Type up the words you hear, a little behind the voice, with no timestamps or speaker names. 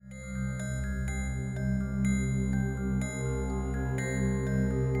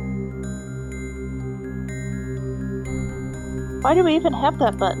Why do we even have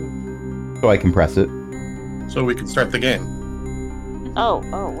that button? So I can press it. So we can start the game. Oh,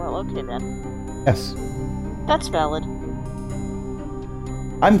 well, okay then. Yes. That's valid.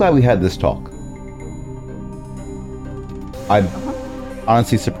 I'm glad we had this talk. I'm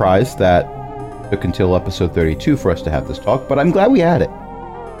honestly surprised that it took until episode 32 for us to have this talk, but I'm glad we had it.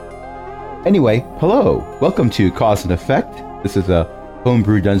 Anyway, hello. Welcome to Cause and Effect. This is a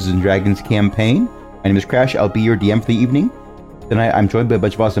homebrew Dungeons & Dragons campaign. My name is Crash. I'll be your DM for the evening. Tonight I'm joined by a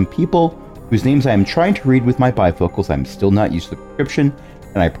bunch of awesome people whose names I am trying to read with my bifocals. I'm still not used to the prescription,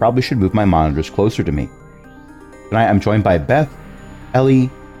 and I probably should move my monitors closer to me. Tonight I'm joined by Beth, Ellie,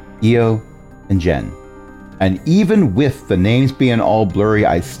 Io, and Jen. And even with the names being all blurry,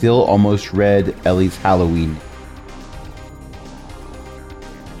 I still almost read Ellie's Halloween.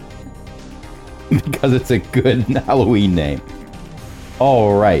 Because it's a good Halloween name.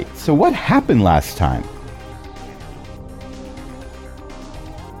 Alright, so what happened last time?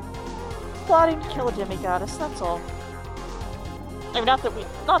 Plotting to kill a demigoddess, that's all. I mean, not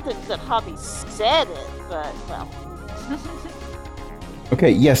that Hobby said it, but, well.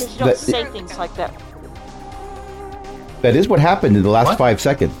 Okay, yes. You don't say things like that. That is what happened in the last 5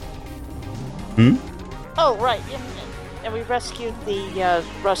 seconds. Oh, right, yeah. And we rescued the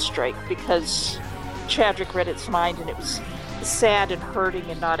Rust Drake because Chadrick read its mind and it was sad and hurting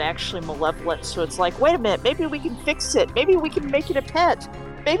and not actually malevolent. So it's like, wait a minute, maybe we can fix it. Maybe we can make it a pet.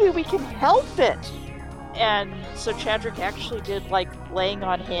 Maybe we can help it. And so Chadrick actually did, like, laying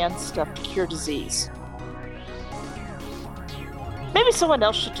on hands stuff to cure disease. Maybe someone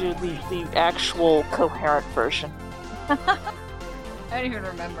else should do the actual coherent version. I don't even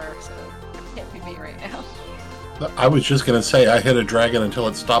remember, so it can't be me right now. I was just going to say I hit a dragon until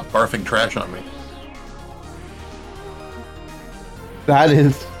it stopped barfing trash on me. That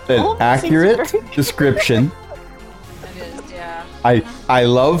is an accurate description. It is, yeah. I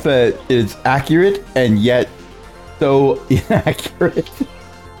love that it's accurate and yet so inaccurate.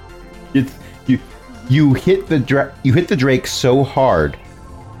 It's you hit the Drake so hard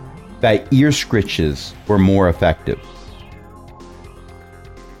that ear scritches were more effective.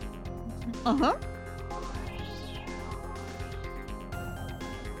 Uh-huh.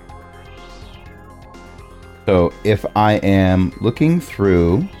 So if I am looking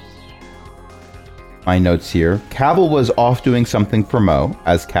through my notes here, Cavil was off doing something for Mo,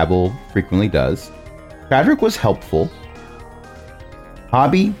 as Cavil frequently does. Chadrick was helpful.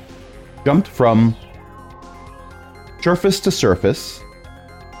 Hobby jumped from surface to surface,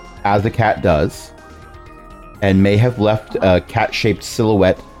 as a cat does, and may have left a cat-shaped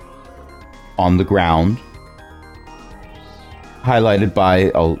silhouette on the ground, highlighted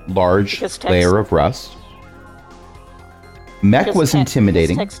by a large layer of rust. Mech was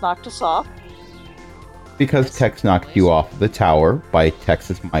intimidating. Because Tex knocked us off. Because Tex knocked you off the tower by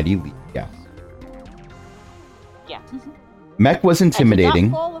Tex's mighty leap, yes. Yeah. Mech was intimidating. I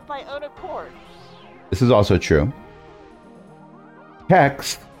did not fall of my own accord. This is also true.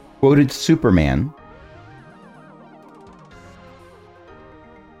 Tex quoted Superman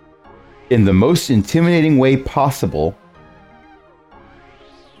in the most intimidating way possible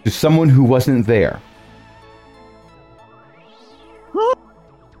to someone who wasn't there.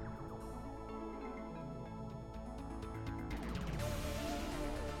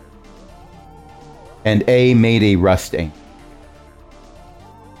 And A made a rust aim.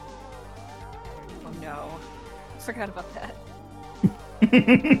 Oh no. I forgot about that.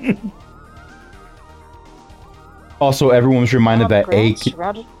 Also, everyone was reminded that A...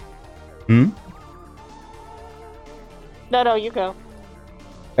 No, you go.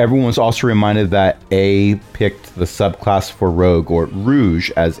 Everyone was also reminded that A picked the subclass for Rogue, or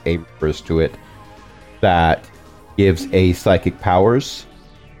Rouge, as A refers to it, that gives A psychic powers.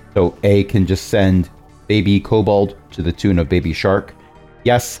 So A can just send Baby Kobold to the tune of Baby Shark.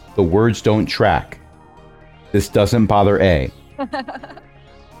 Yes, the words don't track. This doesn't bother A.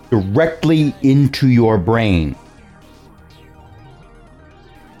 Directly into your brain.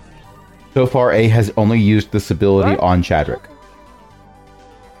 So far, A has only used this ability on Chadrick.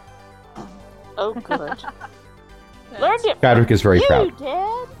 Oh, good. Learned it. Chadrick is very proud.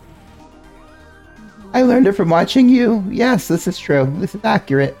 Dad? I learned it from watching you. Yes, this is true. This is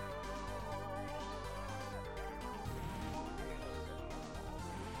accurate.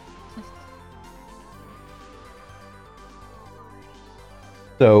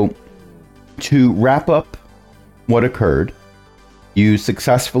 So, to wrap up what occurred, you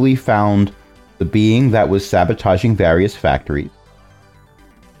successfully found the being that was sabotaging various factories.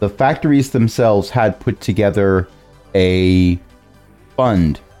 The factories themselves had put together a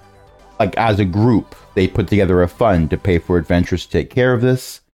fund like as a group, they put together a fund to pay for adventurers to take care of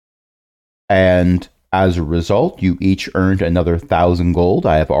this. And as a result, you each earned another 1,000 gold.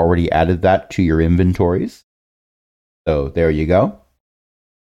 I have already added that to your inventories. So there you go.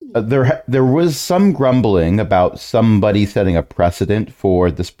 There was some grumbling about somebody setting a precedent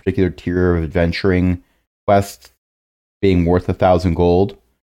for this particular tier of adventuring quest being worth 1,000 gold,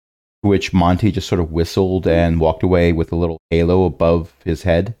 to which Monty just sort of whistled and walked away with a little halo above his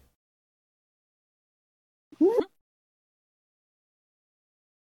head.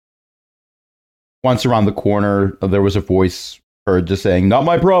 Once around the corner, there was a voice heard just saying, "Not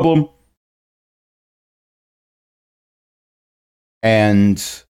my problem." And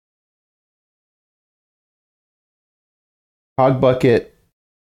Hogbucket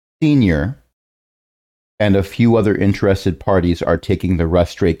Sr. and a few other interested parties are taking the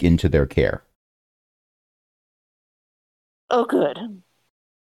rust drake into their care. Oh, good.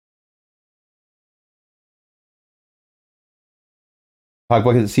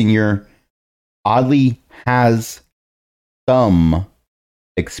 Hogbucket Sr. oddly has some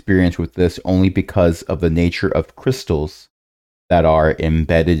experience with this only because of the nature of crystals that are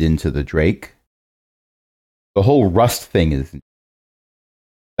embedded into the drake. The whole rust thing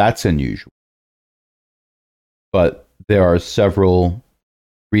that's unusual. But there are several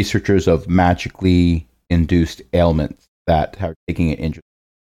researchers of magically induced ailments that are taking an interest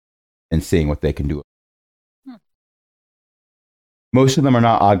in seeing what they can do. Most of them are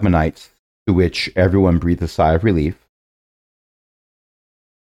not Ogmanites, to which everyone breathes a sigh of relief.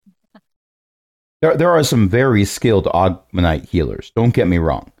 There are some very skilled Ogmanite healers, don't get me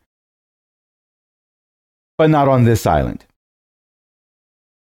wrong. But not on this island.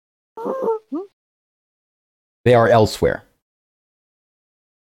 They are elsewhere.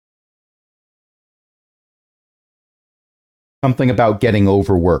 Something about getting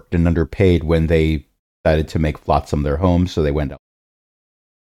overworked and underpaid when they decided to make Flotsam their home, so they went out.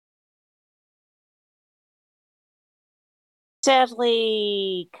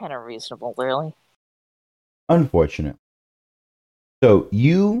 Sadly, kind of reasonable, really. Unfortunate. So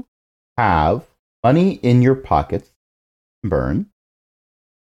you have money in your pockets to burn.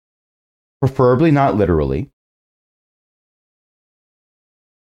 Preferably not literally.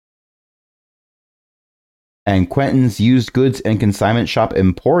 And Quentin's used goods and consignment shop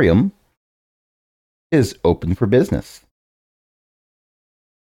Emporium is open for business.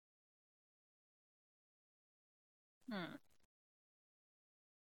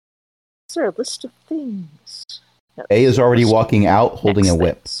 Is there a list of things? No, A is already walking out holding a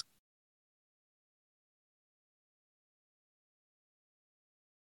whip. things.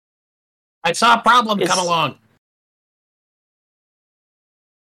 I saw a problem Is- come along.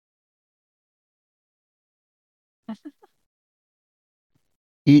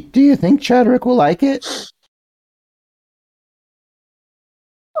 Do you think Chadwick will like it?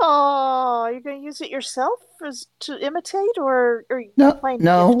 Oh, you're going to use it yourself to imitate, or are you No, planning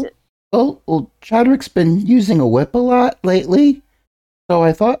no. to gift it? Well, Chadwick's been using a whip a lot lately, so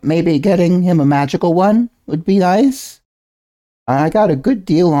I thought maybe getting him a magical one would be nice. I got a good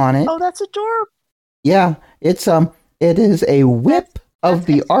deal on it. Oh, that's adorable. Yeah, it is a whip of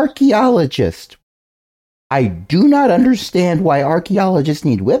the archaeologist. I do not understand why archaeologists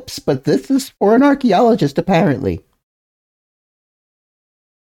need whips, but this is for an archaeologist, apparently.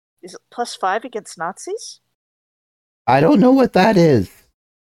 Is it +5 against Nazis? I don't know what that is.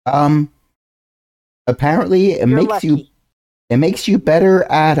 Apparently You're lucky. it makes you better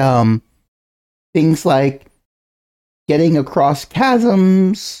at things like getting across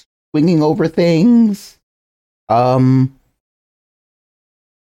chasms, swinging over things.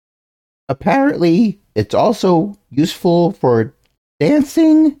 Apparently it's also useful for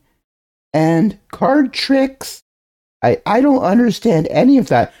dancing and card tricks. I don't understand any of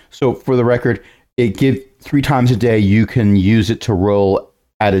that. So for the record, it gives 3 times a day you can use it to roll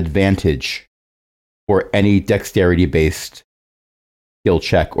at advantage for any dexterity-based skill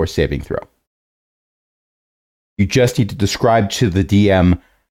check or saving throw. You just need to describe to the DM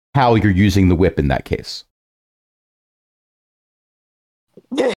how you're using the whip in that case.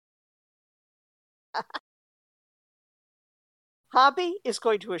 Hobby is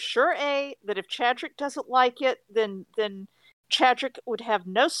going to assure A that if Chadrick doesn't like it, then Chadrick would have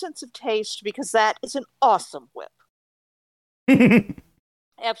no sense of taste, because that is an awesome whip.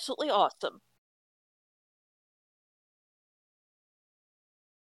 Absolutely awesome.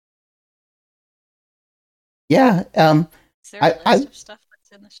 Yeah, Is there a list of stuff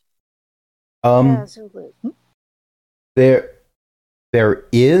that's in the Absolutely. there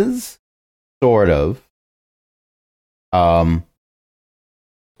is sort of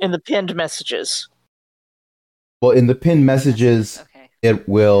in the pinned messages. Well, in the pinned messages, Okay. it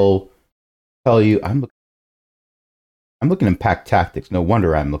will tell you. I'm looking in pack tactics. No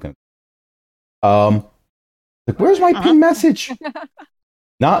wonder I'm looking. Like, where's my pinned message?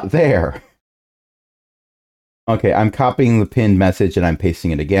 Not there. Okay, I'm copying the pinned message and I'm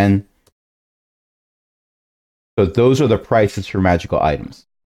pasting it again. So those are the prices for magical items.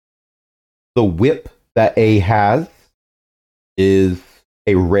 The whip that A has is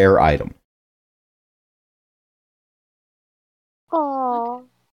a rare item. Aww.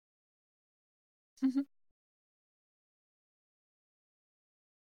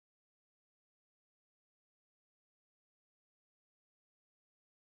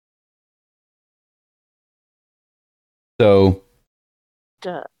 So,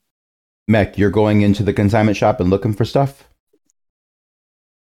 Duh. Mech, you're going into the consignment shop and looking for stuff?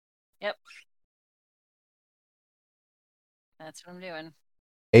 Yep. That's what I'm doing.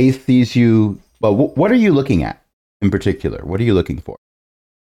 A sees you. Well, what are you looking at in particular? What are you looking for?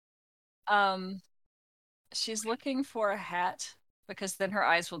 She's looking for a hat because then her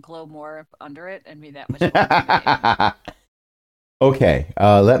eyes will glow more under it and be that much more intimidating. Okay,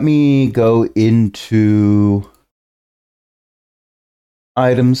 let me go into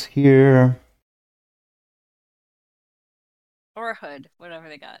items here. Or a hood, whatever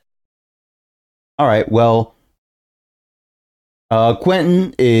they got. All right, well,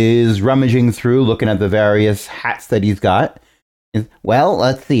 Quentin is rummaging through, looking at the various hats that he's got. Well,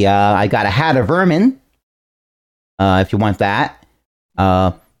 let's see. I got a hat of vermin. If you want that,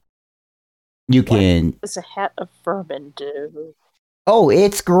 you can. What does a hat of vermin do? Oh,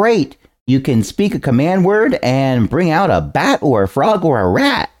 it's great. You can speak a command word and bring out a bat or a frog or a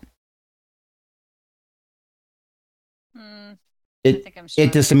rat.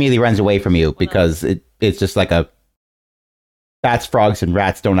 It just immediately runs away from you because it's just like a bats, frogs, and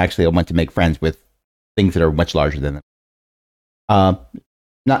rats don't actually want to make friends with things that are much larger than them.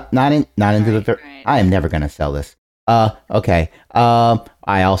 Not into the. Right. I am never gonna sell this. Okay.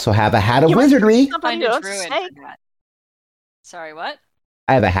 I also have a hat of wizardry. Find a else druid say. for that. Sorry, what?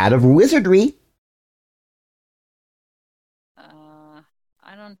 I have a hat of wizardry.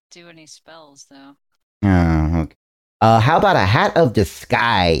 I don't do any spells though. Okay. How about a hat of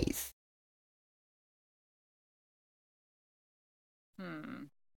disguise?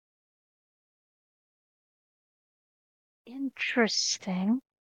 Interesting.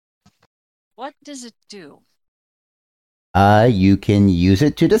 What does it do? You can use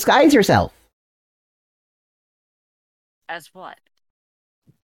it to disguise yourself. As what?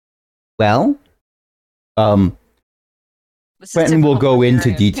 Well, Quentin will go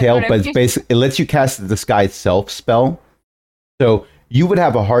into detail, but it's basically, it lets you cast the disguise self spell. So you would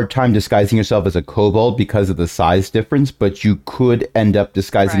have a hard time disguising yourself as a kobold because of the size difference, but you could end up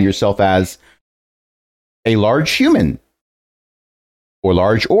disguising yourself as a large human, or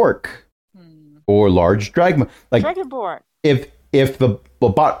large orc, or large dragon. Like Dragonborn. If the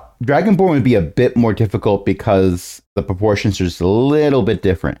Dragonborn would be a bit more difficult because the proportions are just a little bit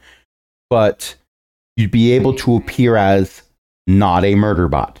different, but you'd be able to appear as not a murder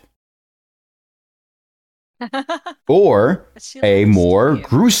bot. Or a more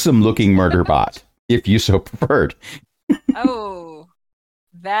gruesome looking murder bot, if you so preferred. Oh,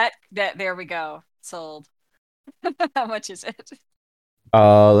 that there we go. Sold. How much is it?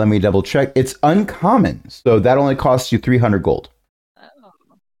 Let me double check. It's uncommon, so that only costs you 300 gold. Oh,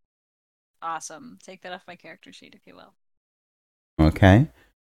 awesome. Take that off my character sheet, if you will. Okay.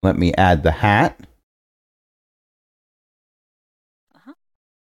 Let me add the hat.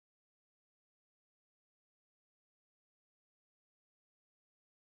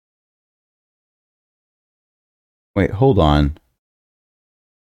 Wait, hold on.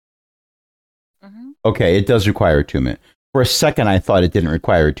 Okay, it does require attunement. For a second, I thought it didn't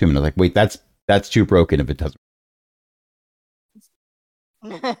require attunement. I was like, wait, that's too broken if it doesn't.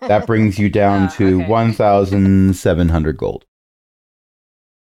 That brings you down to 1,700 gold.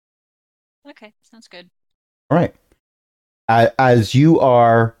 Okay, sounds good. All right. As you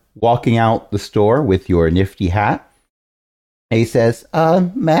are walking out the store with your nifty hat, he says,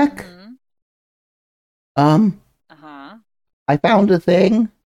 Mac, I found a thing.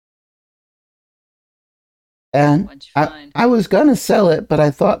 And I was gonna sell it, but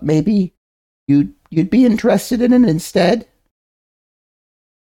I thought maybe you'd be interested in it instead.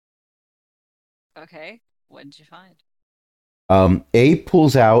 Okay, what did you find? A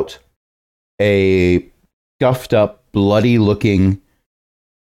pulls out a scuffed up, bloody looking,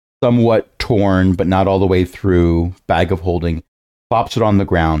 somewhat torn, but not all the way through bag of holding, plops it on the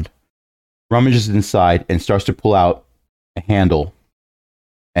ground, rummages inside, and starts to pull out a handle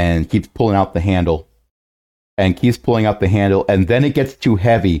and keeps pulling out the handle and keeps pulling out the handle. And then it gets too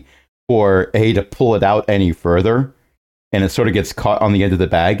heavy for A to pull it out any further. And it sort of gets caught on the end of the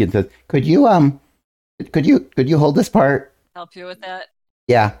bag and says, could you hold this part? Help you with that?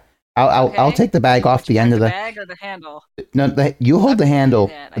 Yeah. I'll take the bag off the end of the bag or the handle. No, you hold the handle.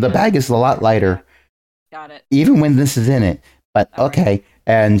 The bag is a lot lighter. Got it. Even when this is in it. But okay. Right.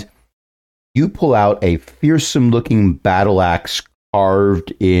 And you pull out a fearsome looking battle axe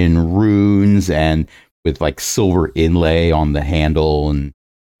carved in runes and with like silver inlay on the handle and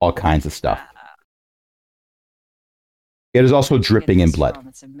all kinds of stuff. It is also dripping in blood.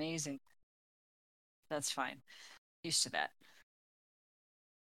 It's amazing. That's fine. Used to that.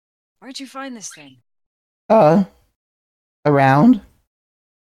 Where'd you find this thing? Around.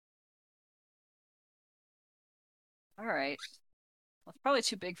 All right. Well, it's probably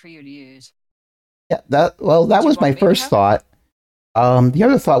too big for you to use. Yeah, that was my first thought. The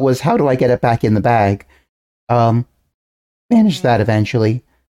other thought was, how do I get it back in the bag? Manage that eventually.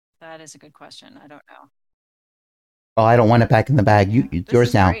 That is a good question. I don't know. Oh, I don't want it back in the bag. It's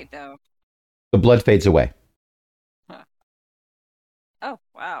yours now. Great, though. The blood fades away. Huh. Oh,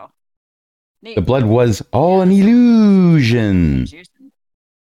 wow. Neat. The blood was all an illusion.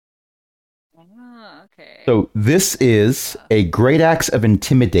 Oh, okay. So this is a great axe of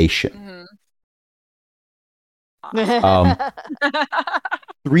intimidation.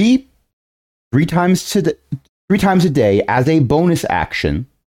 Three times a day as a bonus action,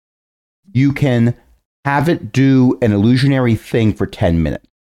 you can have it do an illusionary thing for 10 minutes.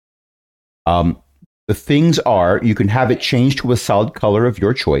 The things are, you can have it change to a solid color of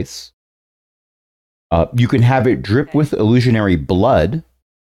your choice. You can have it drip with illusionary blood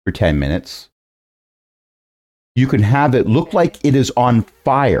for 10 minutes. You can have it look like it is on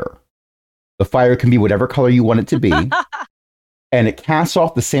fire. The fire can be whatever color you want it to be. And it casts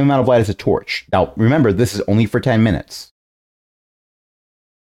off the same amount of light as a torch. Now, remember, this is only for 10 minutes.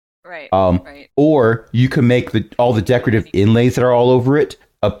 Right. Or you can make all the decorative inlays that are all over it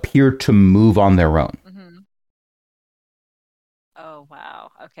appear to move on their own. Mm-hmm. Oh,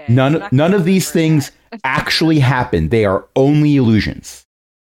 wow. Okay. None of these things actually happen. They are only illusions.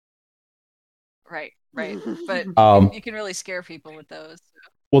 Right. But you can really scare people with those. So.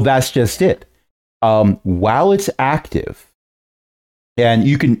 Well, that's just it. While it's active, and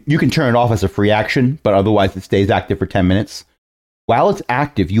you can turn it off as a free action, but otherwise it stays active for 10 minutes. While it's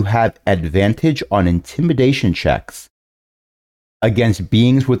active, you have advantage on intimidation checks against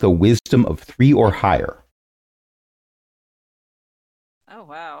beings with a wisdom of 3 or higher. Oh,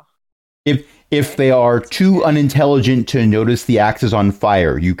 wow. If they are too unintelligent to notice the axe is on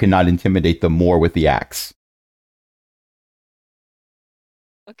fire, you cannot intimidate them more with the axe.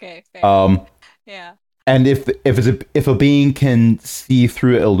 Okay. Fair. Yeah. And if a being can see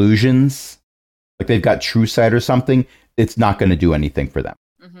through illusions, like they've got true sight or something, it's not going to do anything for them.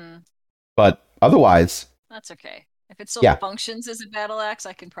 Mm-hmm. But otherwise, that's okay. If it still functions as a battle axe,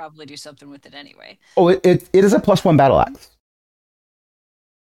 I can probably do something with it anyway. Oh, it is a +1 battle axe.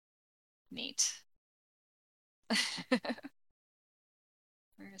 Neat. Where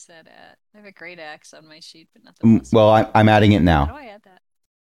is that at? I have a great axe on my sheet, but nothing else. Well, I'm adding it now. How do I add that?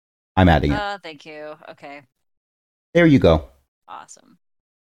 I'm adding it. Thank you. Okay. There you go. Awesome.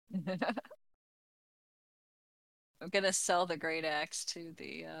 I'm gonna sell the great axe to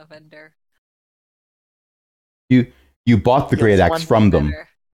the vendor. You bought the great axe from them.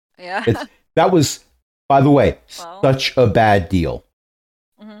 Yeah. That was, by the way, such a bad deal.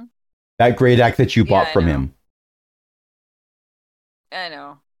 Mm-hmm. That great axe that you bought from him. I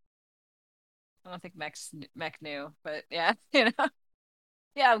know. I don't think Mech knew, but yeah,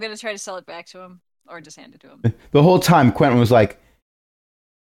 Yeah, I'm gonna try to sell it back to him, or just hand it to him. The whole time, Quentin was like,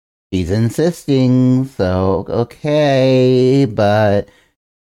 "He's insisting, so okay, but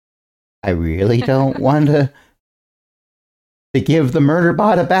I really don't want to give the murder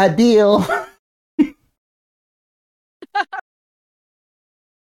bot a bad deal."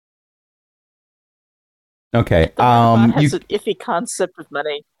 Okay. Has an iffy concept of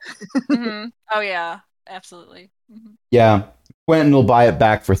money. Mm-hmm. Oh yeah, absolutely. Mm-hmm. Yeah, Quentin will buy it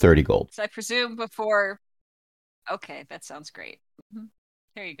back for 30 gold. So I presume before. Okay, that sounds great. Mm-hmm.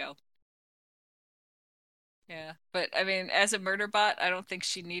 There you go. Yeah, but I mean, as a murder bot, I don't think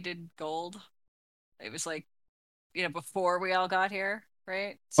she needed gold. It was like, before we all got here,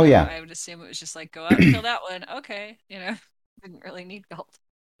 right? So I would assume it was just like, go out and kill that one. Okay, didn't really need gold.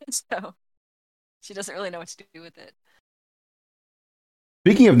 So she doesn't really know what to do with it.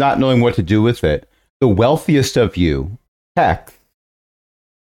 Speaking of not knowing what to do with it, the wealthiest of you, Tex,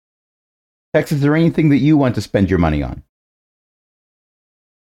 is there anything that you want to spend your money on?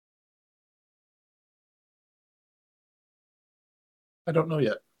 I don't know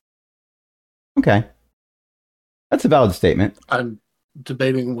yet. Okay. That's a valid statement. I'm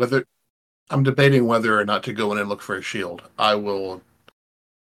debating whether or not to go in and look for a shield. I will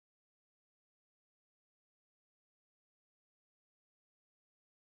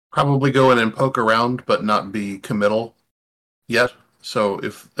probably go in and poke around, but not be committal yet. So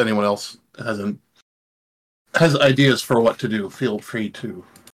if anyone else has ideas for what to do, feel free to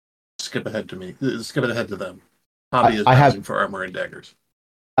skip ahead to them. Hobby is browsing for armor and daggers.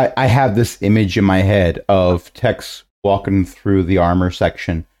 I have this image in my head of Tex walking through the armor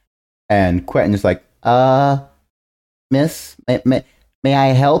section, and Quentin's like, miss, may I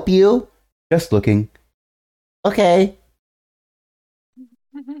help you? Just looking. Okay.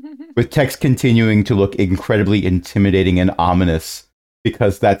 With Tex continuing to look incredibly intimidating and ominous,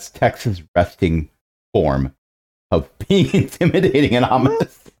 because that's Tex's resting form of being intimidating and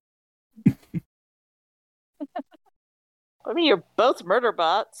ominous. I mean, you're both murder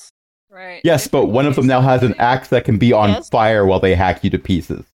bots. Right. Yes, but one of them now has an axe that can be on fire while they hack you to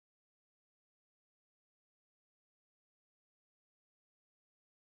pieces.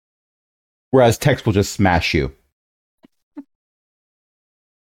 Whereas Tex will just smash you.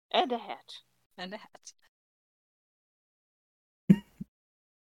 And a hat. And a hat.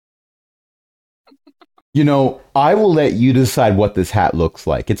 You know, I will let you decide what this hat looks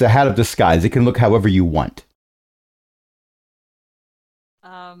like. It's a hat of disguise. It can look however you want.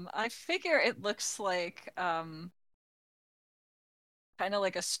 I figure it looks like kind of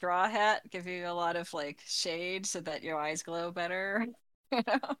like a straw hat, give you a lot of like shade so that your eyes glow better. You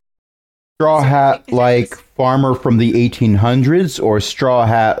know? Straw hat like farmer from the 1800s, or straw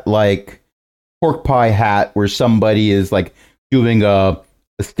hat like pork pie hat where somebody is like doing a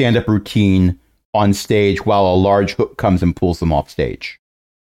stand-up routine on stage while a large hook comes and pulls them off stage.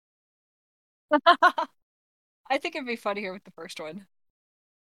 I think it'd be funnier with the first one.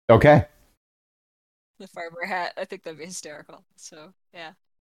 Okay. The farmer hat. I think that'd be hysterical. So, yeah.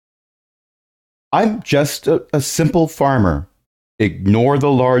 I'm just a simple farmer. Ignore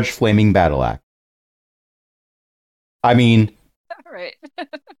the large flaming battle axe. I mean... Right.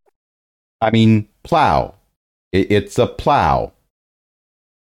 I mean, plow. It's a plow.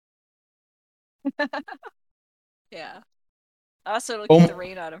 Yeah. Also, it'll keep the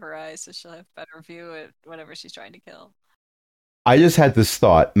rain out of her eyes, so she'll have better view at whatever she's trying to kill. I just had this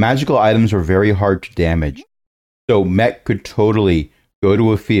thought. Magical items are very hard to damage. So Mech could totally go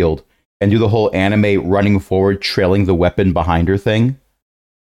to a field and do the whole anime running forward, trailing the weapon behind her thing,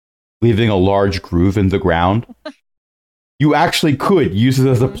 leaving a large groove in the ground. You actually could use it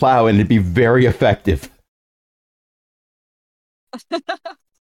as a plow and it'd be very effective.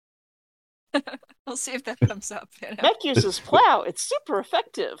 We'll see if that comes up. You know? Mech uses plow. It's super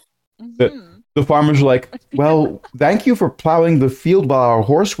effective. The farmers are like, well, thank you for plowing the field while our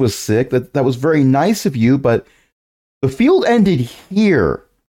horse was sick. That was very nice of you, but the field ended here.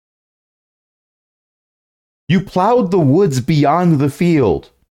 You plowed the woods beyond the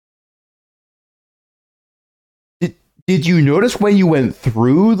field. Did you notice when you went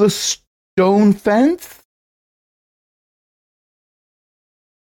through the stone fence?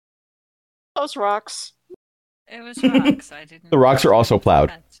 Those rocks. It was rocks. I didn't. The rocks are also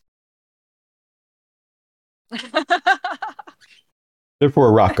plowed. Therefore,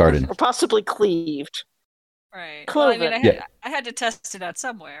 a rock garden. Or possibly cleaved. Right. Well, I mean, I had to test it out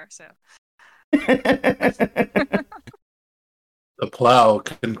somewhere, so. The plow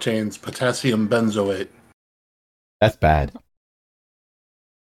contains potassium benzoate. That's bad.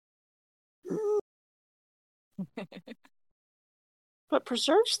 But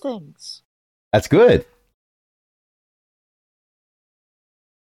preserves things. That's good.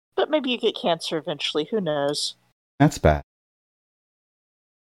 But maybe you get cancer eventually. Who knows? That's bad.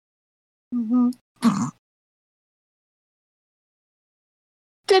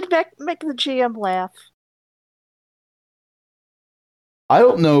 Did make the GM laugh? I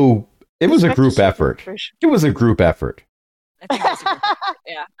don't know. It was a group effort. It was a group effort. I think that's a group effort.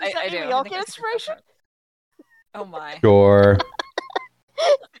 Yeah, I do. We all get inspiration? Oh my. Sure.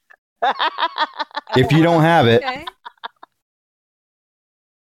 If you don't have it, okay.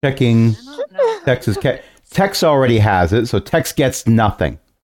 Checking Tex's Tex already has it, so Tex gets nothing.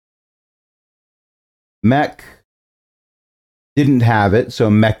 Mech didn't have it, so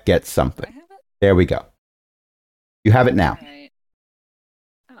Mech gets something. There we go. You have it now. Right.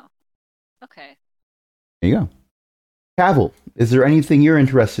 Oh. Okay. There you go. Cavill, is there anything you're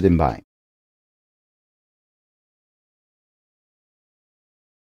interested in buying?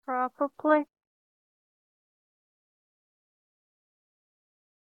 Probably.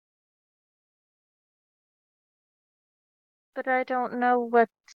 But I don't know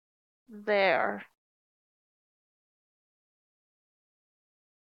what's there.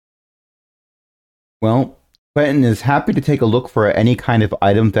 Well, Quentin is happy to take a look for any kind of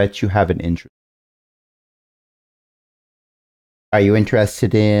item that you have an interest. Are you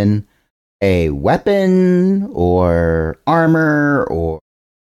interested in a weapon or armor or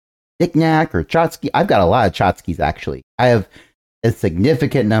knickknack or Chotsky? I've got a lot of Chotskys, actually. I have a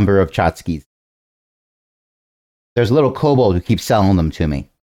significant number of Chotskys. There's a little kobold who keeps selling them to me.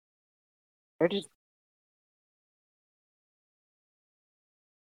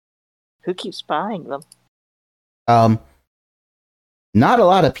 Who keeps buying them? Not a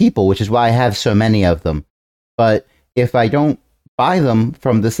lot of people, which is why I have so many of them. But if I don't buy them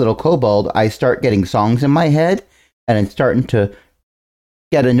from this little kobold, I start getting songs in my head, and it's starting to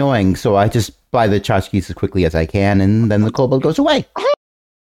get annoying. So I just buy the tchotchkes as quickly as I can, and then the kobold goes away.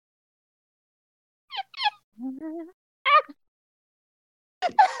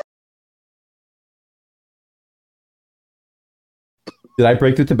 Did I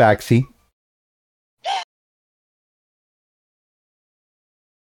break the tabaxi?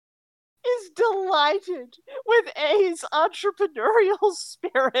 Is delighted with A's entrepreneurial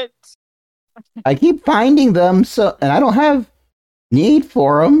spirit. I keep finding them, and I don't have need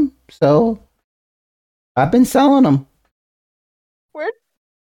for them, so I've been selling them. Where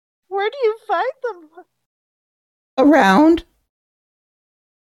do you find them? Around.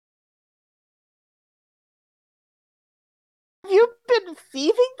 Have you been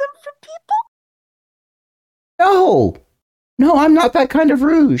thieving them from people? No, I'm not that kind of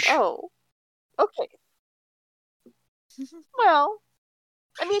rouge. Oh, okay. Well,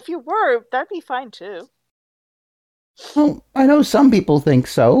 I mean, if you were, that'd be fine too. Well, I know some people think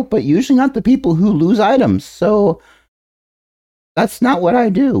so, but usually not the people who lose items, so that's not what I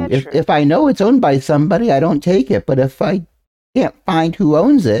do. If I know it's owned by somebody, I don't take it, but if I can't find who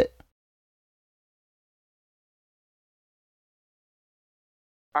owns it...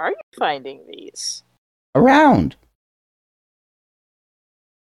 Are you finding these? Around.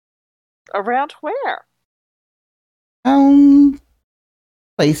 Around where?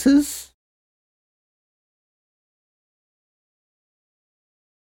 Places.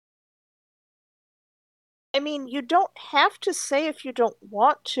 I mean, you don't have to say if you don't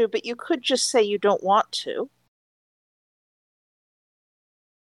want to, but you could just say you don't want to.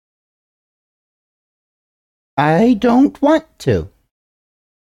 I don't want to.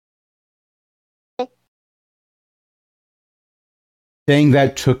 Saying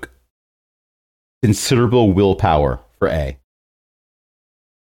that took considerable willpower for A.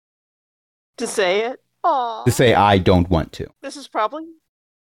 To say it? Aww. To say I don't want to. This is probably...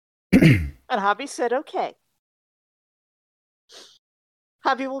 And Hobby said okay.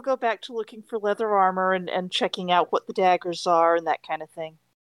 Hobby will go back to looking for leather armor and checking out what the daggers are and that kind of thing.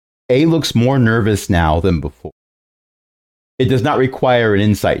 A looks more nervous now than before. It does not require an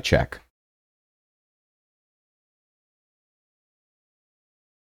insight check.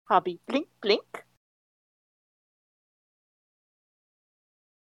 Hobby blink blink.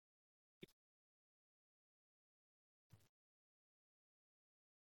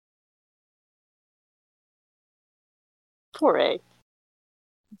 Poor A.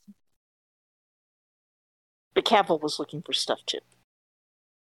 But Cavill was looking for stuff too.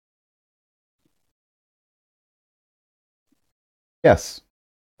 Yes.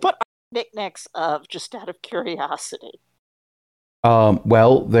 What are knickknacks of, just out of curiosity?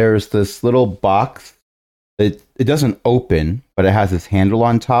 Well, there's this little box. It doesn't open, but it has this handle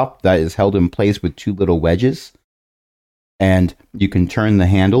on top that is held in place with two little wedges. And you can turn the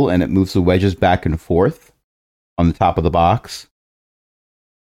handle and it moves the wedges back and forth on the top of the box.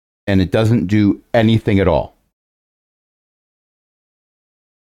 And it doesn't do anything at all.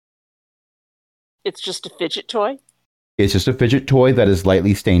 It's just a fidget toy? It's just a fidget toy that is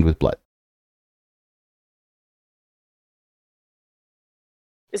lightly stained with blood.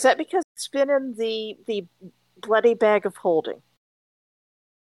 Is that because it's been in the bloody bag of holding?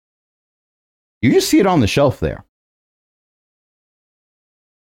 You just see it on the shelf there.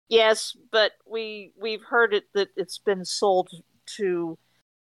 Yes, but we've heard it that it's been sold to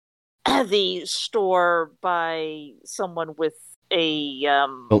the store by someone with a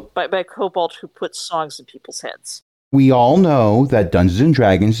by a kobold who puts songs in people's heads. We all know that Dungeons and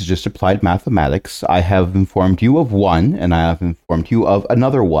Dragons is just applied mathematics. I have informed you of one, and I have informed you of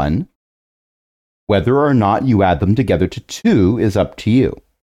another one. Whether or not you add them together to two is up to you.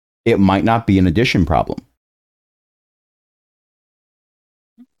 It might not be an addition problem.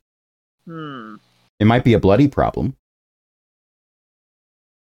 It might be a bloody problem.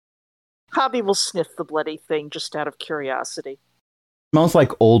 Hobby will sniff the bloody thing just out of curiosity. Smells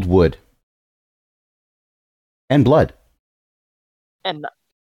like old wood. And blood. And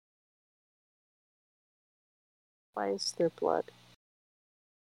why is there blood?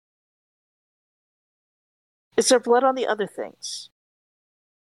 Is there blood on the other things?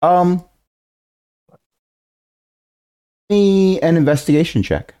 Me an investigation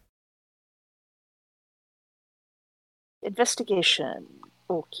check. Investigation.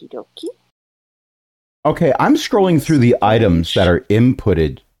 Okie dokie. Okay, I'm scrolling through the items that are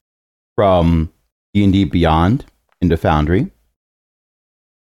inputted from D&D Beyond into Foundry.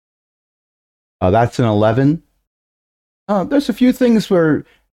 That's an 11. There's a few things where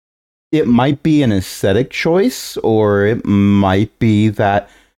it might be an aesthetic choice, or it might be that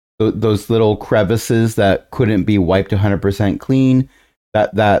those little crevices that couldn't be wiped 100% clean,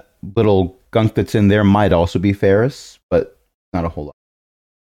 that little gunk that's in there might also be ferrous, but not a whole lot.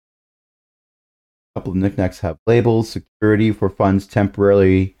 A couple of knickknacks have labels, security for funds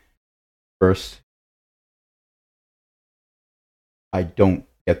temporarily first. I don't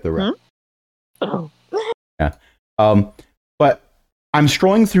get the rest. Oh. Yeah. But I'm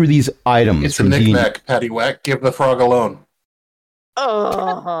scrolling through these items. It's a knickknack, paddywhack. Give the frog alone.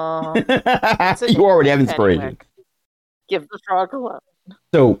 Oh. You already have inspiration. Give the frog alone.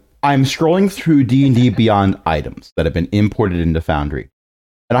 So I'm scrolling through D&D Beyond items that have been imported into Foundry,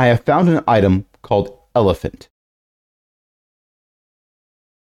 and I have found an item called Elephant.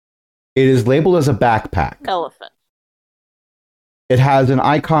 It is labeled as a backpack. Elephant. It has an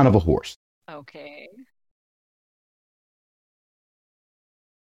icon of a horse. Okay.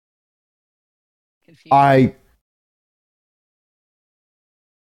 Confused. I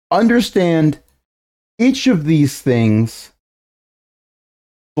understand each of these things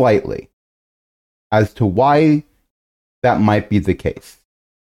slightly as to why that might be the case.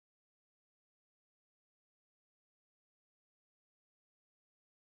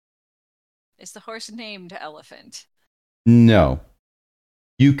 Is the horse named Elephant? No.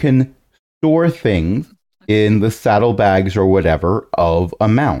 You can store things in the saddlebags or whatever of a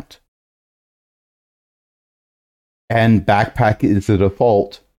mount. And backpack is the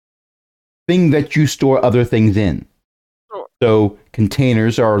default thing that you store other things in. Sure. So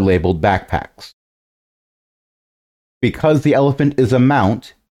containers are labeled backpacks. Because the elephant is a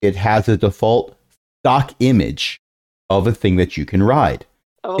mount, it has a default stock image of a thing that you can ride.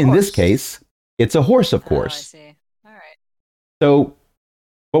 In this case, it's a horse, of course. I see. All right. So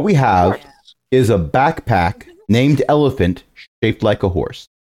what we have is a backpack named Elephant shaped like a horse.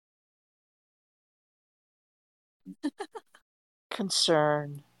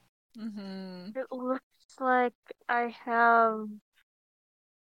 Concern. Mm-hmm. It looks like I have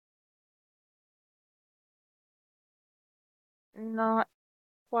not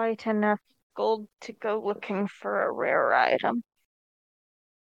quite enough gold to go looking for a rare item.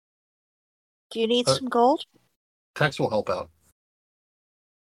 Do you need some gold? Tex will help out.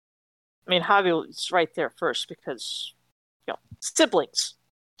 I mean, Javi is right there first because, siblings.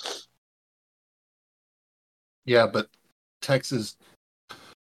 Yeah, but Tex is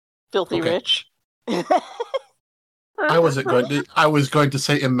Filthy Okay. rich. I was going to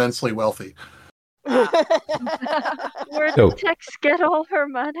say immensely wealthy. Where So- did Tex get all her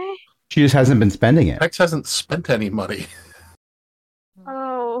money? She just hasn't been spending it. Tex hasn't spent any money.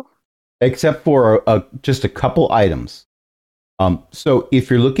 Oh, Except for just a couple items. So if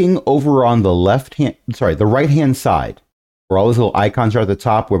you're looking over on the the right-hand side, where all those little icons are at the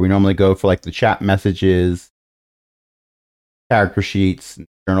top, where we normally go for like the chat messages, character sheets,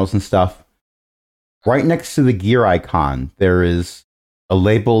 journals and stuff, right next to the gear icon, there is a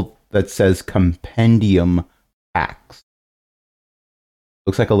label that says Compendium Packs.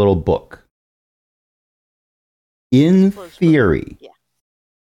 Looks like a little book. In theory, Yeah.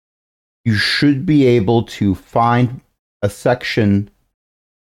 you should be able to find a section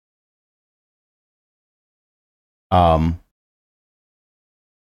called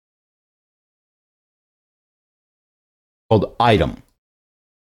Item.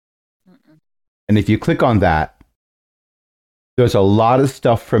 Mm-mm. And if you click on that, there's a lot of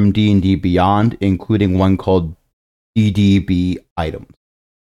stuff from D&D Beyond, including one called DDB Items.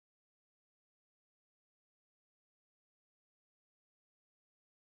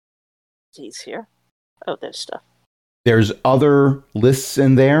 He's here. Oh, there's stuff. There's other lists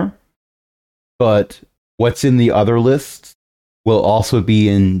in there, but what's in the other lists will also be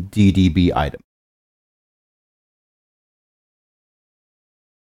in DDB Items.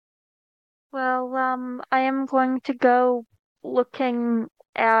 well, I am going to go looking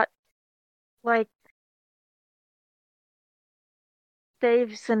at, like,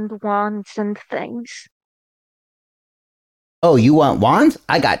 staves and wands and things. Oh, you want wands?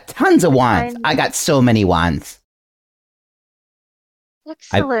 I got tons of wands. I got so many wands.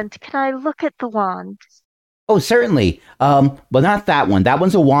 Excellent. Can I look at the wand? Oh, certainly. But not that one. That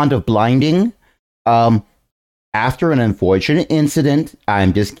one's a wand of blinding. After an unfortunate incident,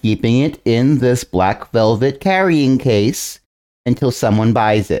 I'm just keeping it in this black velvet carrying case until someone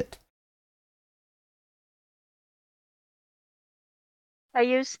buys it. I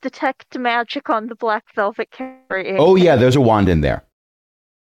use detect magic on the black velvet carrying. Oh yeah, there's a wand in there.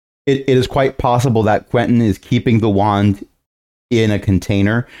 It is quite possible that Quentin is keeping the wand in a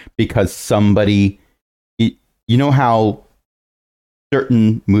container because somebody, you know how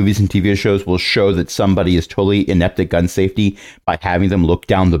certain movies and TV shows will show that somebody is totally inept at gun safety by having them look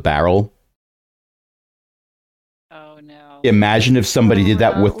down the barrel? Oh no. Imagine if somebody did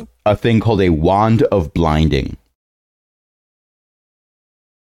that with a thing called a wand of blinding.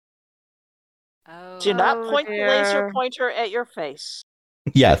 Do not point the laser pointer at your face.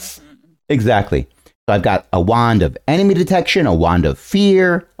 Yes, exactly. So I've got a wand of enemy detection, a wand of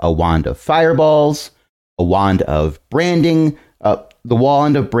fear, a wand of fireballs, a wand of branding. The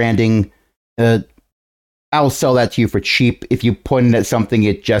wand of branding, I'll sell that to you for cheap. If you point it at something,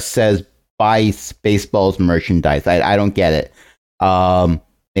 it just says buy Spaceballs merchandise. I don't get it.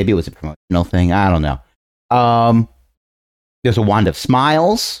 Maybe it was a promotional thing. I don't know. There's a wand of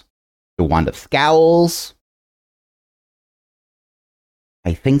smiles. A wand of scowls.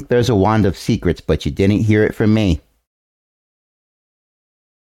 I think there's a wand of secrets, but you didn't hear it from me.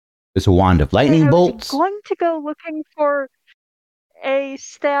 There's a wand of lightning bolts. I'm going to go looking for a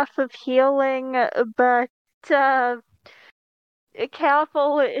staff of healing, but Cavill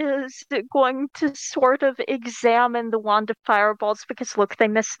is going to sort of examine the wand of fireballs because look, they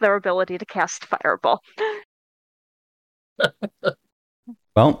missed their ability to cast fireball.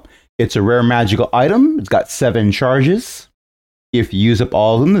 Well, it's a rare magical item. It's got 7 charges. If you use up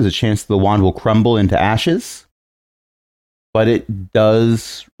all of them, there's a chance the wand will crumble into ashes. But it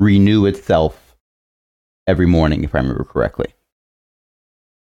does renew itself every morning, if I remember correctly.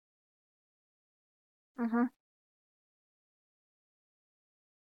 Mm-hmm.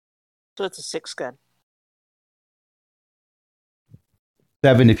 So it's a 6 gun.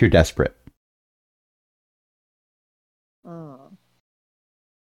 7 if you're desperate.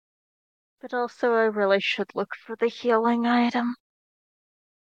 But also, I really should look for the healing item.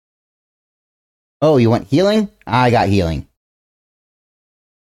 Oh, you want healing? I got healing.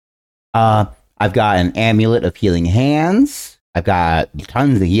 I've got an amulet of healing hands. I've got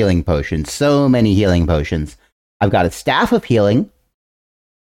tons of healing potions. So many healing potions. I've got a staff of healing.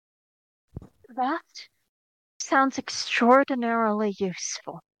 That sounds extraordinarily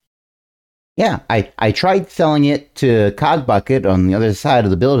useful. Yeah, I tried selling it to Cogbucket on the other side of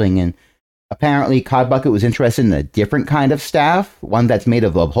the building, and apparently Cogbucket was interested in a different kind of staff, one that's made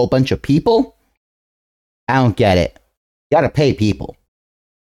of a whole bunch of people. I don't get it. You gotta pay people.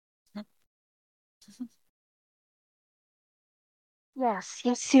 Yes,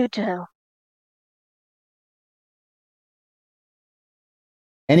 you do.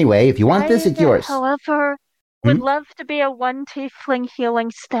 Anyway, if you want this, it's yours. However, would love to be a 1 tiefling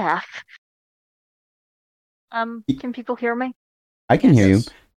healing staff. Can people hear me? I can hear you.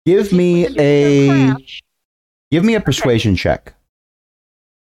 Give me a persuasion check.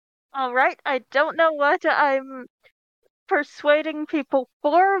 All right. I don't know what I'm persuading people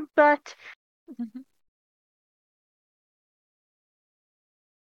for, but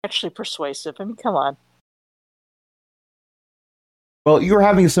actually persuasive. I mean, come on. Well, you were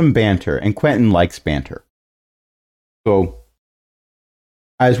having some banter, and Quentin likes banter. So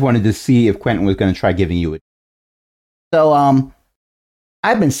I just wanted to see if Quentin was going to try giving you it. So,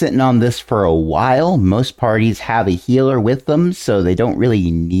 I've been sitting on this for a while. Most parties have a healer with them, so they don't really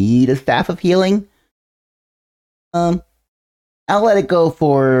need a staff of healing. I'll let it go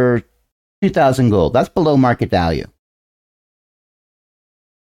for 2,000 gold. That's below market value.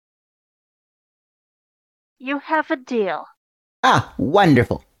 You have a deal. Ah,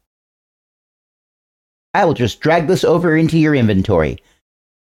 wonderful. I will just drag this over into your inventory.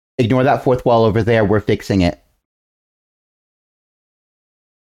 Ignore that 4th wall over there. We're fixing it.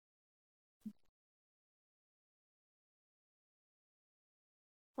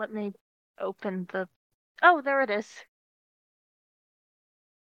 Let me open the... Oh, there it is.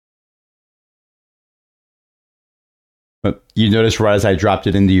 But you notice right as I dropped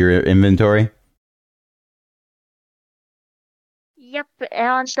it into your inventory? Yep,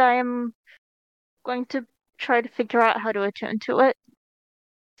 and I'm going to try to figure out how to attune to it.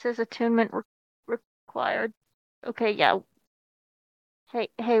 It says attunement required. Okay, yeah.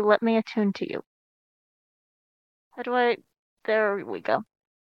 Hey, let me attune to you. How do I... There we go.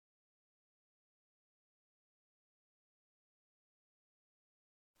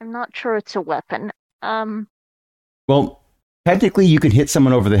 I'm not sure it's a weapon. Well, technically you can hit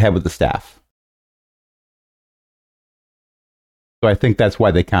someone over the head with the staff. So I think that's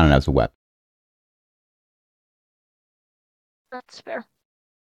why they count it as a weapon. That's fair.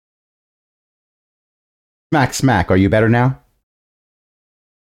 Smack, smack. Are you better now?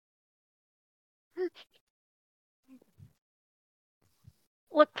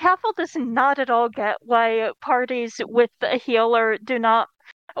 Look, Caffel does not at all get why parties with a healer do not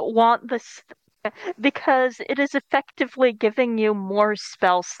want this, because it is effectively giving you more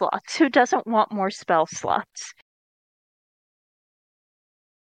spell slots. Who doesn't want more spell slots?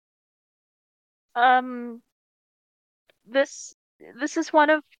 Um, this is one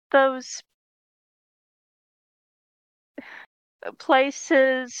of those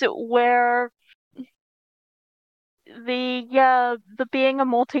places where the being a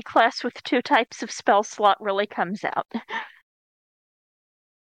multi-class with two types of spell slot really comes out.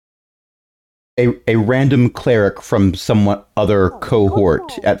 A random cleric from some other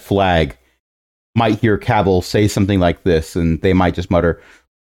cohort at Flag might hear Cavil say something like this, and they might just mutter,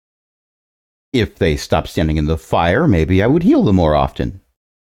 "If they stop standing in the fire, maybe I would heal them more often."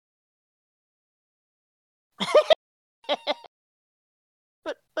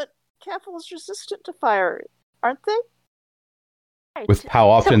 But Cavil's resistant to fire, aren't they? With how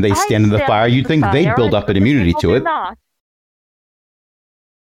often they stand in the fire, you'd think they'd build up an immunity to it. Not.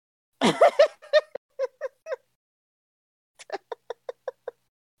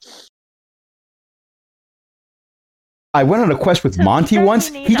 I went on a quest with Monty once.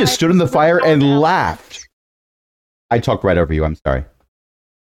 He just stood in the fire and laughed. I talked right over you. I'm sorry.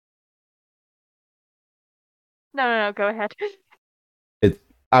 No, go ahead.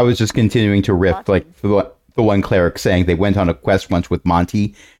 I was just continuing to riff, like the one cleric saying they went on a quest once with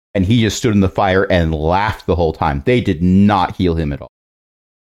Monty, and he just stood in the fire and laughed the whole time. They did not heal him at all.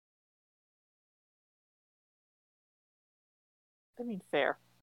 I mean, fair.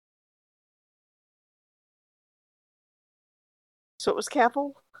 So it was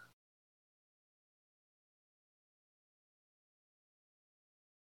Cavil?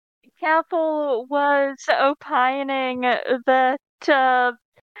 Cavil was opining that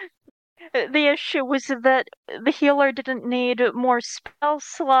the issue was that the healer didn't need more spell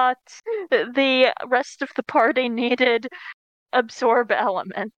slots. The rest of the party needed absorb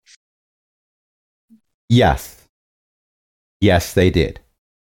elements. Yes. Yes, they did.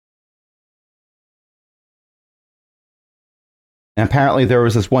 And apparently there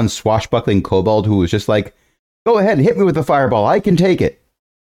was this one swashbuckling kobold who was just like, "Go ahead and hit me with the fireball. I can take it."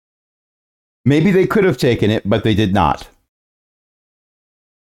 Maybe they could have taken it, but they did not.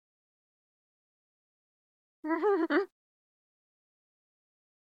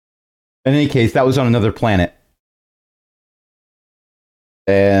 In any case, that was on another planet.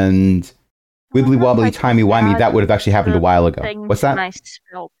 And wibbly wobbly, timey wimey, that would have actually happened a while ago. What's that? My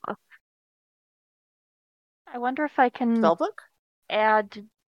spell book. I wonder if I can Spellbook? Add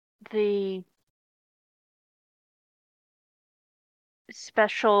the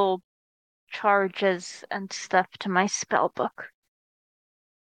special charges and stuff to my spell book.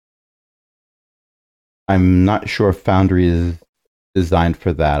 I'm not sure Foundry is designed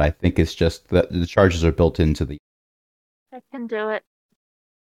for that. I think it's just that the charges are built into the... I can do it.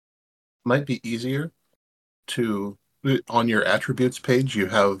 Might be easier to, on your attributes page, you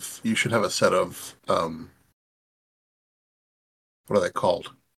should have a set of what are they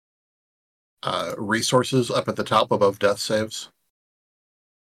called? Resources up at the top above death saves.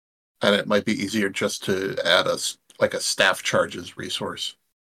 And it might be easier just to add a staff charges resource.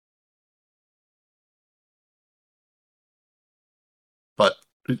 But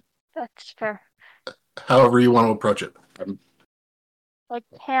that's fair. However you want to approach it. I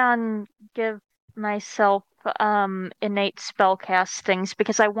can give myself innate spell castings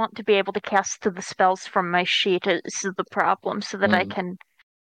because I want to be able to cast the spells from my sheet is the problem, so that I can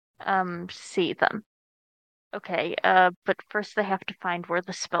see them. Okay, but first I have to find where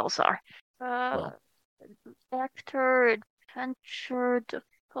the spells are. Actor, adventure,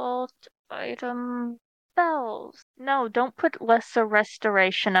 default, item, spells. No, don't put lesser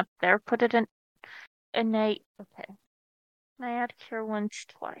restoration up there. Put it in innate. Okay. I add cure wounds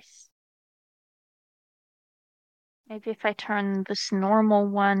twice. Maybe if I turn this normal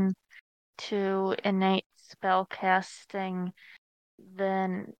one to innate spell casting,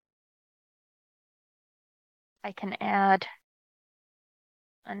 then I can add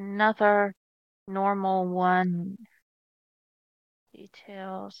another normal one.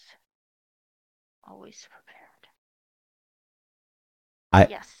 Details. Always prepared. I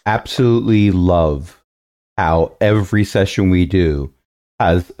Yes. absolutely love how every session we do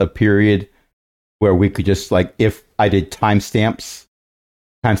has a period where we could just, like, if I did timestamp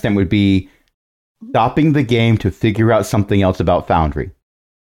would be stopping the game to figure out something else about Foundry.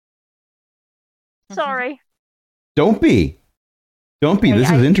 Sorry. Don't be.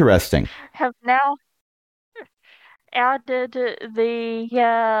 This is interesting. Have now added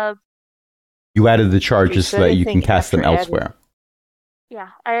the You added the charges so that you can cast them elsewhere. Yeah,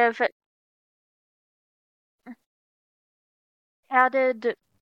 I have added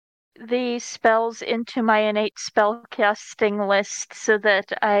the spells into my innate spellcasting list so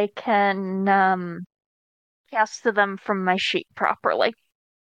that I can cast them from my sheet properly.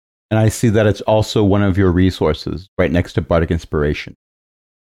 And I see that it's also one of your resources, right next to Bardic Inspiration.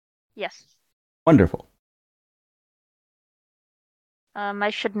 Yes. Wonderful. I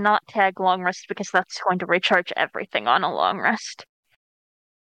should not tag long rest because that's going to recharge everything on a long rest.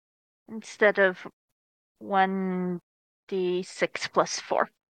 Instead of 1d6 plus 4.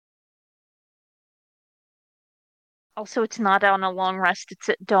 Also, it's not on a long rest, it's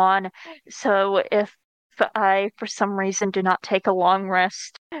at dawn. So if I, for some reason, do not take a long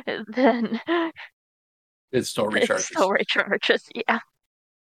rest, then It still recharges. It still recharges, yeah.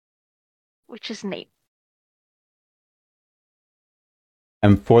 Which is neat.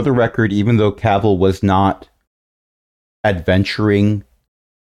 And for the record, even though Cavil was not adventuring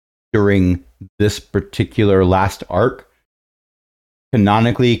during this particular last arc,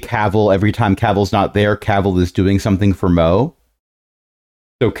 canonically, Cavil, every time Cavil's not there, Cavil is doing something for Mo.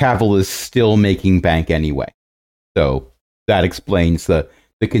 So Cavil is still making bank anyway. So that explains the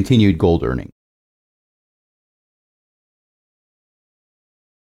continued gold earning.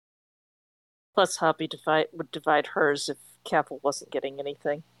 Plus, Hobby would divide hers if Cavil wasn't getting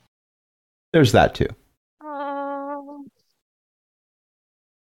anything. There's that too. What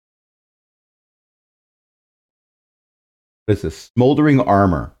is this? Smoldering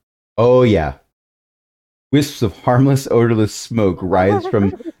armor. Oh, yeah. Wisps of harmless, odorless smoke rise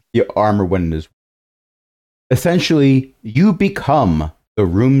from the armor when it is. Essentially, you become the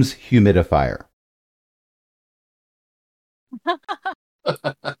room's humidifier.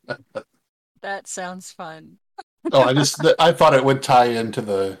 That sounds fun. I thought it would tie into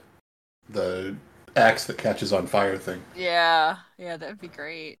the axe that catches on fire thing. Yeah, that'd be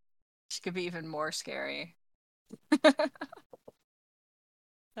great. She could be even more scary.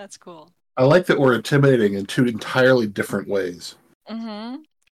 That's cool. I like that we're intimidating in two entirely different ways. Mm-hmm.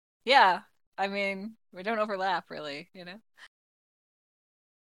 Yeah, I mean, we don't overlap, really, you know?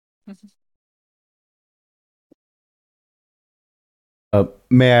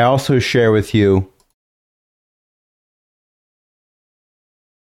 May I also share with you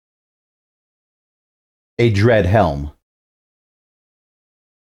a dread helm?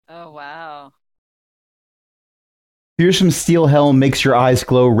 Oh, wow. Fearsome steel helm makes your eyes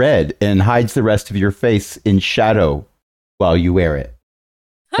glow red and hides the rest of your face in shadow while you wear it.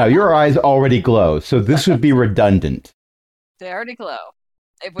 Now, your eyes already glow, so this would be redundant. They already glow.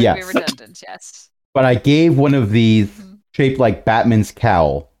 It would be redundant, yes. But I gave one of these shaped like Batman's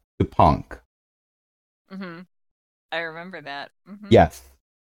cowl to Punk. Mm-hmm. I remember that. Mm-hmm. Yes.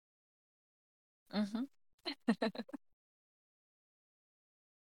 Mm-hmm.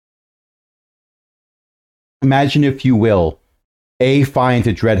 Imagine, if you will, A finds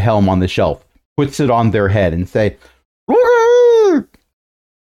a dread helm on the shelf, puts it on their head, and say, "Roar!"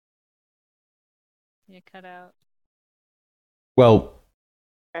 You cut out. Well,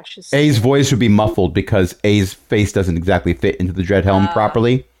 A's voice would be muffled because A's face doesn't exactly fit into the dread helm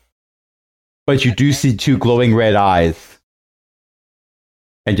properly. But you do see two glowing red eyes.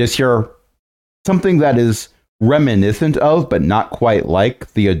 And just hear something that is reminiscent of, but not quite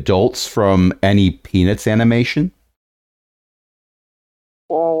like, the adults from any Peanuts animation.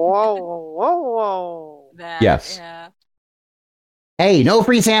 Whoa. That, yes. Yeah. Hey, no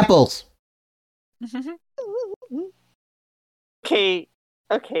free samples!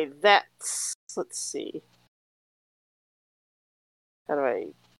 Okay, that's... Let's see. How do I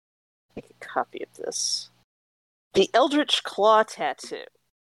make a copy of this? The Eldritch Claw tattoo.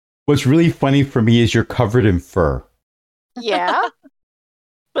 What's really funny for me is you're covered in fur. Yeah.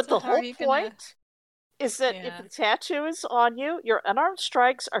 But So the whole point is that if the tattoo is on you, your unarmed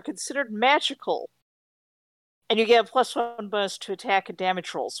strikes are considered magical. And you get a +1 bonus to attack and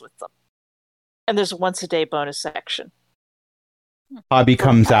damage rolls with them. And there's a once-a-day bonus action. Hobby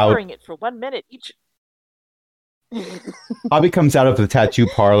comes out. It for 1 minute each. Hobby comes out of the tattoo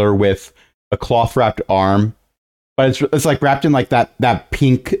parlor with a cloth-wrapped arm, But it's like wrapped in like that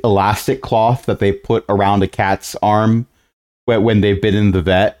pink elastic cloth that they put around a cat's arm when they've been in the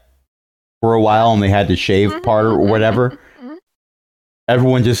vet for a while and they had to shave part or whatever.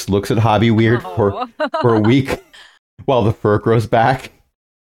 Everyone just looks at Hobby weird for a week while the fur grows back.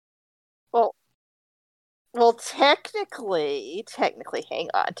 Well, technically, hang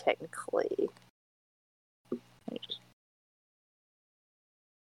on, technically.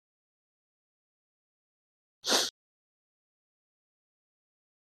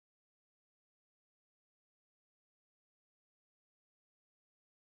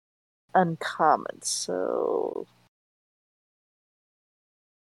 Uncommon, so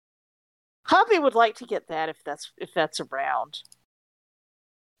Hobby would like to get that if that's around.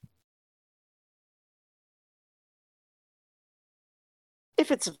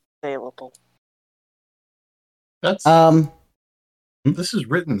 If it's available. That's this is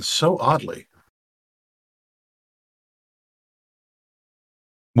written so oddly.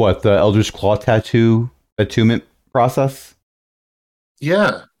 What, the Elder's Claw tattoo attunement process?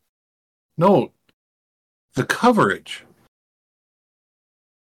 Yeah. No. The coverage.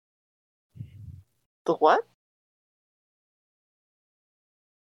 The what?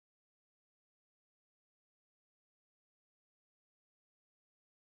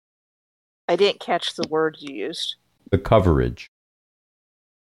 I didn't catch the word you used. The coverage.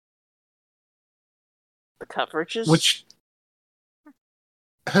 The coverages? Which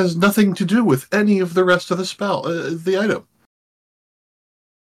has nothing to do with any of the rest of the spell, the item.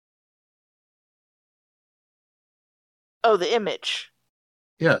 Oh, the image.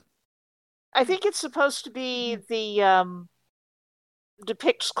 Yeah. I think it's supposed to be the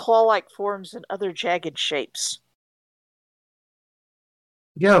depicts claw-like forms and other jagged shapes.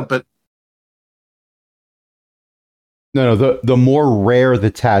 Yeah, but No, the more rare the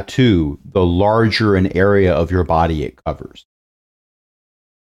tattoo, the larger an area of your body it covers.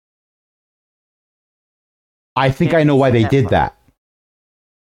 I think I know why they did that.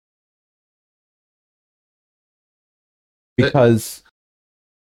 Because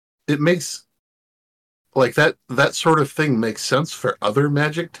it makes like that sort of thing makes sense for other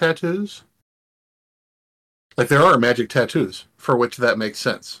magic tattoos. Like there are magic tattoos for which that makes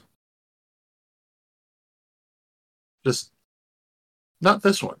sense. Just not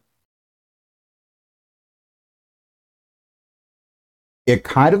this one. it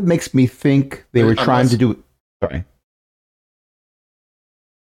kind of makes me think they were trying to do... Sorry.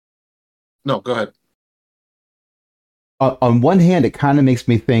 No, go ahead. On one hand, it kind of makes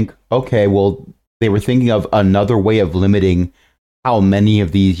me think, okay, well, they were thinking of another way of limiting how many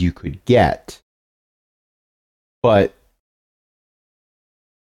of these you could get. But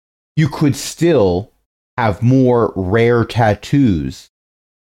you could still have more rare tattoos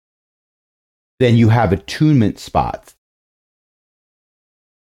than you have attunement spots.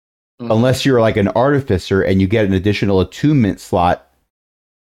 Mm-hmm. Unless you're like an artificer and you get an additional attunement slot.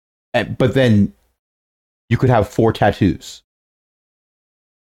 But then you could have 4 tattoos.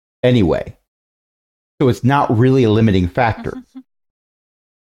 Anyway. So it's not really a limiting factor. So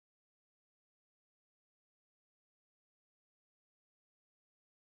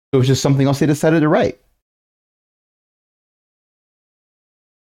it was just something else they decided to write.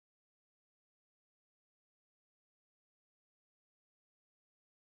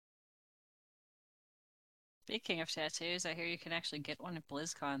 Speaking of tattoos, I hear you can actually get one at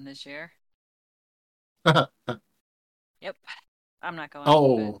BlizzCon this year. Yep. I'm not going.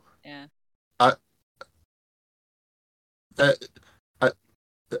 Oh. But, yeah.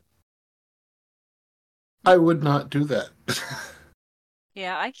 I would not do that.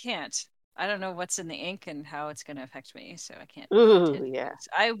 Yeah, I can't. I don't know what's in the ink and how it's going to affect me, so I can't. Ooh, yeah.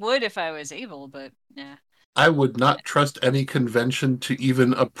 I would if I was able, but yeah. I would not trust any convention to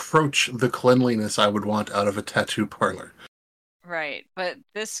even approach the cleanliness I would want out of a tattoo parlor. Right, but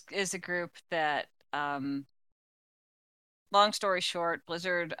this is a group that, long story short,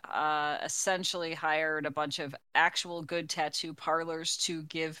 Blizzard essentially hired a bunch of actual good tattoo parlors to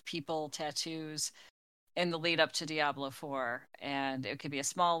give people tattoos in the lead up to Diablo 4, and it could be a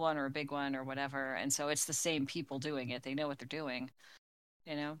small one or a big one or whatever, and so it's the same people doing it. They know what they're doing,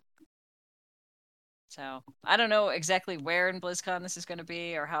 you know? So I don't know exactly where in BlizzCon this is going to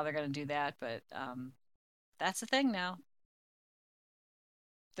be or how they're going to do that, but that's the thing now.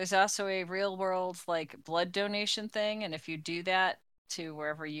 There's also a real world like blood donation thing, and if you do that to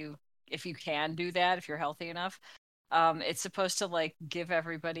wherever if you can do that, if you're healthy enough, it's supposed to like give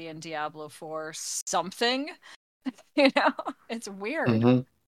everybody in Diablo 4 something. You know, it's weird. Mm-hmm.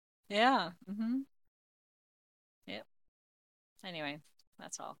 Yeah. Mm-hmm. Yep. Anyway,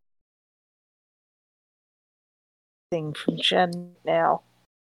 that's all. thing from Jen now.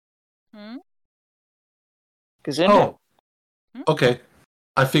 Hmm? Gazinda. Oh, okay.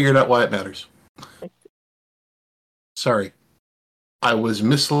 I figured out why it matters. Sorry. I was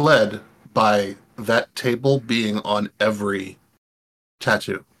misled by that table being on every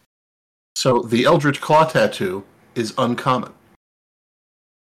tattoo. So the Eldritch Claw tattoo is uncommon.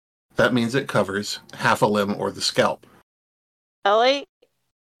 That means it covers half a limb or the scalp. Ellie,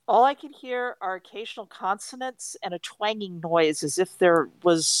 all I can hear are occasional consonants and a twanging noise as if there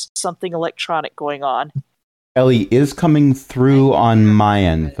was something electronic going on. Ellie is coming through on my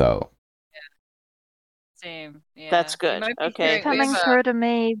end, though. Same. Yeah. That's good. Okay. It's Coming through to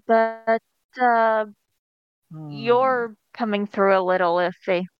me, but you're coming through a little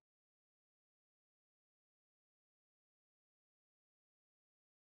iffy.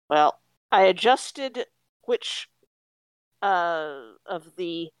 Well, I adjusted which of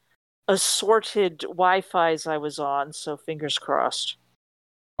the assorted Wi-Fis I was on, so fingers crossed.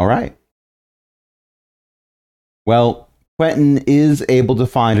 All right. Well, Quentin is able to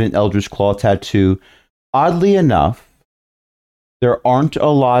find an Eldritch Claw tattoo. Oddly enough, there aren't a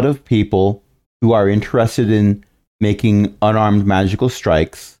lot of people who are interested in making unarmed magical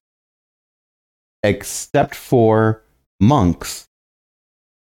strikes, except for monks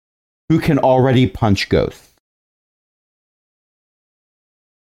who can already punch ghosts.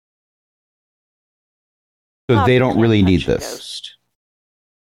 So they don't really need this.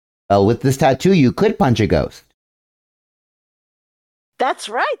 With this tattoo, you could punch a ghost. That's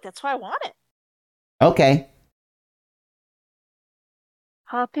right. That's why I want it. Okay.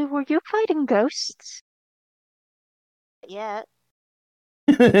 Hoppy, were you fighting ghosts? Yeah.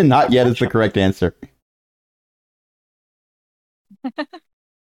 Not yet is the correct answer.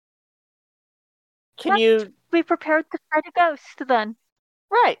 Can you be prepared to fight a ghost then?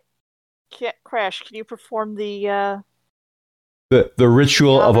 Right. Crash, can you perform the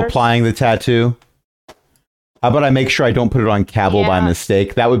ritual of applying the tattoo? How about I make sure I don't put it on Cavil by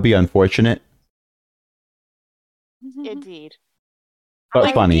mistake? That would be unfortunate. Indeed.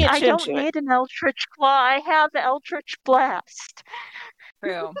 But funny. I don't need an Eldritch Claw. I have Eldritch Blast.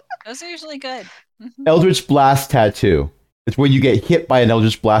 True. Those are usually good. Eldritch Blast tattoo. It's when you get hit by an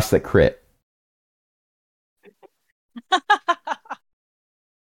Eldritch Blast that crit.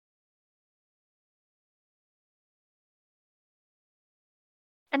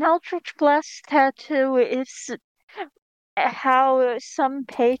 An Eldritch Blast tattoo is how some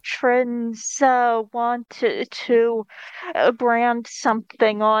patrons want to brand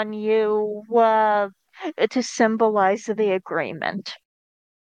something on you to symbolize the agreement.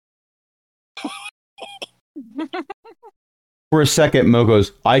 For a second, Mo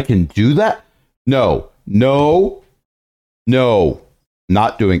goes, I can do that? No.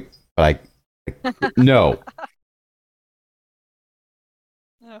 Not doing, but no.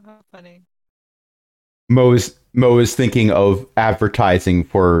 Oh, how funny. Mo is thinking of advertising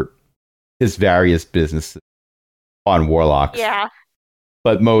for his various businesses on Warlocks. Yeah.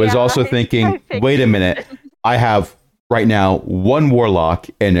 But Mo is also thinking, wait a minute, I have right now one Warlock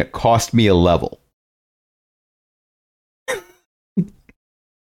and it cost me a level.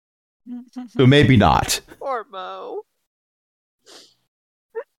 So maybe not. Poor Mo.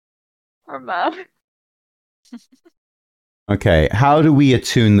 Poor Mo. Okay, how do we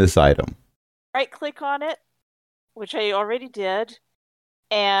attune this item? Right-click on it, which I already did,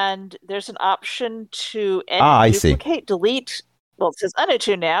 and there's an option to edit, duplicate, delete. Well, it says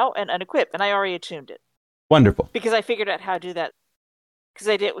unattune now and unequip, and I already attuned it. Wonderful. Because I figured out how to do that, because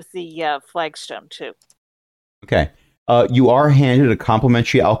I did it with the flagstone, too. Okay. You are handed a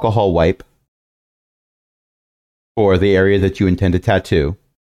complimentary alcohol wipe for the area that you intend to tattoo,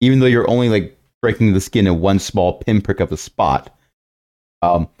 even though you're only breaking the skin in one small pinprick of a spot.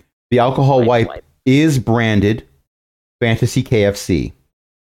 The alcohol wipe is branded Fantasy KFC.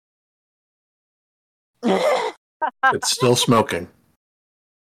 It's still smoking.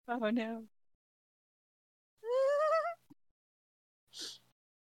 Oh no.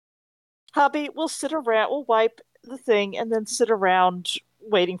 Hobby, we'll sit around, we'll wipe the thing, and then sit around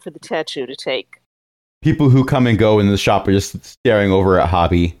waiting for the tattoo to take. People who come and go in the shop are just staring over at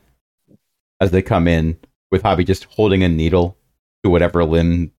Hobby as they come in, with Hobby just holding a needle to whatever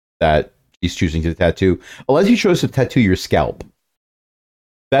limb that she's choosing to tattoo. Unless you chose to tattoo your scalp.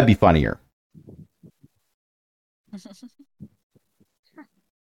 That'd be funnier.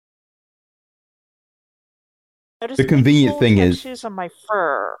 The convenient thing is on my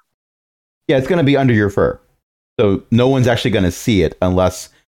fur. Yeah, it's going to be under your fur. So no one's actually going to see it unless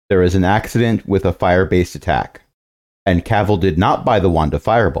there is an accident with a fire-based attack. And Cavil did not buy the wand of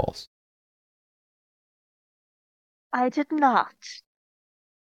fireballs. I did not.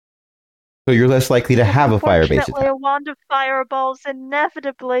 So you're less likely to have a fire-based Unfortunately, attack. a wand of fireballs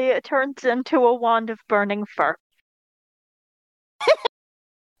inevitably turns into a wand of burning fur.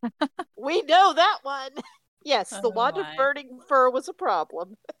 We know that one. Yes, the wand of burning fur was a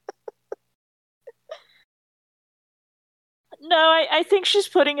problem. No, I think she's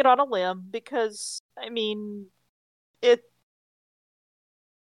putting it on a limb because, I mean, it.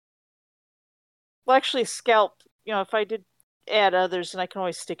 Well, actually, scalp, if I did add others, and I can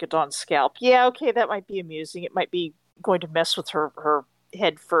always stick it on scalp. Yeah, okay, that might be amusing. It might be going to mess with her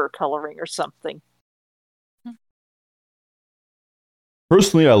head fur coloring or something.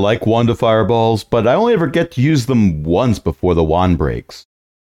 Personally, I like wand of fireballs, but I only ever get to use them once before the wand breaks.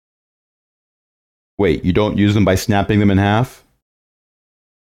 Wait, you don't use them by snapping them in half?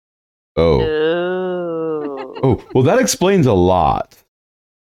 Oh. No. Oh, well, that explains a lot.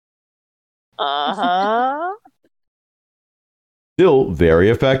 Uh-huh. Still very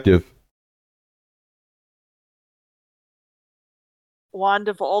effective. Wand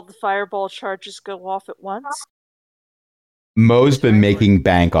of all the fireball charges go off at once? Mo's been making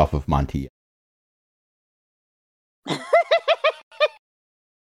bank off of Monty.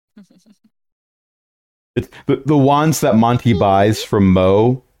 The wands that Monty buys from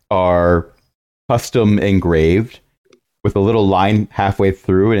Mo are custom engraved with a little line halfway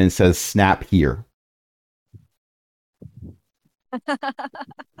through, and it says "Snap here."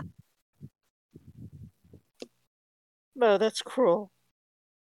 Mo, that's cruel.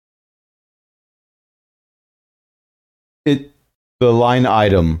 The line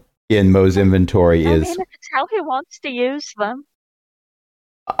item in Mo's inventory is. I mean, if it's how he wants to use them.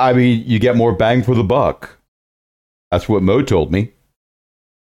 I mean, you get more bang for the buck. That's what Mo told me.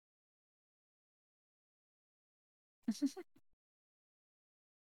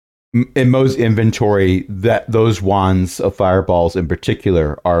 In Mo's inventory, those wands of fireballs in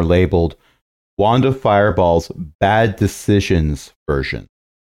particular are labeled Wand of Fireballs Bad Decisions version.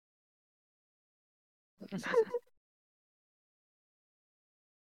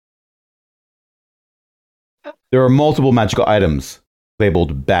 There are multiple magical items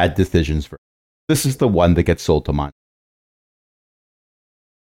labeled Bad Decisions version. This is the one that gets sold to Monty.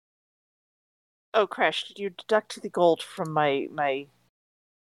 Oh, Crash, did you deduct the gold from my...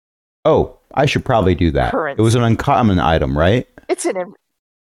 Oh, I should probably do that. Currency. It was an uncommon item, right? It's an...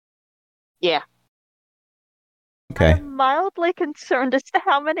 Yeah. Okay. I'm mildly concerned as to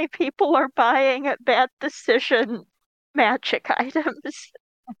how many people are buying bad decision magic items.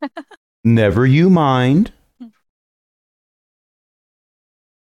 Never you mind.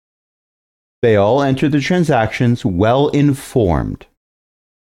 They all enter the transactions well informed.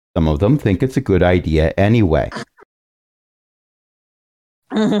 Some of them think it's a good idea anyway.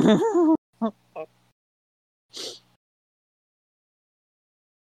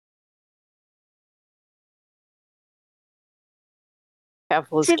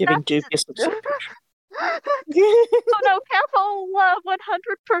 Cavill is giving dubious observation. Oh no, Cavill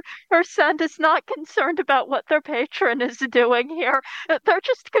 100% is not concerned about what their patron is doing here. They're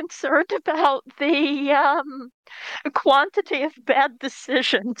just concerned about the quantity of bad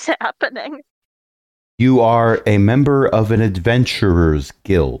decisions happening. You are a member of an adventurers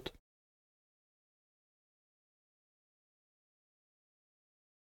guild.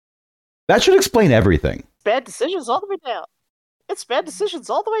 That should explain everything. Bad decisions all the way down. It's bad decisions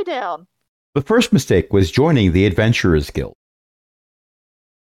all the way down. The first mistake was joining the Adventurers Guild.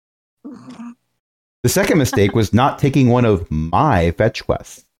 The second mistake was not taking one of my fetch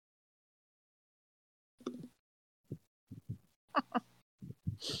quests.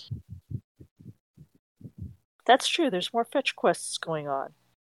 That's true. There's more fetch quests going on.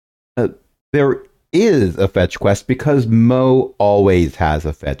 There is a fetch quest because Mo always has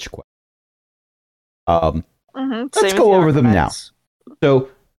a fetch quest. Let's go over them now. So,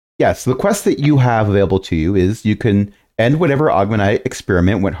 yes, the quest that you have available to you is you can end whatever Augmenite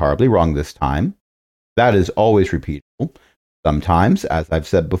experiment went horribly wrong this time. That is always repeatable. Sometimes, as I've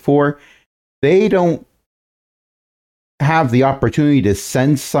said before, they don't have the opportunity to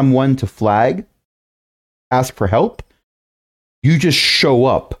send someone to flag, ask for help. You just show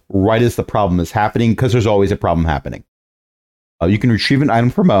up right as the problem is happening because there's always a problem happening. You can retrieve an item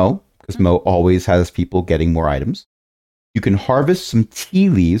from Mo because Mo always has people getting more items. You can harvest some tea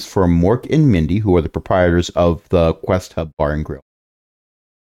leaves from Mork and Mindy, who are the proprietors of the Quest Hub Bar and Grill.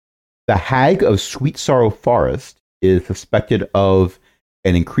 The Hag of Sweet Sorrow Forest is suspected of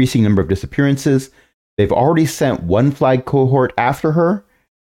an increasing number of disappearances. They've already sent one flag cohort after her,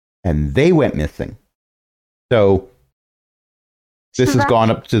 and they went missing. So this has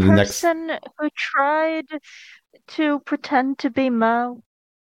gone up to the next... person who tried to pretend to be Mo?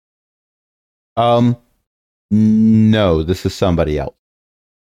 No, this is somebody else.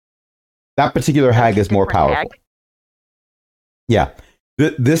 That particular hag is more powerful. Hag. Yeah.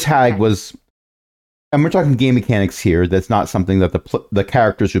 This hag was, and we're talking game mechanics here. That's not something that the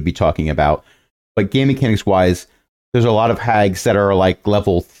characters would be talking about. But game mechanics wise, there's a lot of hags that are like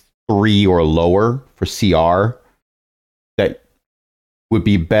level 3 or lower for CR that would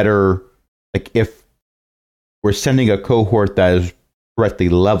be better. Like if we're sending a cohort that is correctly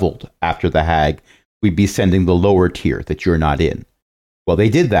leveled after the hag, we'd be sending the lower tier that you're not in. Well, they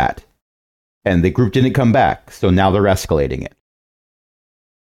did that, and the group didn't come back, so now they're escalating it.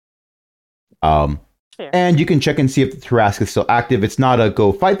 And you can check and see if the Tarrasque is still active. It's not a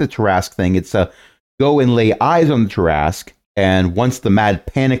go fight the Tarrasque thing. It's a go and lay eyes on the Tarrasque, and once the mad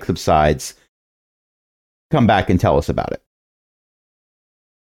panic subsides, come back and tell us about it.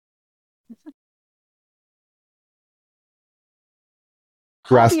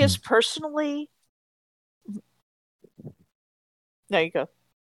 Obvious personally. There you go.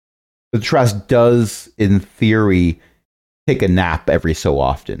 The Tarrasque does, in theory, take a nap every so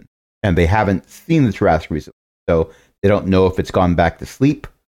often. And they haven't seen the Tarrasque recently. So they don't know if it's gone back to sleep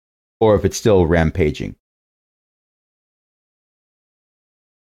or if it's still rampaging.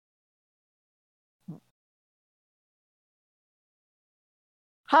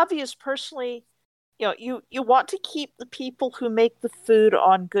 Javi is personally, you want to keep the people who make the food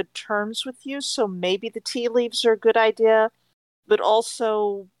on good terms with you, so maybe the tea leaves are a good idea, but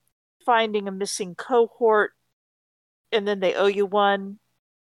also finding a missing cohort and then they owe you one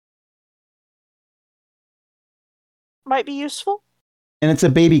might be useful. And it's a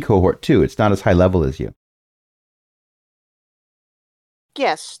baby cohort too. It's not as high level as you.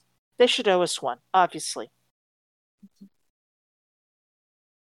 Yes, they should owe us one, obviously.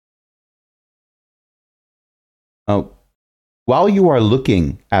 While you are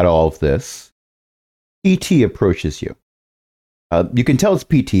looking at all of this, PT approaches you. You can tell it's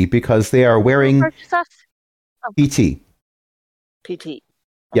PT because they are wearing PT. PT.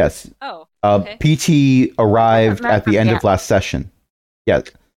 Yes. Oh. Okay. PT arrived at the end of last session. Yes.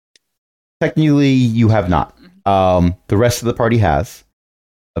 Technically, you have not. The rest of the party has.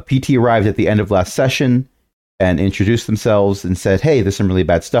 A PT arrived at the end of last session and introduced themselves and said, "Hey, there's some really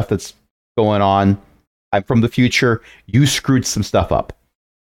bad stuff that's going on. I'm from the future. You screwed some stuff up."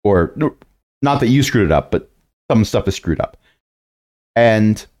 Or, not that you screwed it up, but some stuff is screwed up.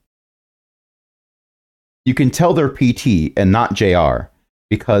 And you can tell they're PT and not JR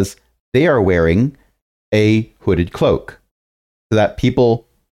because they are wearing a hooded cloak. So that people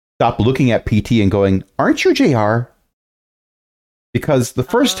stop looking at PT and going, "Aren't you JR?" Because the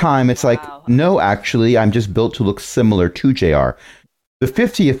first time it's like, "No, actually, I'm just built to look similar to JR." The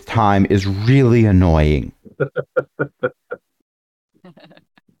 50th time is really annoying.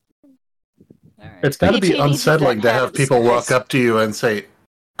 It's got to be unsettling to have people walk up to you and say,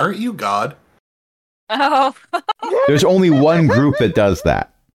 "Aren't you God?" Oh. There's only one group that does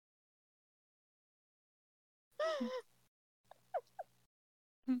that.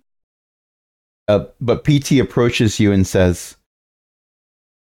 But PT approaches you and says,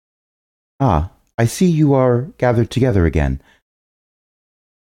 "I see you are gathered together again.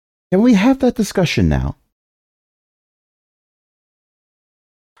 Can we have that discussion now?"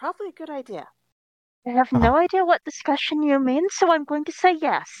 Probably a good idea. I have no idea what discussion you mean, so I'm going to say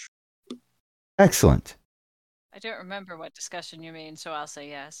yes. Excellent. I don't remember what discussion you mean, so I'll say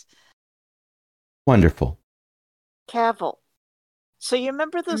yes. Wonderful. Cavil. So you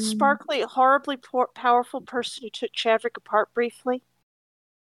remember the sparkly, horribly powerful person who took Chadwick apart briefly?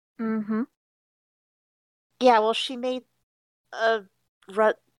 Mm-hmm. Yeah, well, she made a...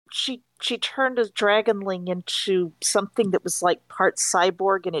 She turned a dragonling into something that was like part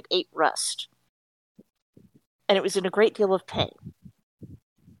cyborg, and it ate rust. And it was in a great deal of pain.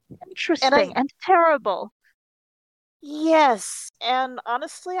 Interesting and terrible. Yes, and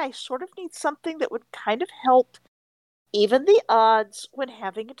honestly, I sort of need something that would kind of help even the odds when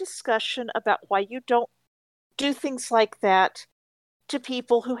having a discussion about why you don't do things like that to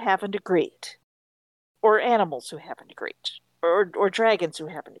people who haven't agreed. Or animals who haven't agreed. Or dragons who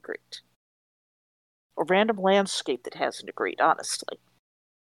haven't agreed. Or random landscape that hasn't agreed, honestly.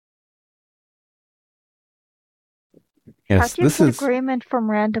 Yes, How do you get agreement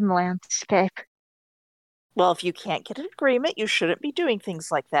from random landscape? Well, if you can't get an agreement, you shouldn't be doing things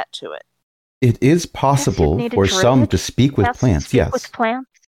like that to it. It is possible for some to speak with plants, yes. With plants.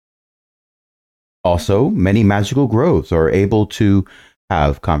 Also, many magical groves are able to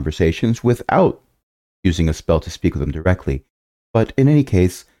have conversations without using a spell to speak with them directly. But in any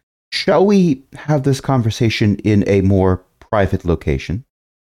case, Shall we have this conversation in a more private location?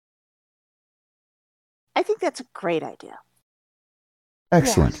 I think that's a great idea.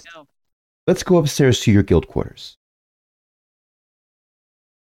 Excellent. Yeah. Let's go upstairs to your guild quarters.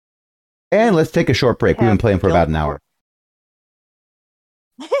 And let's take a short break. We've been playing for about an hour.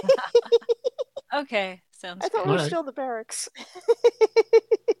 Okay, sounds I thought good. we were still in the barracks.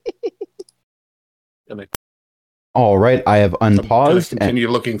 All right, I have unpaused. Continue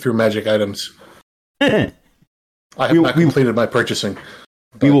looking through magic items. I have not completed my purchasing.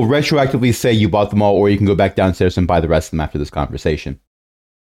 We will retroactively say you bought them all, or you can go back downstairs and buy the rest of them after this conversation.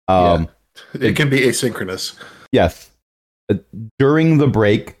 It can be asynchronous. Yes. During the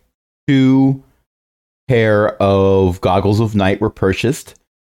break, 2 pair of goggles of night were purchased.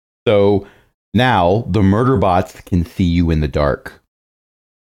 So now the murder bots can see you in the dark.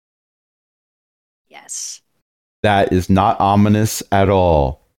 Yes. That is not ominous at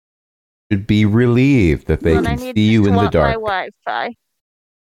all. Should be relieved that they can see you in the dark. My Wi-Fi.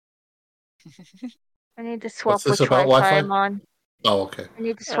 I need to swap What's this which about Wi-Fi Wi-Fi? I'm on. Oh, okay. I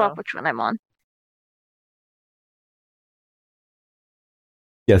need to swap which one I'm on.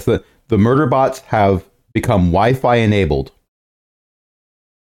 Yes, the murder bots have become Wi-Fi enabled.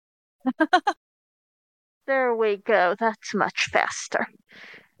 There we go. That's much faster.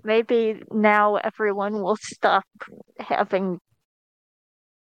 Maybe now everyone will stop having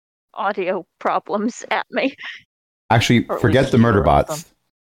audio problems at me. Actually, forget the murder bots.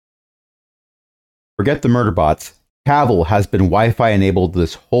 Forget the murder bots. Cavill has been Wi-Fi enabled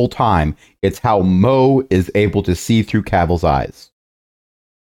this whole time. It's how Mo is able to see through Cavill's eyes.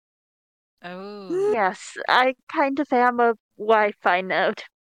 Oh. Yes, I kind of am a Wi-Fi node.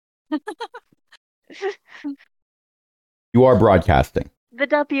 You are broadcasting. The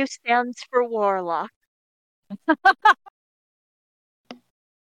W stands for Warlock.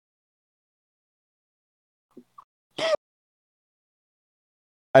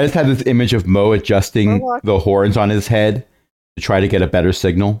 I just had this image of Mo adjusting the horns on his head to try to get a better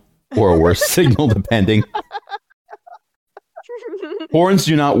signal or a worse signal, depending. Horns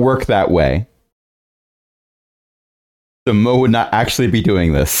do not work that way. So Mo would not actually be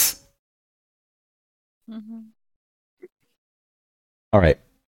doing this. Mm-hmm. All right.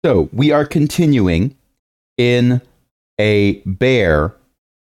 So we are continuing in a bare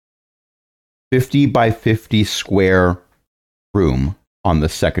 50 by 50 square room on the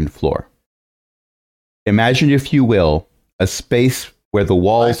second floor. Imagine, if you will, a space where the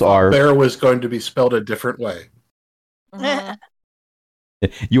walls are... Bare was going to be spelled a different way.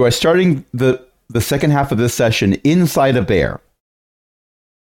 You are starting the second half of this session inside a bear.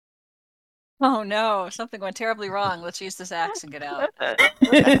 Oh no, something went terribly wrong. Let's use this axe and get out.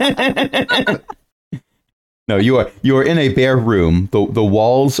 No, you are in a bare room. The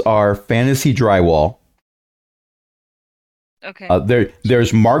walls are fantasy drywall. Okay.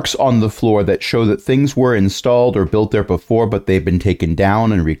 There's marks on the floor that show that things were installed or built there before, but they've been taken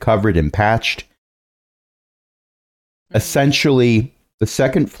down and recovered and patched. Essentially, the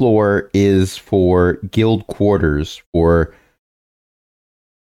second floor is for guild quarters, for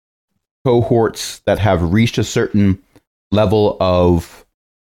cohorts that have reached a certain level of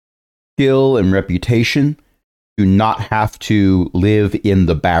skill and reputation, do not have to live in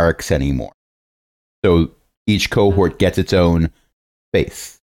the barracks anymore. So each cohort gets its own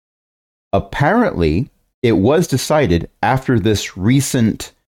space. Apparently, it was decided after this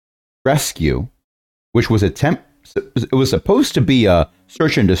recent rescue, which was it was supposed to be a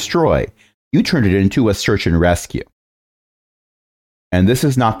search and destroy. You turned it into a search and rescue. And this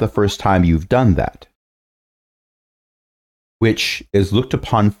is not the first time you've done that, which is looked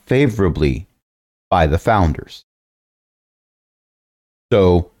upon favorably by the founders.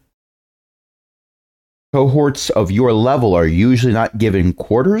 So, cohorts of your level are usually not given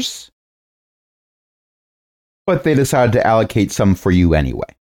quarters, but they decided to allocate some for you anyway.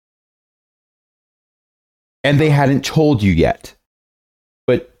 And they hadn't told you yet.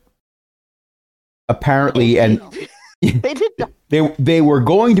 But apparently, and They did not. they were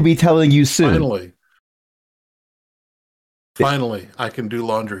going to be telling you soon. Finally, I can do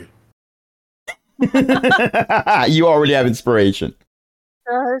laundry. You already have inspiration.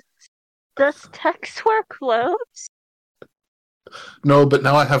 Does Tex wear clothes? No, but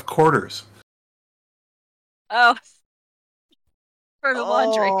now I have quarters. Oh. For the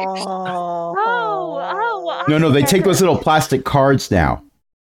laundry. No, they take those little plastic cards now.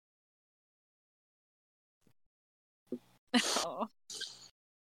 Oh.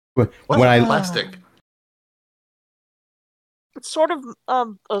 What's plastic? It's sort of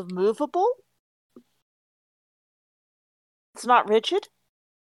movable. It's not rigid.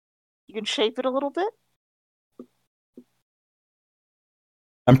 You can shape it a little bit?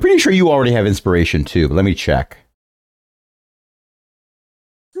 I'm pretty sure you already have inspiration too, but let me check.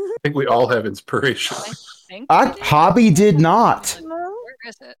 I think we all have inspiration. Hobby did not. Where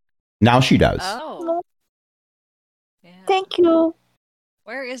is it? Now she does. Oh. Yeah. Thank you.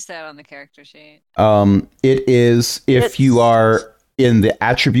 Where is that on the character sheet? It is, if you are in the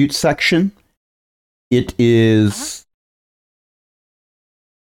attribute section, it is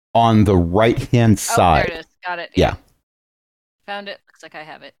on the right-hand side. There it is. Got it. Yeah. Found it. Looks like I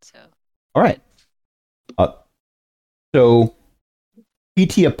have it. So. All right. So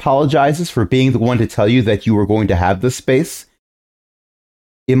PT apologizes for being the one to tell you that you were going to have this space.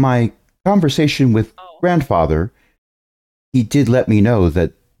 In my conversation with grandfather, he did let me know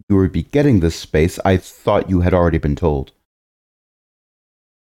that you would be getting this space. I thought you had already been told.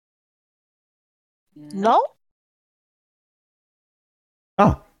 No?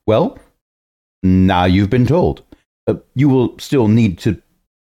 Ah, well, now you've been told. You will still need to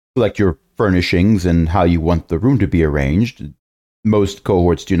select your furnishings and how you want the room to be arranged. Most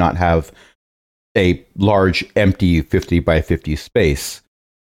cohorts do not have a large, empty 50 by 50 space.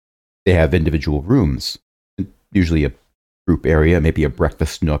 They have individual rooms, usually a group area, maybe a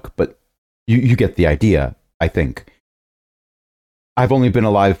breakfast nook, but you get the idea, I think. I've only been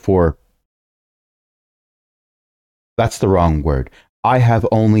alive for... That's the wrong word. I have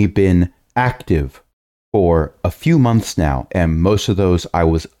only been active for a few months now, and most of those I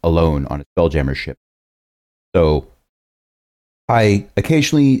was alone on a Spelljammer ship. So I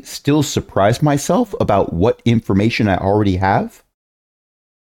occasionally still surprise myself about what information I already have.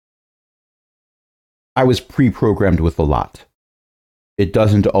 I was pre-programmed with a lot. It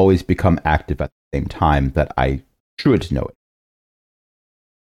doesn't always become active at the same time that I should know it.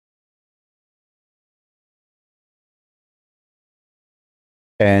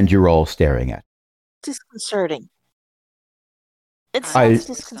 And you're all staring at. Disconcerting. It sounds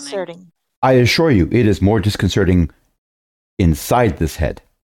disconcerting. I assure you, it is more disconcerting inside this head.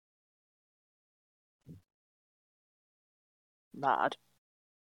 Nod.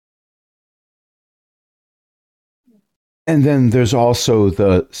 And then there's also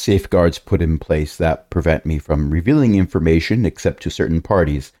the safeguards put in place that prevent me from revealing information except to certain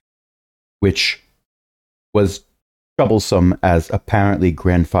parties, which was troublesome as apparently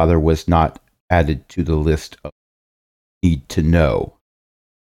grandfather was not added to the list of need to know.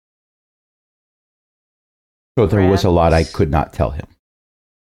 So there was a lot I could not tell him.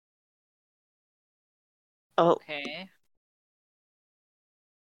 Oh. Okay.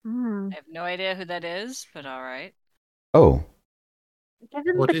 I have no idea who that is, but all right. Oh.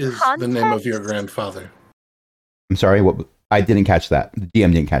 What is the name of your grandfather? I'm sorry, what? I didn't catch that. The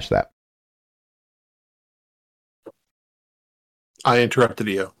DM didn't catch that. I interrupted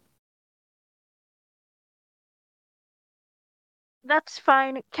you. That's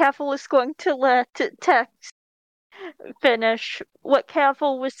fine. Cavill is going to let Tex finish. What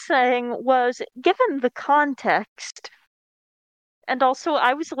Cavill was saying was, given the context, and also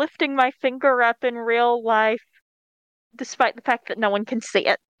I was lifting my finger up in real life, despite the fact that no one can see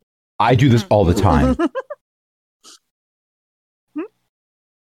it. I do this all the time.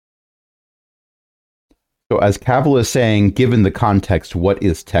 So as Cavill is saying, given the context, what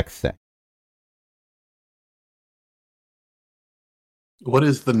is Tex saying? What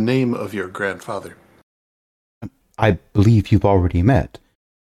is the name of your grandfather? I believe you've already met.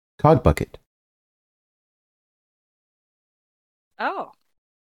 Codbucket. Oh.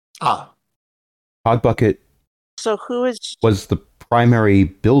 Ah. Codbucket So who is... was the primary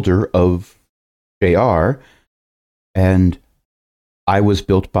builder of JR, and I was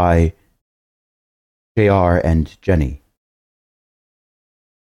built by JR and Jenny.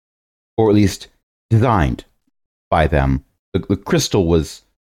 Or at least designed by them. The crystal was...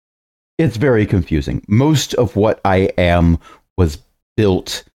 It's very confusing. Most of what I am was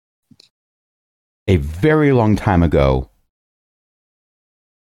built a very long time ago,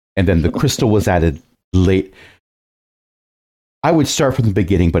 and then the crystal was added late. I would start from the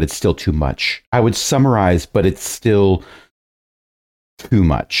beginning, but it's still too much. I would summarize, but it's still too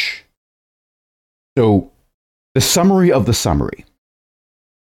much. So, the summary of the summary.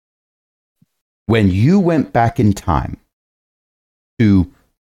 When you went back in time to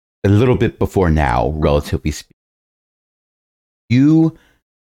a little bit before now, relatively speaking, you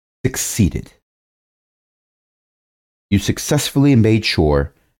succeeded. You successfully made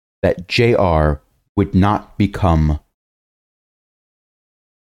sure that JR would not become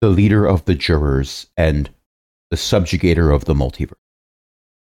the leader of the jurors and the subjugator of the multiverse.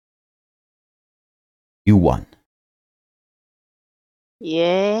 You won.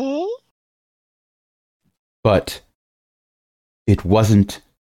 Yay? But it wasn't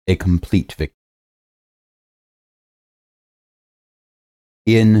a complete victory.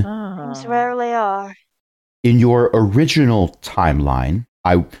 Things rarely are. In your original timeline,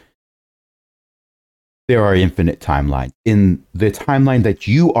 there are infinite timelines. In the timeline that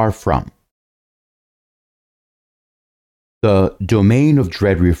you are from, the domain of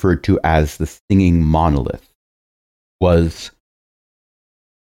dread referred to as the singing monolith was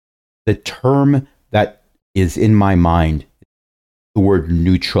the term that is in my mind, the word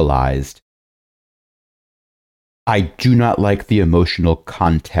neutralized. I do not like the emotional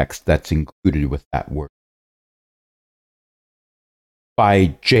context that's included with that word.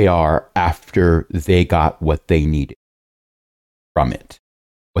 By JR after they got what they needed from it.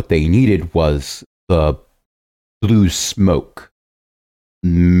 What they needed was the blue smoke,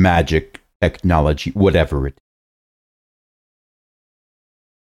 magic, technology, whatever it is.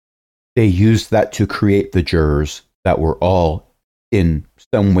 They used that to create the jurors that were all, in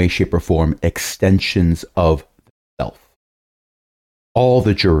some way, shape, or form, extensions of self. All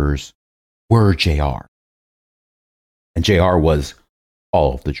the jurors were JR. And JR was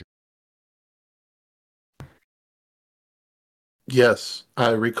all of the jurors. Yes, I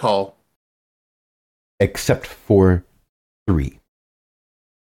recall. Except for 3.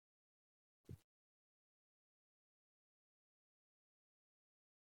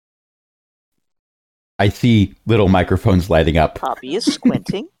 I see little microphones lighting up. Poppy is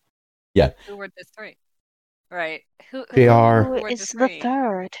squinting. Yeah. Who were the 3? Right. Who is the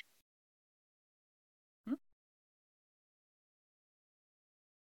 3rd?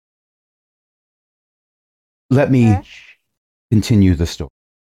 Let me continue the story.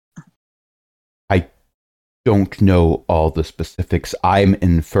 I don't know all the specifics. I'm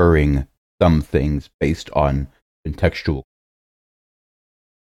inferring some things based on contextual.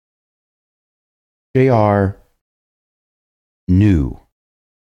 JR knew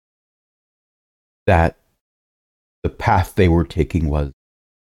that the path they were taking was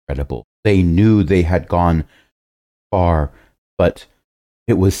incredible. They knew they had gone far, but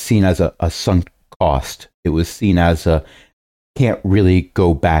it was seen as a sunk cost. It was seen as a can't really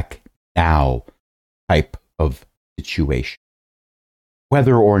go back now type of situation.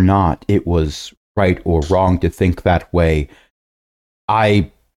 Whether or not it was right or wrong to think that way,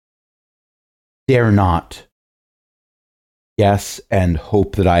 I dare not guess and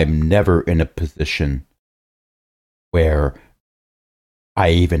hope that I'm never in a position where I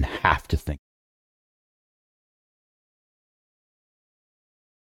even have to think.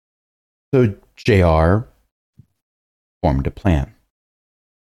 So JR formed a plan.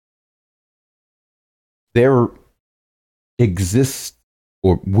 There exists,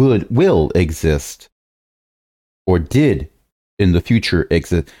 or will exist, or did in the future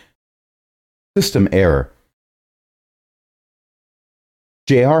exist, system error.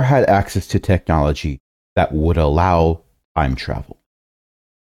 JR had access to technology that would allow time travel.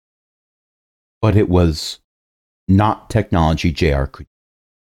 But it was not technology JR could.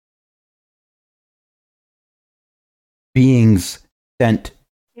 Beings sent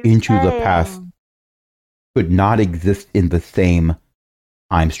into the past could not exist in the same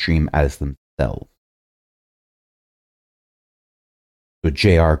time stream as themselves. So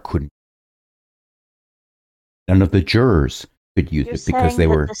JR couldn't. None of the jurors could use it because they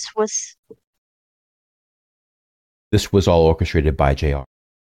were. This was all orchestrated by JR.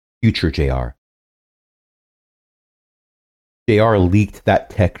 Future JR. JR leaked that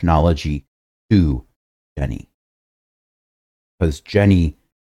technology to Jenny. Because Jenny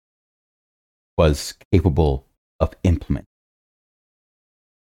was capable of implementing.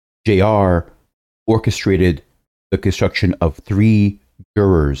 JR orchestrated the construction of 3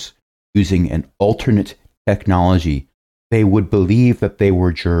 jurors using an alternate technology. They would believe that they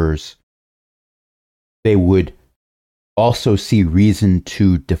were jurors. They would also see reason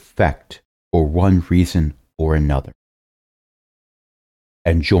to defect for one reason or another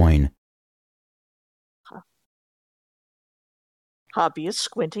and join. Hobby is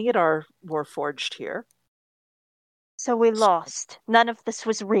squinting at our Warforged here. So we lost. None of this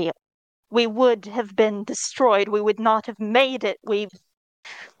was real. We would have been destroyed. We would not have made it.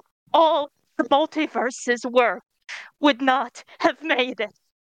 All the multiverses would not have made it.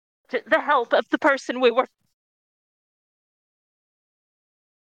 The help of the person we were.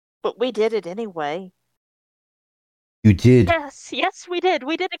 But we did it anyway. You did. Yes, we did.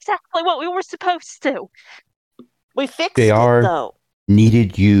 We did exactly what we were supposed to. We fixed it, though.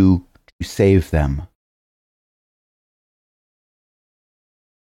 Needed you to save them.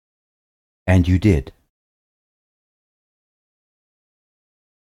 And you did.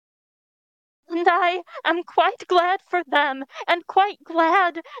 And I am quite glad for them, and quite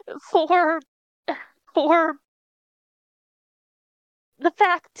glad for the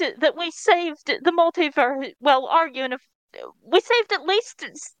fact that we saved the multiverse. Well, we saved at least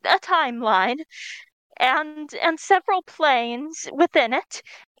a timeline, and several planes within it,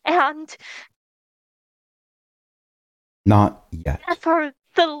 and Not yet.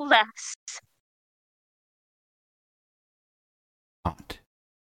 nevertheless. Not.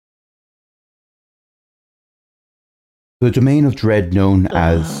 The domain of dread known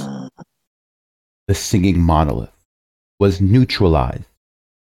as the Singing Monolith was neutralized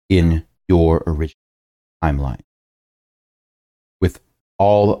in your original timeline, with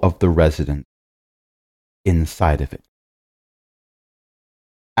all of the residents inside of it.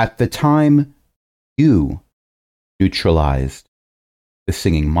 At the time you neutralized the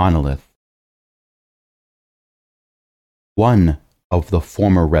Singing Monolith, one of the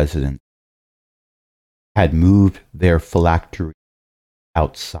former residents had moved their phylactery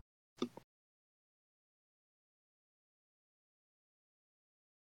outside.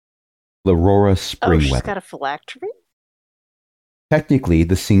 Aurora Springweather. Oh, she's got a phylactery? Technically,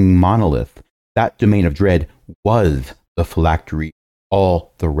 the Singing Monolith, that domain of dread, was the phylactery,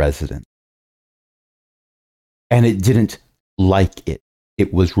 all the residents. And it didn't like it.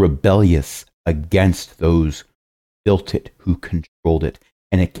 It was rebellious against those who built it, who controlled it,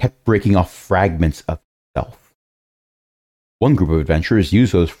 and it kept breaking off fragments of itself. One group of adventurers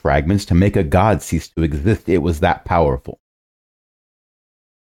used those fragments to make a god cease to exist. It was that powerful.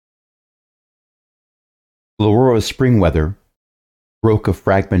 Aurora Springweather broke a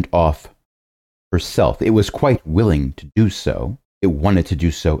fragment off herself. It was quite willing to do so. It wanted to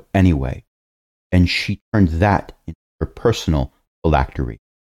do so anyway. And she turned that into her personal phylactery.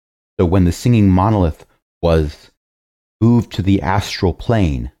 So when the Singing Monolith was moved to the astral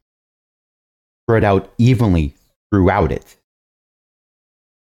plane, spread out evenly throughout it,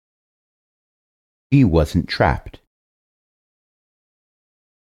 she wasn't trapped.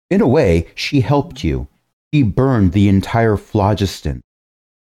 In a way, she helped you. She burned the entire phlogiston.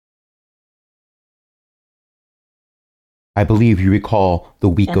 I believe you recall the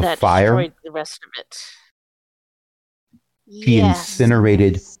week of fire. Destroyed the rest of it. She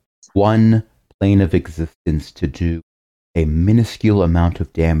incinerated one plane of existence to do a minuscule amount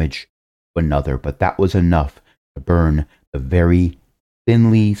of damage to another, but that was enough to burn the very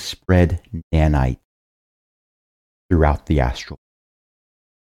thinly spread nanite throughout the astral.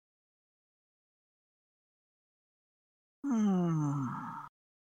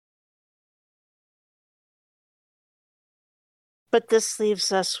 But this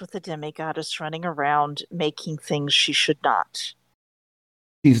leaves us with a demigoddess running around making things she should not.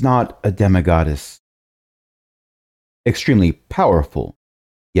 She's not a demigoddess. Extremely powerful,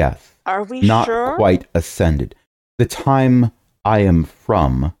 yes. Are we not sure? Not quite ascended. The time I am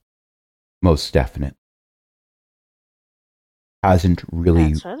from, most definite, hasn't really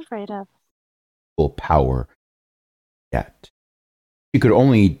That's what I was afraid of. Full power yet. She could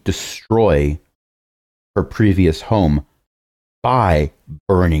only destroy her previous home by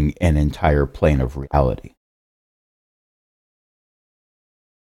burning an entire plane of reality.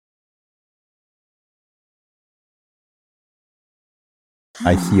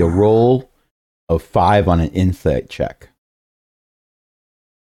 I see a roll of 5 on an insight check.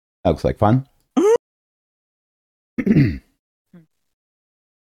 That looks like fun.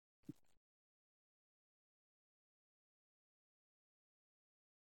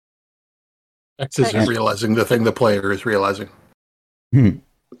 X isn't realizing the thing the player is realizing.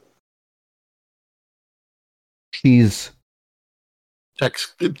 She's...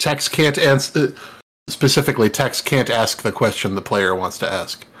 Tex can't answer... Specifically, Tex can't ask the question the player wants to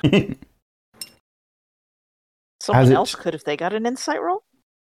ask. Someone else could if they got an insight roll.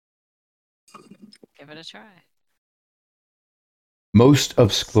 Give it a try. Most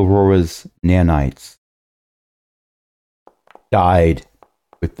of Sclerora's nanites died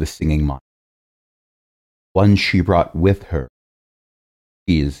with the Singing Monolith. One she brought with her,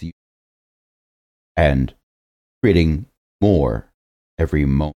 she is using and creating more every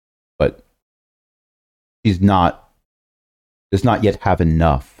moment, but does not yet have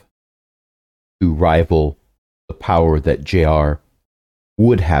enough to rival the power that JR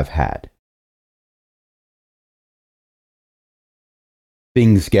would have had.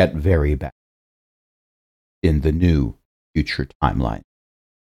 Things get very bad in the new future timeline.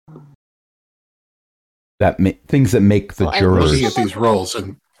 Things that make the jurors... Looking at these rolls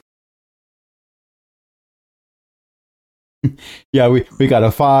and... Yeah, we got a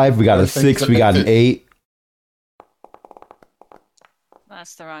 5, we got a 6, we got an 8.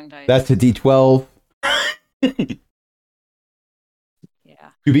 That's the wrong dice. That's a D12.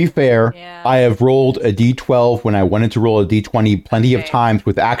 Yeah. To be fair, Yeah. I have rolled a D12 when I wanted to roll a D20 plenty of times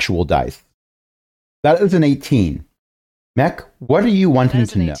with actual dice. That is an 18. Mech, what are you wanting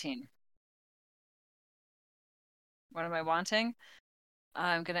to know? 18. What am I wanting?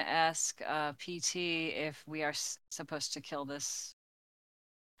 I'm going to ask PT if we are supposed to kill this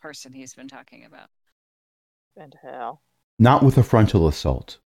person he's been talking about. And hell. Not with a frontal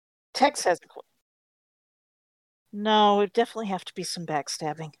assault. Tex has a clue. No, it definitely have to be some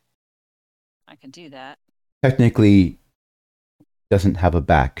backstabbing. I can do that. Technically, doesn't have a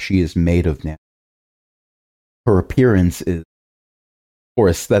back. She is made of nano. Her appearance is for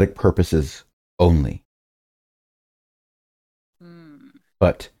aesthetic purposes only.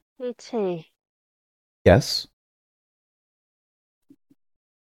 But PT. Yes.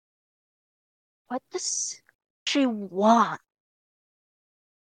 What does she want?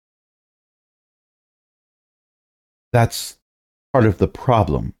 That's part of the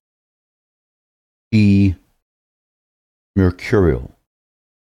problem. She mercurial.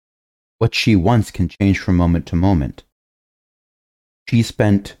 What she wants can change from moment to moment. She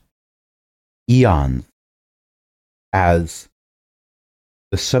spent eons as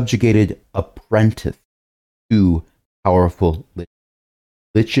the subjugated apprentice to powerful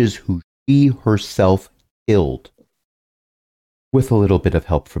liches who she herself killed with a little bit of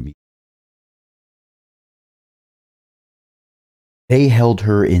help from you. They held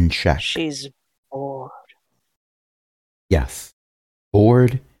her in check. She's bored. Yes.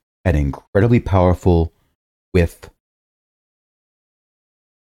 Bored and incredibly powerful with,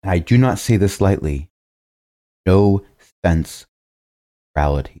 and I do not say this lightly, no sense of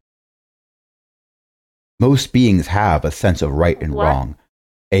morality. Most beings have a sense of right and wrong,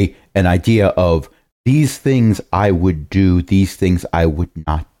 an idea of these things I would do, these things I would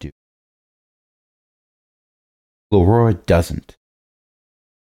not do. Aurora doesn't.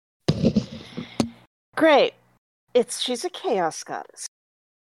 Great. She's a chaos goddess.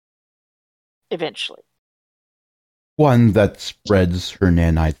 Eventually. One that spreads her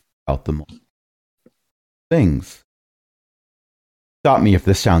nanites out the moon. Things. Stop me if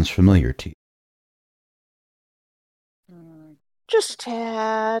this sounds familiar to you. Just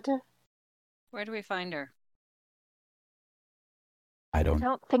tad. Where do we find her? I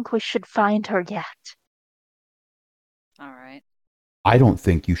don't think we should find her yet. All right. I don't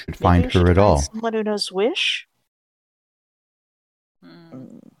think you should find her at all. Someone who knows Wish?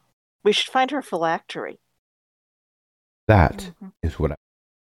 We should find her phylactery. That is what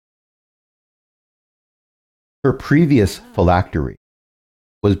her previous phylactery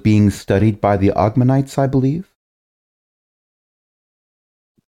was being studied by the Ogmanites, I believe.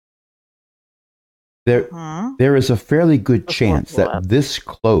 There is a fairly good chance that this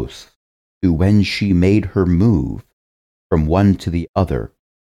close to when she made her move from one to the other,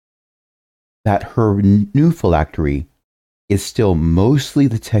 that her new phylactery is still mostly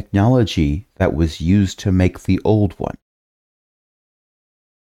the technology that was used to make the old one.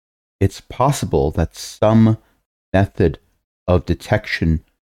 It's possible that some method of detection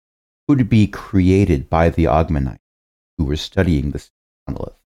could be created by the Ogmanites who were studying this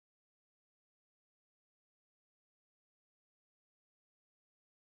monolith.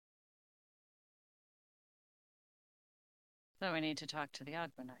 So we need to talk to the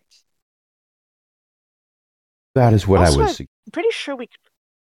Ogmanites. That is what also, I was. I'm pretty sure we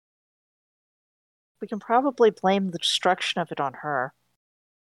can probably blame the destruction of it on her.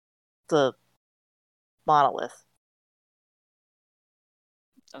 The monolith.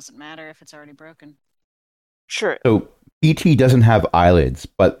 Doesn't matter if it's already broken. Sure. So PT doesn't have eyelids,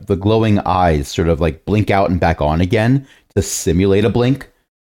 but the glowing eyes sort of like blink out and back on again to simulate a blink.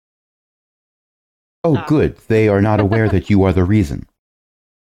 Oh, good. They are not aware that you are the reason.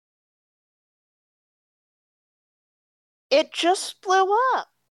 It just blew up.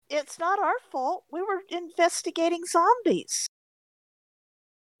 It's not our fault. We were investigating zombies.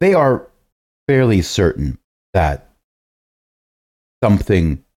 They are fairly certain that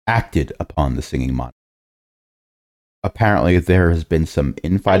something acted upon the singing monster. Apparently, there has been some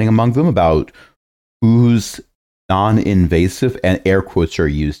infighting among them about whose non-invasive, and air quotes are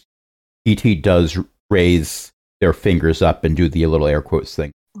used. PT does raise their fingers up and do the little air quotes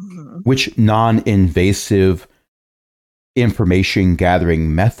thing. Which non-invasive information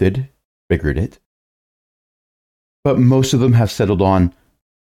gathering method triggered it? But most of them have settled on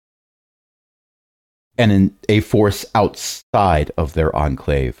a force outside of their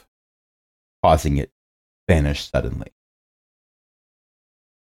enclave, causing it to vanish suddenly.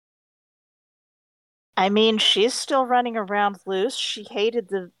 I mean, she's still running around loose. She hated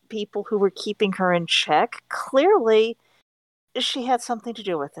the people who were keeping her in check. Clearly, she had something to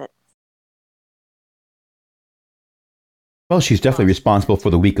do with it. Well, she's definitely responsible for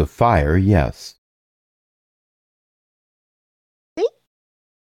the week of fire, yes. See?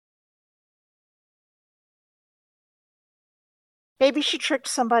 Maybe she tricked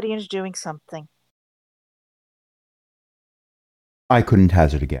somebody into doing something. I couldn't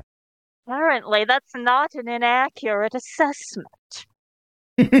hazard a guess. Apparently, that's not an inaccurate assessment.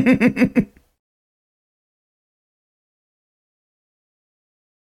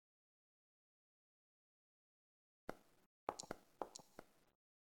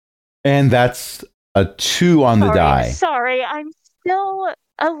 And that's a 2 on the die. Sorry, I'm still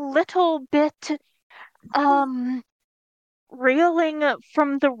a little bit, reeling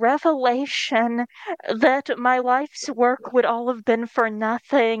from the revelation that my life's work would all have been for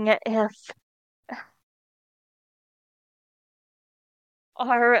nothing if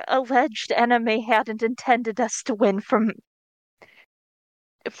our alleged enemy hadn't intended us to win from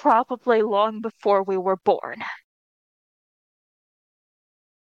probably long before we were born.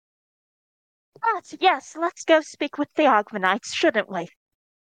 But yes, let's go speak with the Ogmanites, shouldn't we?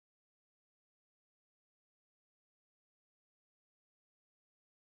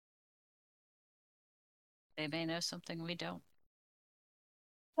 They may know something we don't.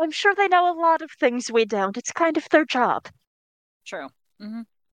 I'm sure they know a lot of things we don't. It's kind of their job. True. Mm-hmm.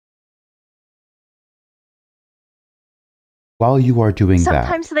 While you are doing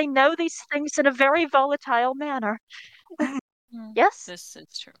Sometimes that, they know these things in a very volatile manner. Yes? This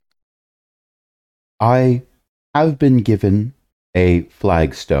is true. I have been given a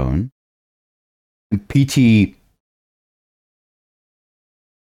flagstone. PT's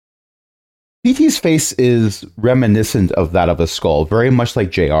face is reminiscent of that of a skull, very much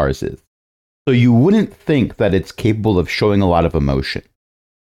like JR's is. So you wouldn't think that it's capable of showing a lot of emotion.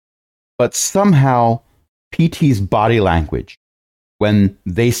 But somehow, PT's body language, when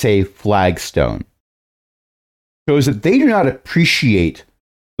they say flagstone, shows that they do not appreciate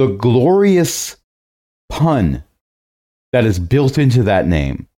the glorious pun that is built into that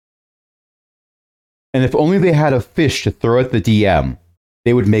name. And if only they had a fish to throw at the DM,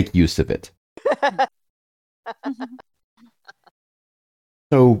 they would make use of it.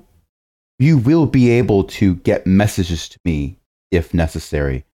 So you will be able to get messages to me if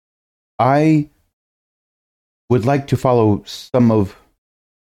necessary. I would like to follow some of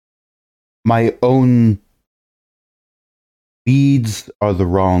my own leads is the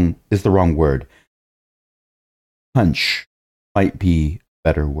wrong word. Hunch might be a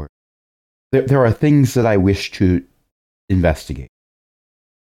better word. There are things that I wish to investigate.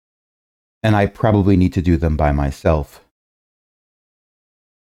 And I probably need to do them by myself.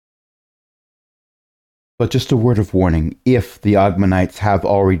 But just a word of warning, if the Ogmanites have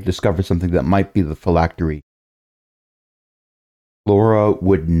already discovered something that might be the phylactery, Laura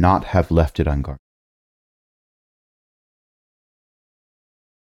would not have left it unguarded.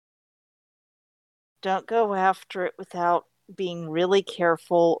 Don't go after it without being really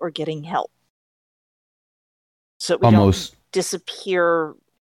careful or getting help. So we don't disappear.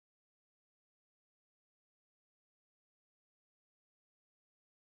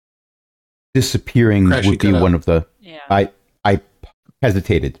 Disappearing would be one of the... Yeah. I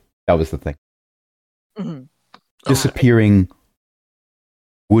hesitated. That was the thing. Mm-hmm. Disappearing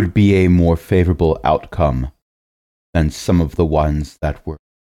would be a more favorable outcome than some of the ones that were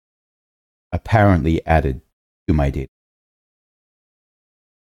apparently added to my data.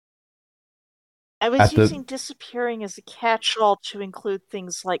 I was using disappearing as a catch-all to include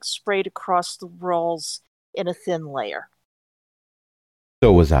things like sprayed across the walls in a thin layer.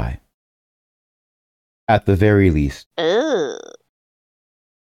 So was I. At the very least. Ugh.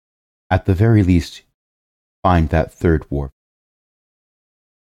 At the very least, find that third warp.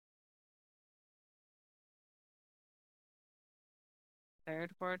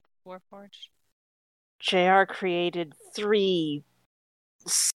 Third Warforged? JR created 3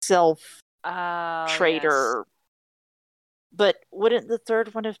 self-trader. Yes. But wouldn't the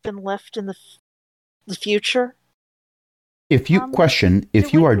third one have been left in the future? If you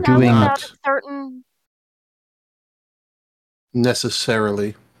if you are doing... Not certain...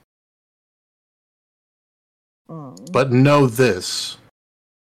 necessarily. But know this,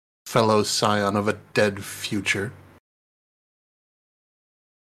 fellow scion of a dead future.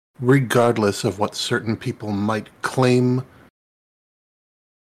 Regardless of what certain people might claim,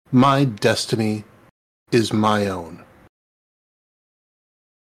 my destiny is my own.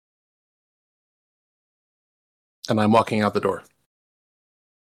 And I'm walking out the door.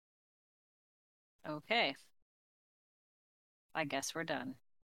 Okay. I guess we're done.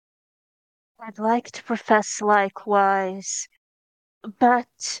 I'd like to profess likewise,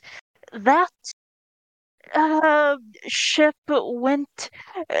 but that ship went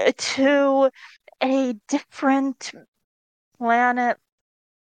to a different planet.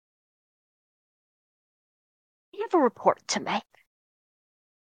 You have a report to make.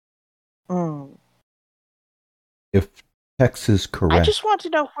 If Tex is correct, I just want to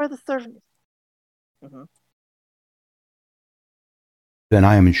know where the third. Mm-hmm. then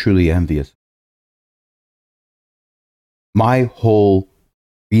I am truly envious. My whole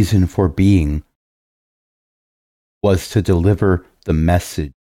reason for being was to deliver the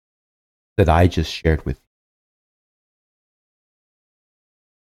message that I just shared with you.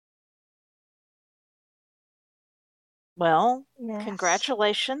 Well, Yes.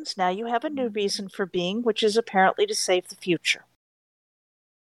 Congratulations. Now you have a new reason for being, which is apparently to save the future.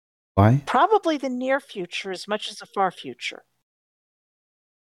 Why? Probably the near future as much as the far future.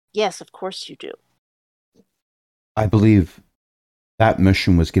 Yes, of course you do. I believe that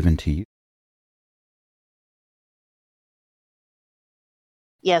mission was given to you.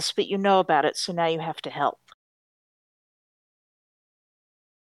 Yes, but you know about it, so now you have to help.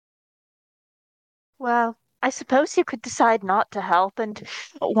 Well, I suppose you could decide not to help and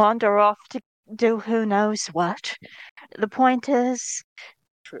wander off to do who knows what. The point is,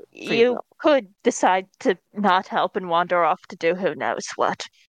 True. you could decide to not help and wander off to do who knows what.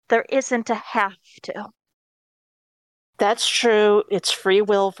 There isn't a have to. That's true. It's free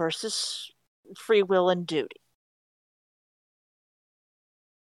will versus free will and duty.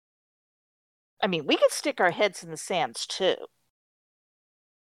 I mean, we could stick our heads in the sands too.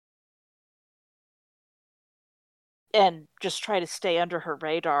 And just try to stay under her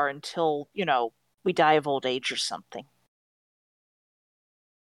radar until, we die of old age or something.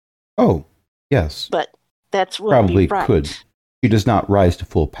 Oh, yes. But that's probably be right. could. She does not rise to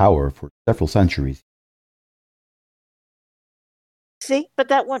full power for several centuries. See? But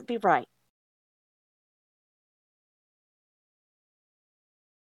that wouldn't be right.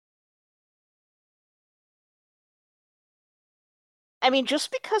 I mean,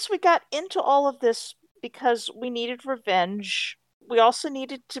 just because we got into all of this because we needed revenge, we also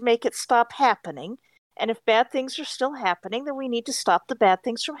needed to make it stop happening. And if bad things are still happening, then we need to stop the bad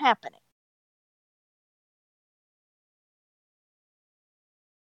things from happening.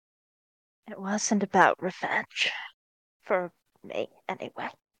 It wasn't about revenge. For me, anyway.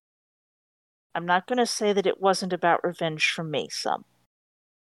 I'm not going to say that it wasn't about revenge for me, some.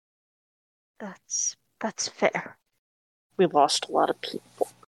 That's fair. We lost a lot of people.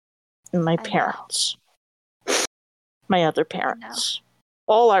 And my parents. My other parents.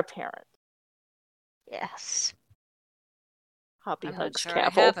 All our parents. Yes. Hoppy hugs,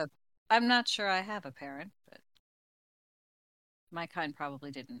 Cavill. I'm not sure I have a parent, but my kind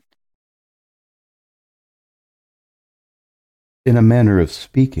probably didn't. In a manner of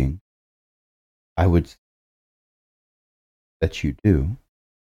speaking, I would say that you do.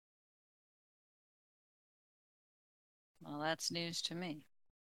 Well, that's news to me.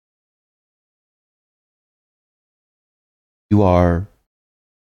 You are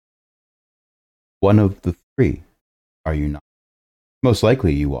one of the three, are you not? Most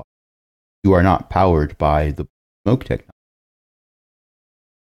likely you are. You are not powered by the smoke technology.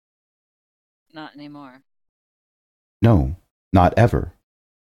 Not anymore. No, not ever.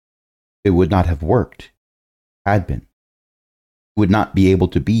 It would not have worked, had been. Would not be able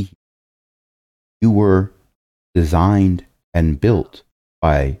to be here. You were designed and built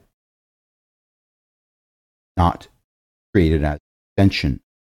by, not created as an extension.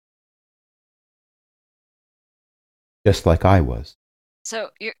 Just like I was. So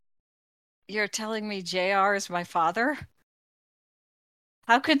you're telling me JR is my father?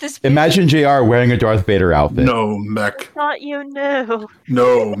 How could this be? Imagine JR wearing a Darth Vader outfit. No, Mech. I thought you knew.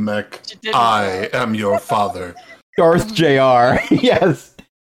 No, Mech. I am your father. Darth JR. Yes.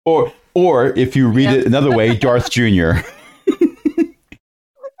 Or if you read it another way, Darth Jr.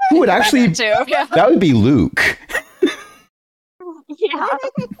 Who would actually that would be Luke.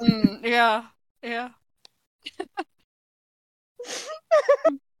 Yeah. Yeah.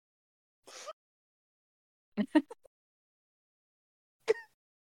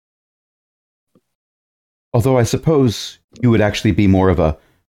 Although I suppose you would actually be more of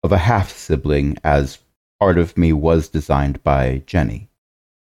a half sibling, as part of me was designed by Jenny.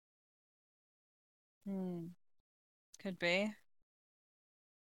 Could be.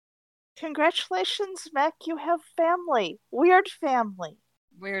 Congratulations, Mech. You have family. Weird family.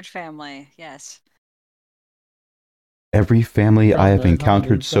 Weird family, yes. Every family I have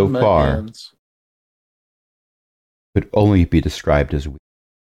encountered so far could only be described as weak.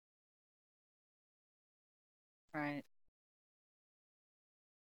 Right.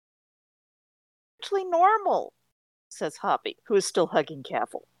 Actually normal, says Hobby, who is still hugging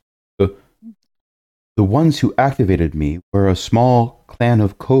Cavil. The ones who activated me were a small clan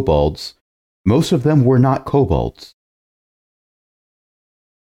of kobolds. Most of them were not kobolds.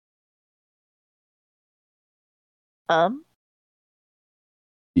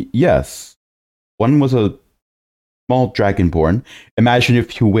 Yes. One was a small dragonborn. Imagine,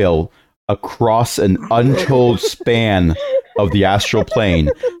 if you will, across an untold span of the astral plane,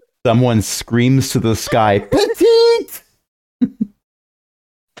 someone screams to the sky, "Petite!"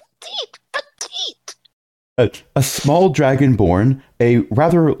 Petite! Petite! A small dragonborn, a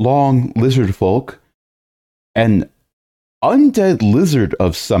rather long lizard folk, an undead lizard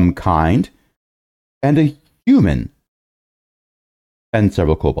of some kind, and a human, and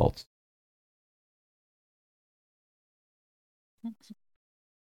several kobolds.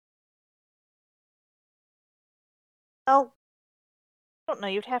 Oh, I don't know.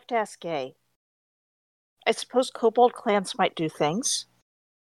 You'd have to ask Gay. I suppose kobold clans might do things.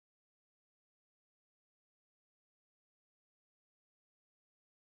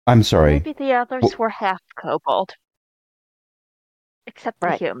 I'm sorry. Maybe the others were half kobold. Except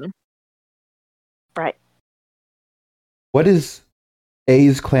the human. Right. What is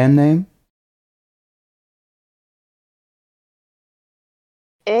A's clan name?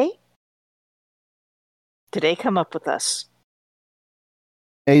 A? Did A come up with us?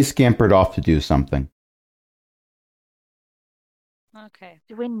 A scampered off to do something. Okay.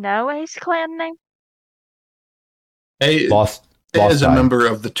 Do we know A's clan name? A Lost is a Eye. member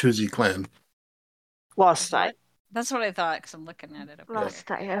of the Tuzi clan. Lost Eye. That's what I thought, because I'm looking at it. Lost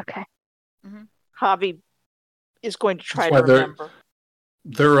Eye, okay. Mm-hmm. Hobby is going to try That's to why remember.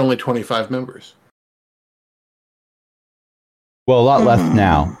 There are only 25 members. Well, a lot less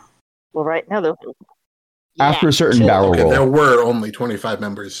now. Well, right now, though. After a certain barrel Okay, roll. there were only 25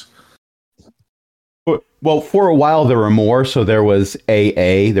 members. Well, for a while there were more, so there was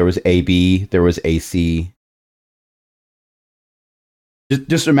AA, there was AB, there was AC.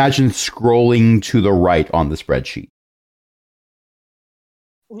 Just imagine scrolling to the right on the spreadsheet.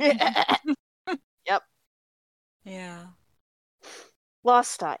 Yep. Yeah.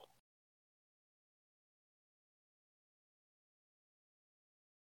 Lost Eye.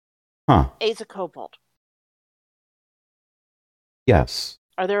 Huh. A's a kobold. Yes.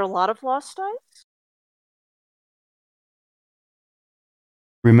 Are there a lot of Lost Eyes?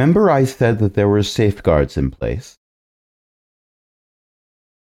 Remember I said that there were safeguards in place?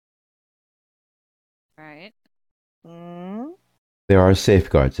 Right. There are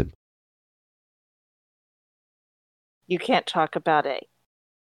safeguards in place. You can't talk about A.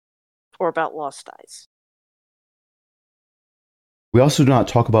 Or about Lost Eyes. We also do not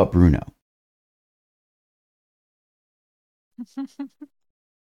talk about Bruno.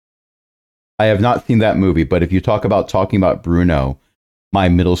 I have not seen that movie, but if you talk about talking about Bruno, my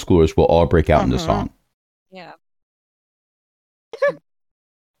middle schoolers will all break out into song. Yeah.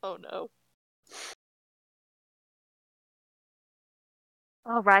 Oh no.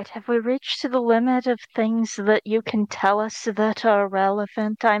 All right, have we reached the limit of things that you can tell us that are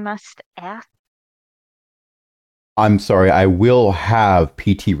relevant, I must ask? I'm sorry, I will have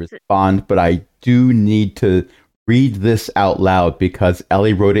PT respond, but I do need to read this out loud because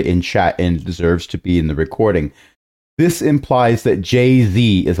Ellie wrote it in chat and it deserves to be in the recording. This implies that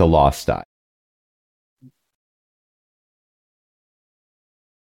Jay-Z is a Lost Eye.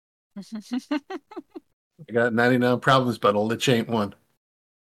 I got 99 problems, but a lich ain't one.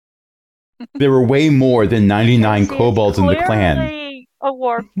 There were way more than 99 Jay-Z is kobolds in the clan. clearly a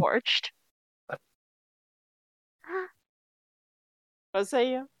Warforged. Was that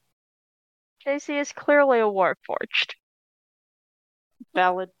you? Jay-Z is clearly a Warforged.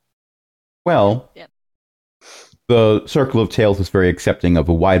 Valid. Well, Yep. The Circle of Tales is very accepting of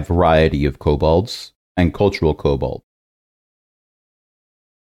a wide variety of kobolds and cultural kobold.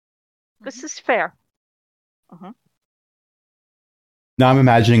 This is fair. Now I'm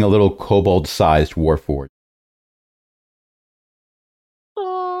imagining a little kobold-sized warforged.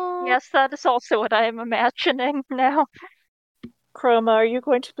 Yes, that is also what I am imagining now. Chroma, are you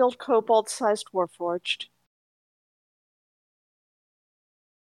going to build kobold-sized Warforged?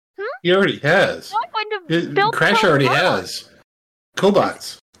 He already has. I'm going to build Crash already kobolds. has.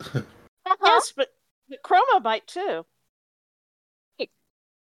 Kobots. Yes, but Chroma might too.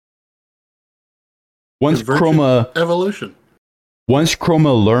 Once Convergent evolution. Once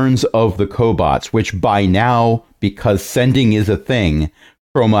Chroma learns of the kobots, which by now, because sending is a thing,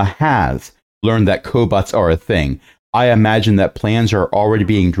 Chroma has learned that kobots are a thing. I imagine that plans are already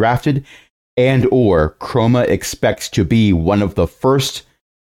being drafted, and or Chroma expects to be one of the first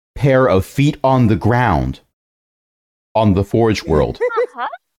pair of feet on the ground on the Forge world.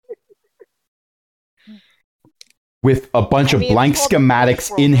 With a bunch of blank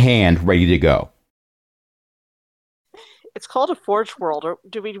schematics in hand ready to go. It's called a Forge world. Or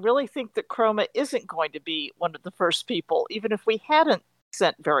do we really think that Chroma isn't going to be one of the first people, even if we hadn't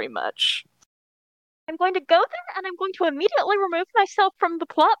sent very much? I'm going to go there, and I'm going to immediately remove myself from the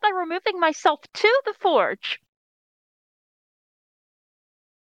plot by removing myself to the Forge.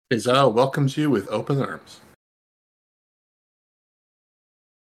 Izal welcomes you with open arms.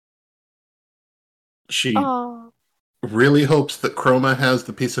 She really hopes that Chroma has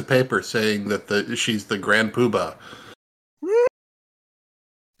the piece of paper saying that she's the Grand Poobah.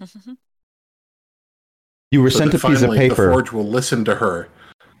 You were sent a piece of paper. The Forge will listen to her.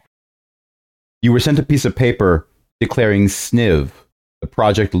 You were sent a piece of paper declaring Sniv, the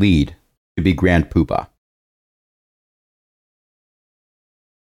project lead, to be Grand Poobah.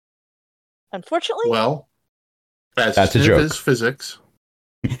 Unfortunately, well, that's a joke. Is physics.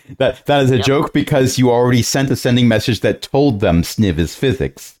 that is a joke because you already sent a sending message that told them Sniv is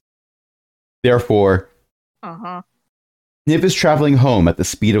physics. Therefore, Sniv is traveling home at the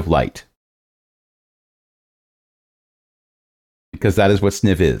speed of light. Because that is what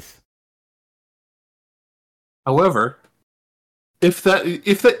Sniv is. However, even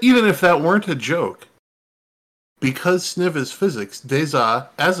if that weren't a joke, because Sniv is physics, Deza,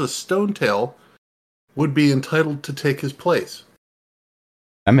 as a Stonetail, would be entitled to take his place.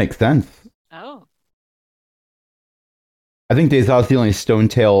 That makes sense. Oh. I think Deza is the only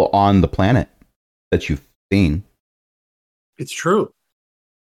Stonetail on the planet that you've seen. It's true.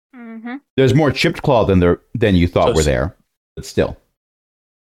 Mm-hmm. There's more Chipped Claw than you thought were there, but still.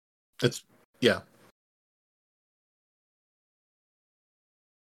 Yeah.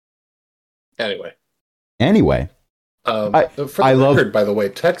 Anyway. For the record, by the way,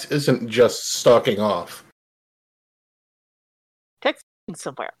 Tex isn't just stalking off. Tex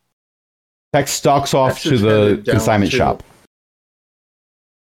somewhere. Tex stalks off to the consignment shop.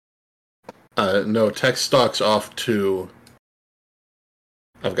 No, Tex stalks off to...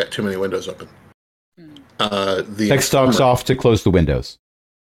 I've got too many windows open. Tex stalks off to close the windows.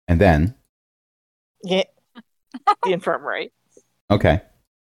 And then... Yeah. The infirmary. Okay.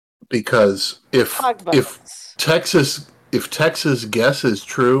 Because if Tex's guess is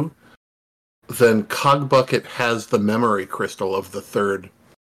true, then Cogbucket has the memory crystal of the third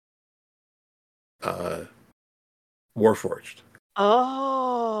Warforged.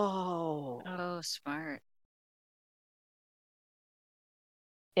 Oh, smart.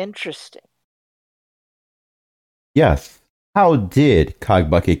 Interesting. Yes. How did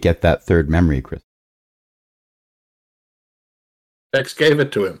Cogbucket get that third memory crystal? Tex gave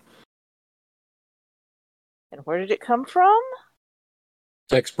it to him. And where did it come from?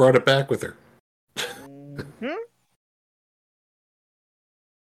 Tex brought it back with her.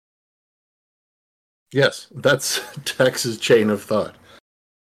 Yes, that's Tex's chain of thought.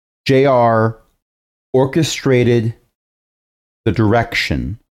 JR orchestrated the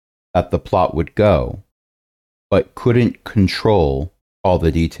direction that the plot would go, but couldn't control all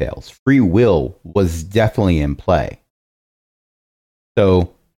the details. Free will was definitely in play.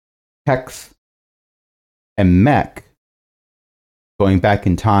 So, Tex and Mech, going back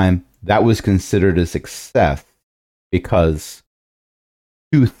in time, that was considered a success because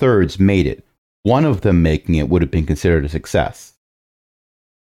 2/3 made it. One of them making it would have been considered a success.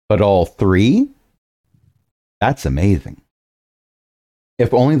 But all three? That's amazing.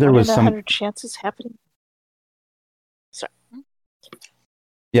 If only there was some 100 chances happening. Sorry.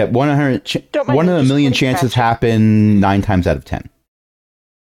 Yeah, 1 in a million chances happen 9 times out of 10.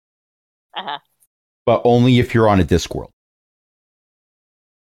 But only if you're on a Discworld.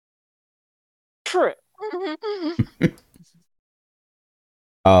 True.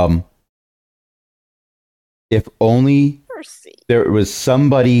 If only there was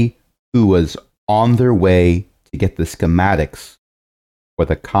somebody who was on their way to get the schematics for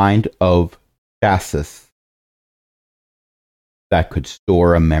the kind of chassis that could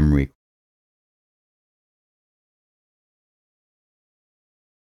store a memory.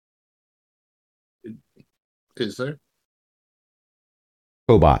 Is there?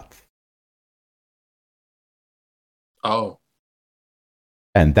 Cobots. Oh.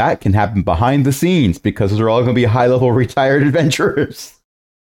 And that can happen behind the scenes because they're all going to be high-level retired adventurers.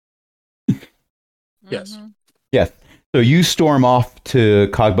 Yes. Yes. So you storm off to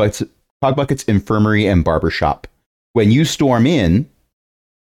Cogbucket's infirmary and barbershop. When you storm in,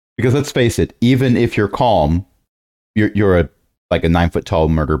 because let's face it, even if you're calm, you're like a 9-foot tall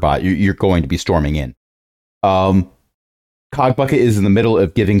murder bot. You're going to be storming in. Cogbucket is in the middle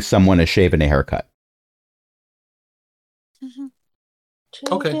of giving someone a shave and a haircut.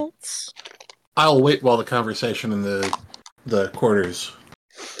 Okay. I'll wait while the conversation in the quarters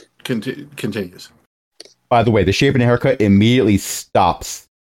continues. By the way, the shave and a haircut immediately stops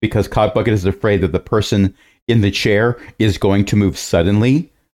because Cogbucket is afraid that the person in the chair is going to move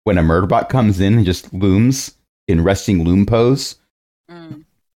suddenly when a murderbot comes in and just looms in resting loom pose.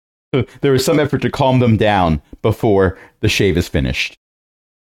 So there is some effort to calm them down before the shave is finished.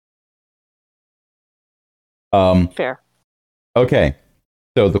 Fair. Okay.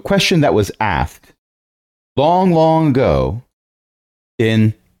 So the question that was asked long, long ago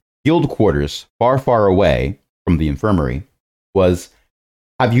in guild quarters far, far away from the infirmary was,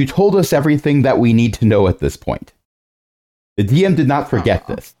 have you told us everything that we need to know at this point? The DM did not forget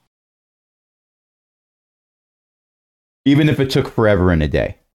this. Even if it took forever and a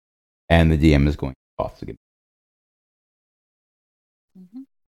day. And the DM is going to toss again.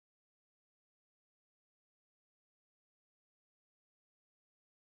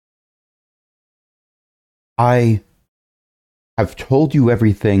 I have told you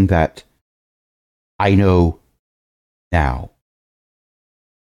everything that I know now.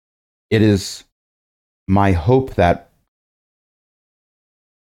 It is my hope that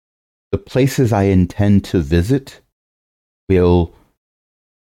the places I intend to visit will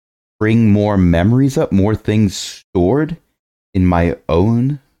bring more memories up, more things stored in my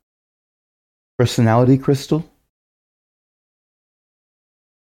own personality crystal.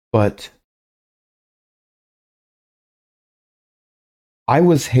 But I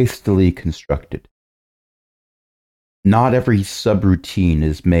was hastily constructed. Not every subroutine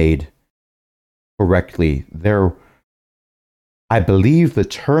is made correctly. I believe the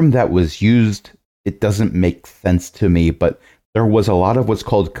term that was used, it doesn't make sense to me, but there was a lot of what's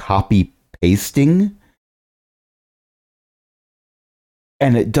called copy pasting.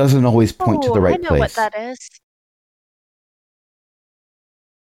 And it doesn't always point to the right place. I know what that is.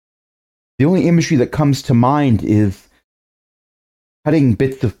 The only imagery that comes to mind is cutting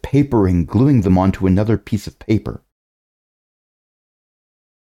bits of paper and gluing them onto another piece of paper.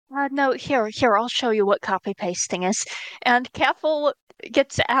 No, here, I'll show you what copy pasting is. And Caffel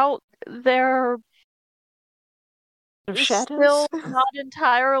gets out their Shadows? still not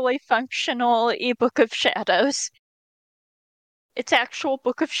entirely functional ebook of shadows. Its actual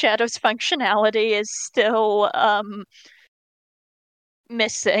Book of Shadows functionality is still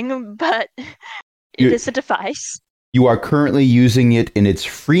missing, but it is a device. You are currently using it in its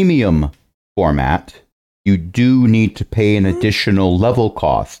freemium format. You do need to pay an additional level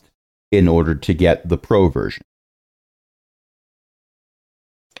cost in order to get the pro version.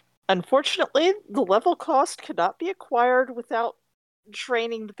 Unfortunately, the level cost cannot be acquired without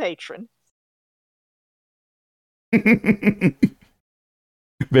training the patron.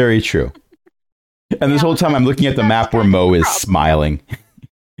 Very true. And this whole time I'm looking at the map where Mo is smiling.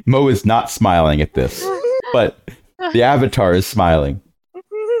 Mo is not smiling at this, but the avatar is smiling.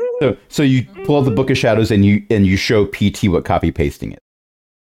 So you pull out the Book of Shadows and you show PT what copy pasting is.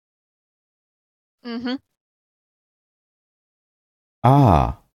 Mm-hmm.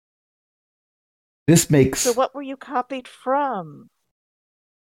 Ah. This makes... So what were you copied from?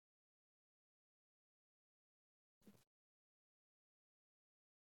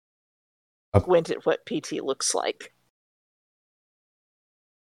 Squint at what PT looks like.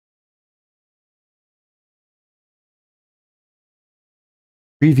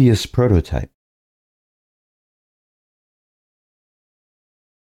 Previous prototype.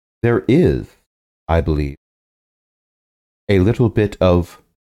 There is, I believe, a little bit of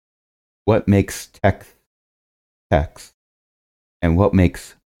what makes text text and what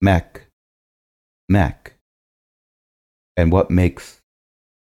makes mech mech and what makes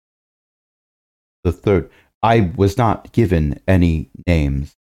the third. I was not given any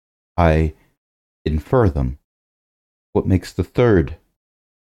names. I infer them. What makes the third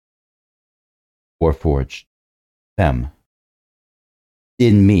Warforged? Them.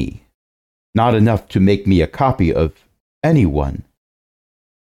 In me. Not enough to make me a copy of anyone.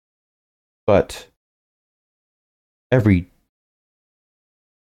 But every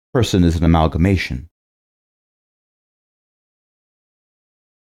person is an amalgamation.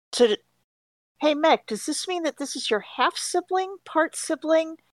 So, hey, Mech, does this mean that this is your half-sibling,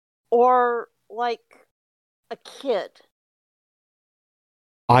 part-sibling, or, like, a kid?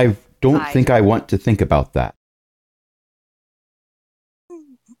 I don't think I want to think about that.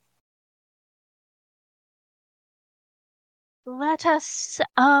 Let us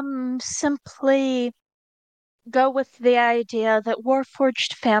simply go with the idea that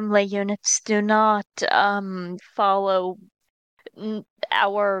Warforged family units do not follow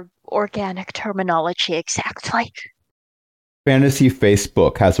our organic terminology exactly. Fantasy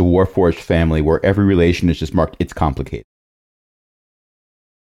Facebook has a Warforged family where every relation is just marked, it's complicated.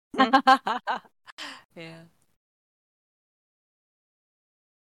 Yeah.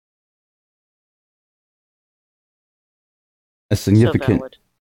 A significant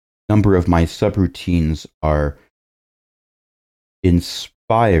number of my subroutines are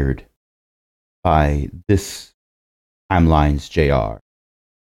inspired by this timeline's JR,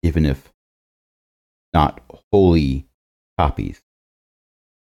 even if not wholly copies.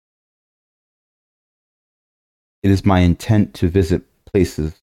 It is my intent to visit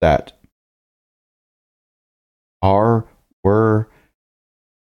places that were,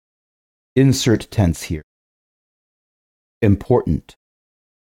 insert tense here, important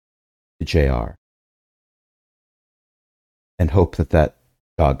to JR, and hope that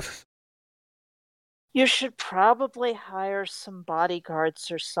jogs. You should probably hire some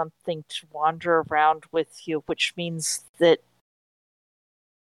bodyguards or something to wander around with you, which means that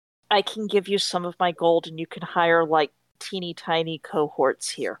I can give you some of my gold and you can hire like teeny tiny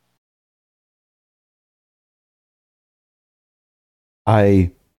cohorts here.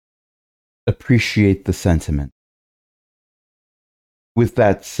 I appreciate the sentiment. With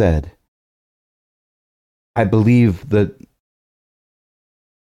that said, I believe that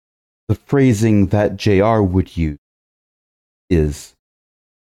the phrasing that JR would use is,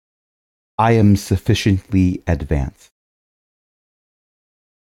 I am sufficiently advanced.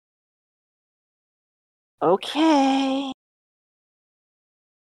 Okay.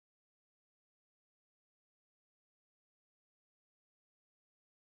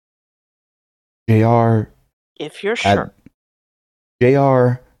 JR, if you're sure.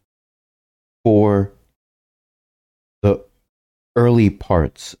 JR, for the early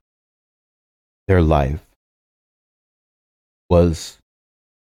parts of their life, was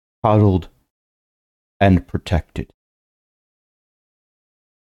coddled and protected.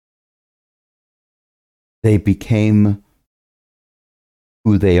 They became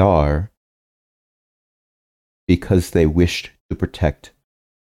who they are because they wished to protect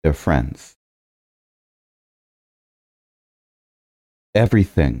their friends.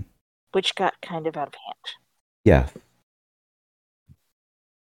 Everything. Which got kind of out of hand. Yeah.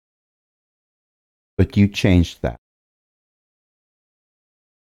 But you changed that.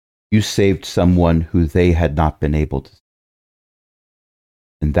 You saved someone who they had not been able to save.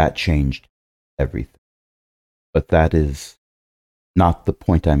 And that changed everything. But that is not the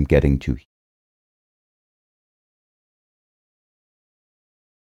point I'm getting to.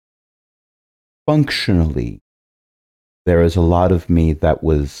 Functionally, there is a lot of me that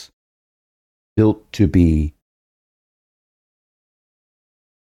was built to be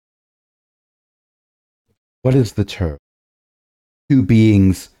what is the term? Two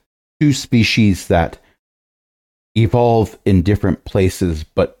beings, two species that evolve in different places,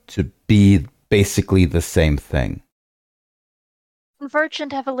 but to be basically the same thing.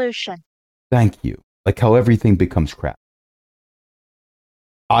 Convergent evolution. Thank you. Like how everything becomes crab.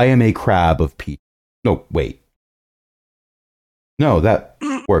 I am a crab of peach. No, wait. No, that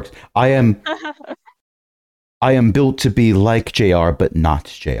works. I am built to be like JR, but not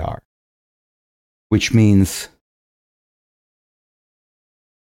JR. Which means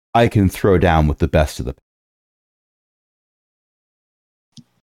I can throw down with the best of the.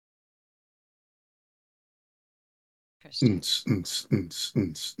 And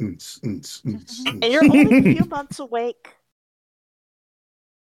you're only a few months awake.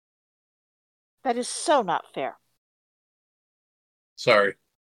 That is so not fair. Sorry.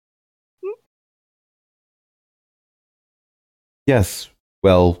 Yes,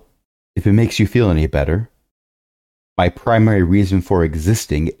 well, if it makes you feel any better, my primary reason for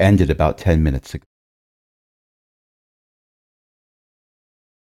existing ended about 10 minutes ago.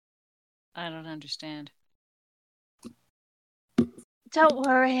 I don't understand. Don't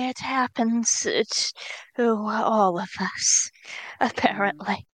worry, it happens to all of us,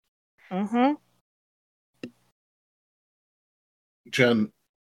 apparently. Mm-hmm. Jen,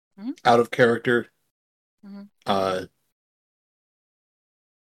 out of character,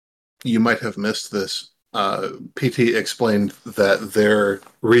 you might have missed this. PT explained that their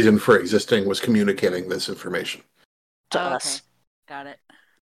reason for existing was communicating this information to us. Got it.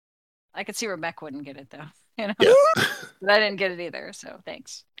 I could see where Beck wouldn't get it, though. You know? Yeah. But I didn't get it either, so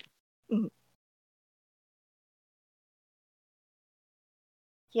thanks.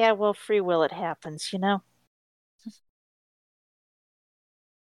 Yeah, well, free will, it happens, you know?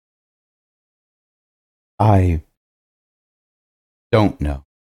 I don't know.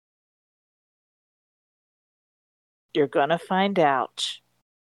 You're gonna find out.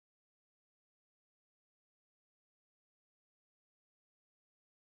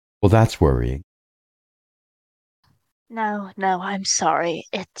 Well, that's worrying. No, I'm sorry.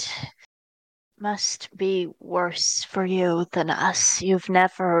 It must be worse for you than us. You've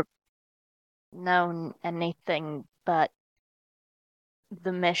never known anything but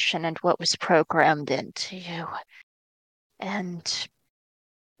the mission and what was programmed into you. And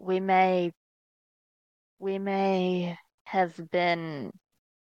we may have been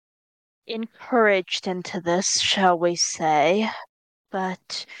encouraged into this, shall we say,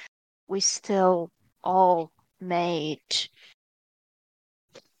 but we still all made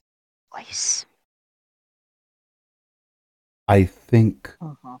choice. I think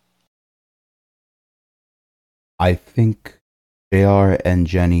JR and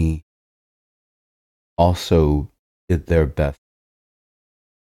Jenny also did their best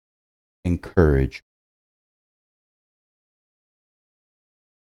to encourage.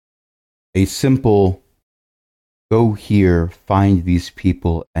 A simple go here, find these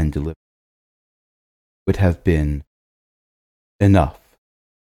people, and deliver would have been enough.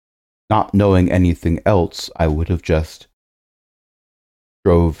 Not knowing anything else, I would have just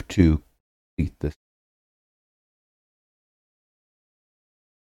drove to complete this.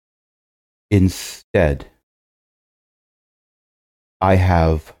 Instead, I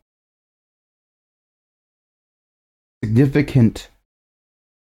have significant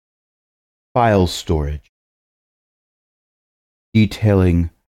file storage detailing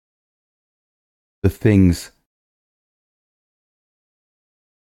the things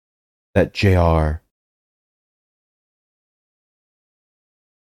that JR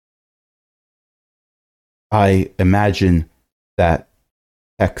I imagine that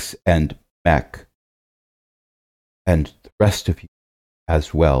Hex and Mech and the rest of you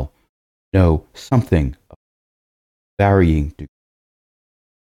as well know something of varying degree.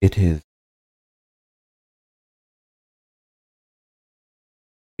 It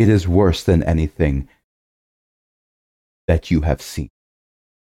is worse than anything that you have seen.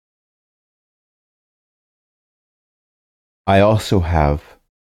 I also have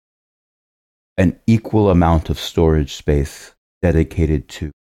an equal amount of storage space dedicated to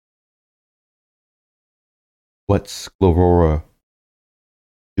what's Glorora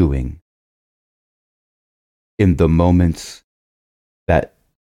doing in the moments that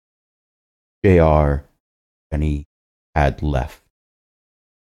JR and he had left.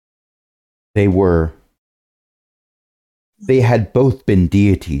 They had both been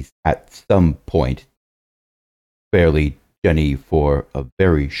deities at some point, barely Jenny for a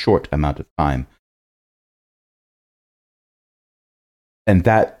very short amount of time. And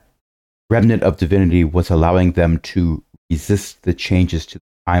that remnant of divinity was allowing them to resist the changes to the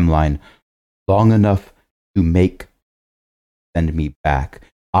timeline long enough to send me back.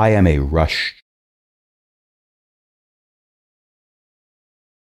 I am a rush.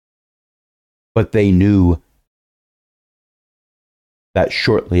 But they knew that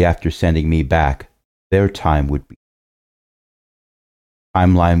shortly after sending me back, their time would be.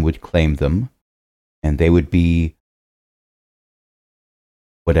 Timeline would claim them, and they would be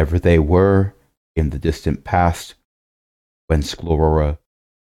whatever they were in the distant past when Sclorora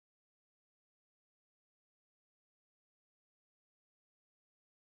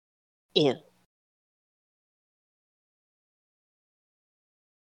Ew.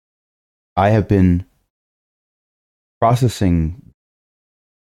 I have been processing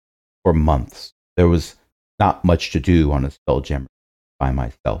for months. There was not much to do on a Spelljammer by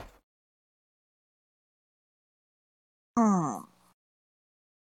myself.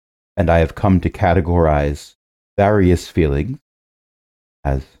 And I have come to categorize various feelings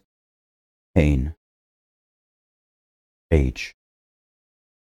as pain, rage,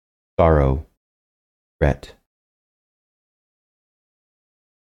 sorrow, regret,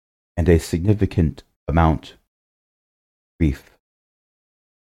 and a significant amount of grief.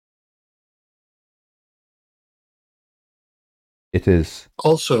 It is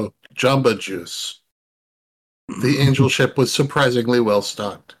also Jamba Juice. The angel ship was surprisingly well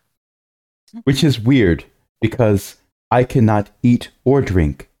stocked. Which is weird, because I cannot eat or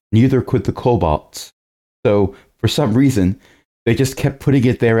drink, neither could the kobolds. So, for some reason, they just kept putting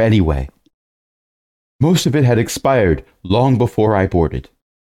it there anyway. Most of it had expired long before I boarded.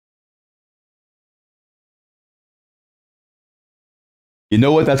 You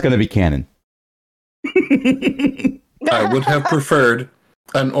know what? That's going to be canon. I would have preferred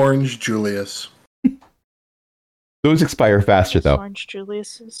an orange Julius. Those expire faster, though. Orange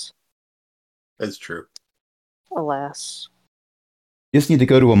Julius's. That's true. Alas. You just need to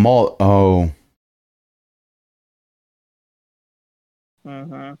go to a mall. Oh.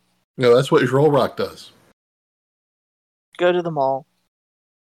 Mm-hmm. No, that's what Roll Rock does. Go to the mall.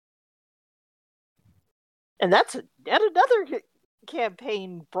 And that's yet another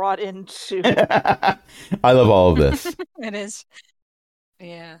campaign brought into... I love all of this. It is.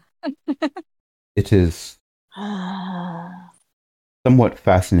 Yeah. It is somewhat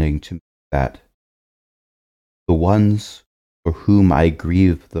fascinating to me that the ones for whom I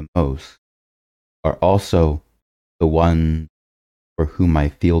grieve the most are also the ones for whom I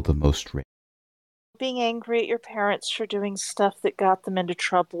feel the most rage. Being angry at your parents for doing stuff that got them into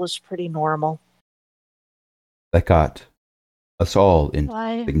trouble is pretty normal. That got us all in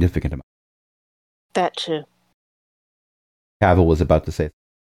significant amount. That too. Cavill was about to say.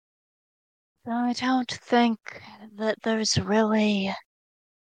 I don't think that there's really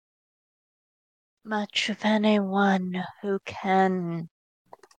much of anyone who can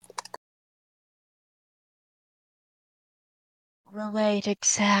relate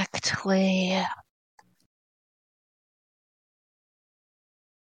exactly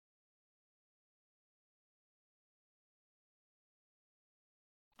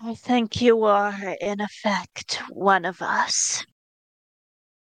I think you are, in effect, one of us.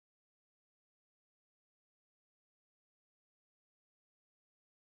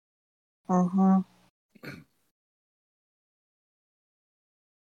 Mm-hmm.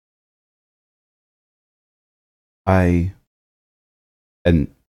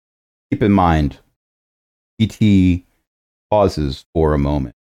 And keep in mind, PT pauses for a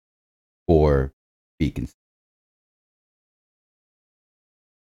moment for beacons.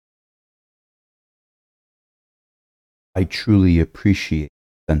 I truly appreciate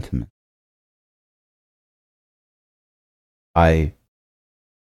the sentiment. I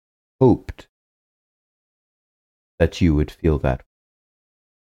hoped that you would feel that,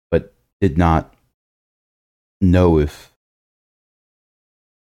 but did not know if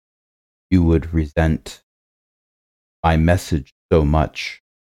you would resent my message so much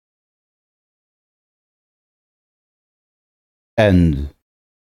and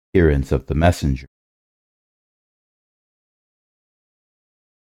appearance of the messenger.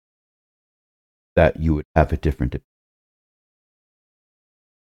 That you would have a different opinion.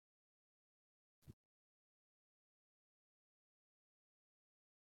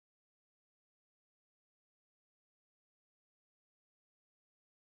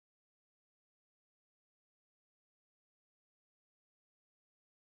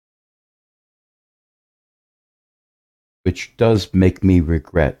 Which does make me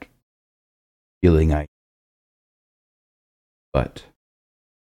regret feeling but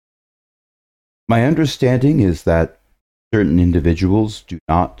my understanding is that certain individuals do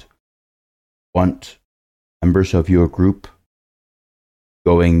not want members of your group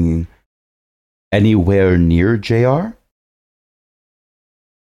going anywhere near JR.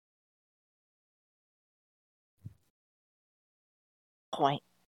 Point.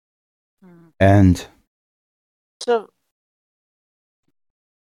 And so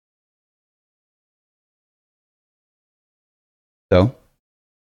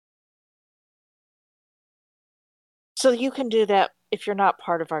you can do that if you're not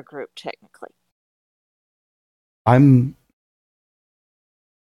part of our group, technically. I am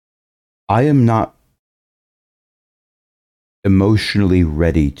not emotionally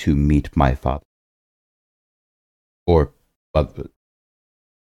ready to meet my father. Or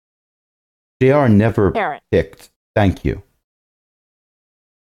JR never picked. Thank you.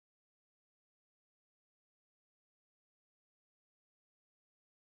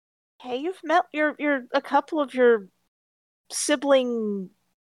 Hey, you've met your a couple of your sibling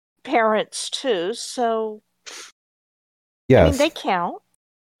parents too, so yes. I mean, they count.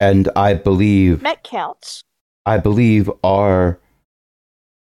 And I believe Met counts. I believe our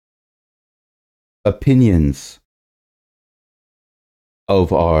opinions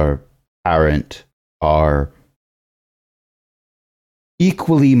of our parent are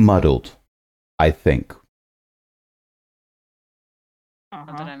equally muddled, I think.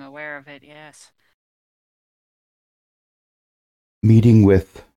 Not that I'm aware of it, yes. Meeting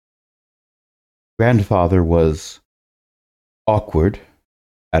with grandfather was awkward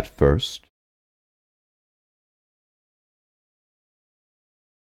at first,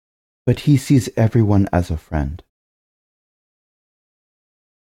 but he sees everyone as a friend.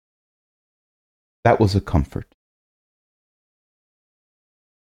 That was a comfort.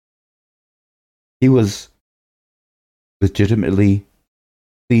 He was legitimately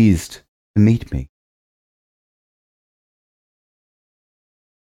pleased to meet me.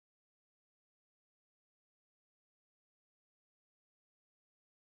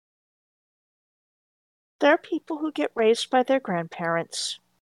 There are people who get raised by their grandparents.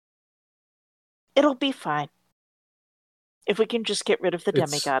 It'll be fine. If we can just get rid of the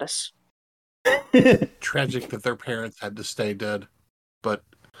demigoddess. Tragic that their parents had to stay dead, but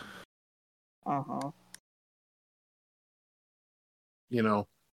you know,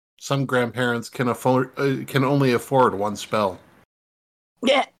 some grandparents can only afford one spell.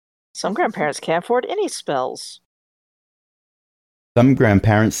 Yeah. Some grandparents can't afford any spells. Some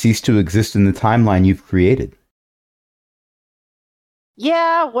grandparents cease to exist in the timeline you've created.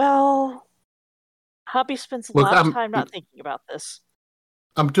 Yeah, well, Hubby spends a lot of time not thinking about this.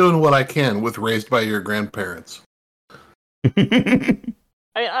 I'm doing what I can with Raised by Your Grandparents. I mean,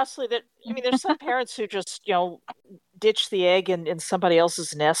 honestly, there's some parents who just, ditch the egg in somebody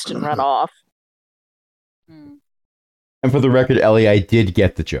else's nest and run off. And for the record, Ellie, I did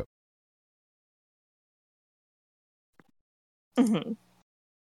get the joke. Mm-hmm.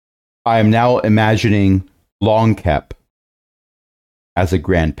 I am now imagining Longcap as a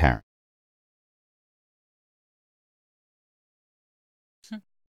grandparent.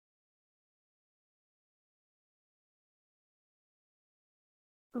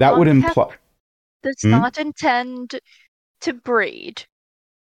 That would imply... does not intend to breed.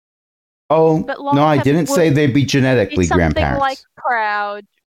 Oh, no, I didn't say they'd be genetically grandparents. Like proud.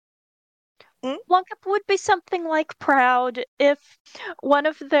 Longcap would be something like proud if one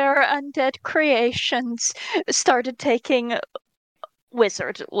of their undead creations started taking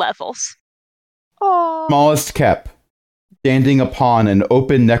wizard levels. Oh. Smallest Kep, standing upon an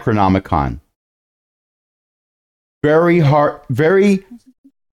open Necronomicon. Very hard,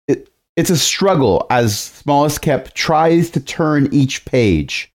 it's a struggle as Smallest Kep tries to turn each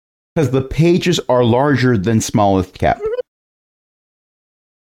page, because the pages are larger than Smallest Kep.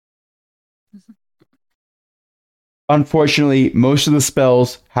 Unfortunately, most of the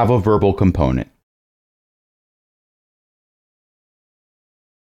spells have a verbal component.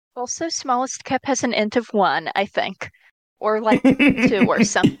 Also, Smallest Kep has an int of 1, I think. Or like 2 or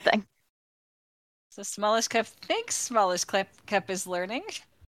something. So Smallest Kep thinks Smallest Kep is learning.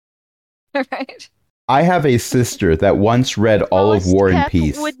 Right? I have a sister that once read all of War and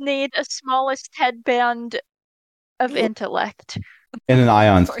Peace. Would need a smallest headband of intellect. And an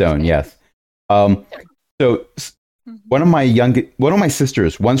ion stone, yes. So one of my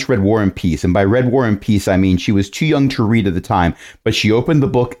sisters once read War and Peace, and by read War and Peace, I mean she was too young to read at the time, but she opened the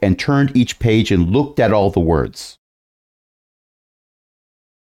book and turned each page and looked at all the words.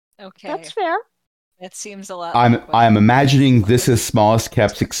 Okay. That's fair. That seems a lot. I'm imagining this is Smallest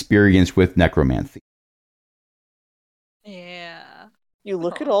Kep's experience with necromancy. Yeah. You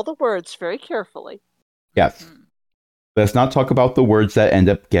look at all the words very carefully. Yes. Let's not talk about the words that end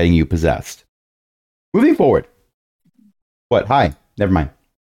up getting you possessed. Moving forward. What? Hi. Never mind.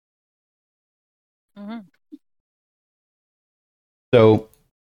 So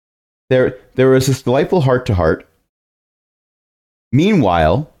there is this delightful heart-to-heart.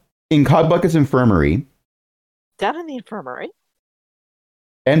 Meanwhile, in Codbucket's infirmary, down in the infirmary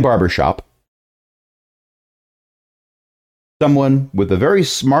and barbershop, someone with a very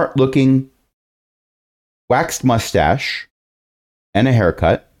smart-looking waxed mustache and a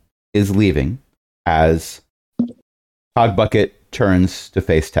haircut is leaving as Codbucket turns to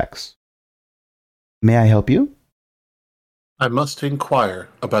face Tex. May I help you? I must inquire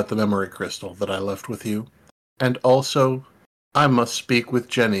about the memory crystal that I left with you, and also I must speak with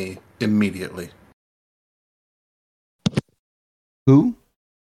Jenny immediately. Who?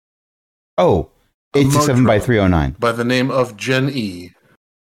 Oh, 867 by 309. By the name of Jenny.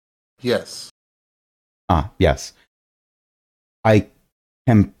 Yes. Yes. I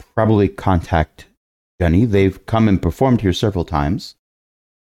can probably contact Jenny. They've come and performed here several times.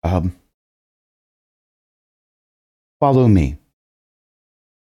 Follow me.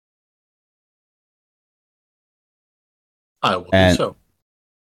 I will do so.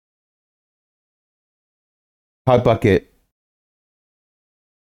 Codbucket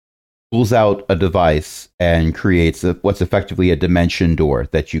pulls out a device and creates what's effectively a dimension door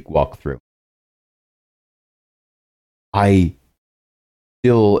that you walk through. I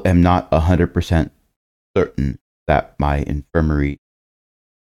still am not 100% certain that my infirmary,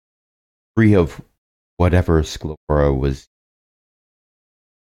 free of whatever Sclera was.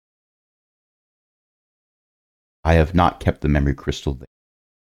 I have not kept the memory crystal there.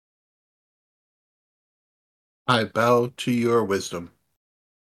 I bow to your wisdom.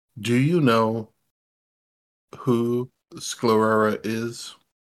 Do you know who Sclera is?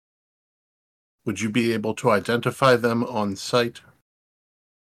 Would you be able to identify them on sight?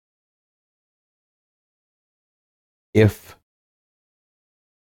 If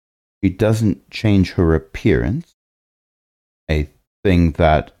she doesn't change her appearance, a thing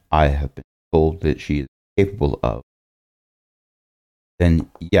that I have been told that she is capable of, then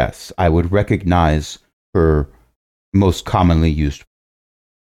yes, I would recognize her most commonly used.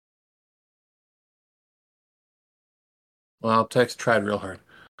 Well, Tex tried real hard.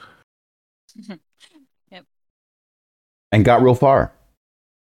 Yep. And got real far.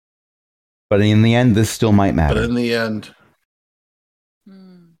 But in the end, this still might matter. But in the end,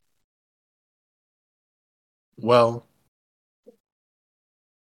 well,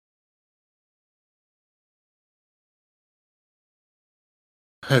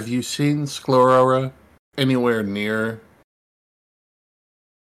 have you seen Sclerora anywhere near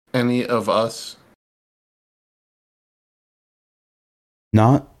any of us?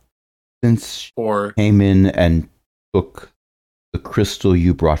 Not since she Or came in and took the crystal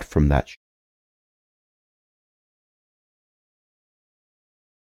you brought from that ship.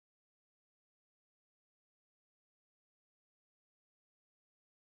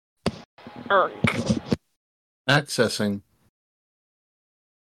 accessing.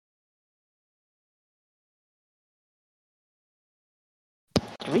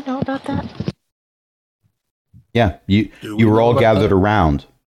 Do we know about that? Yeah, you we were know all about gathered that? around,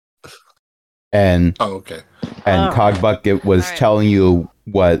 and Oh, okay. Cogbucket was All right. telling you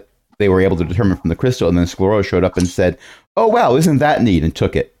what they were able to determine from the crystal, and then Sclero showed up and said, "Oh wow, isn't that neat?" and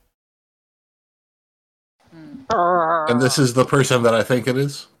took it. And this is the person that I think it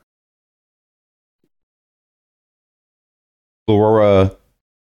is? Aurora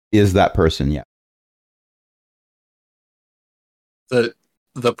is that person, yeah.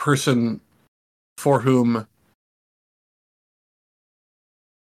 The person for whom...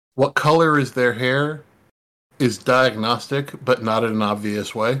 What color is their hair is diagnostic, but not in an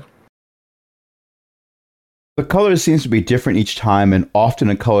obvious way. The color seems to be different each time, and often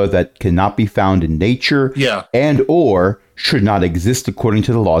a color that cannot be found in nature, Yeah. and or should not exist according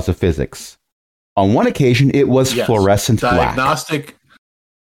to the laws of physics. On one occasion, it was Yes. fluorescent black.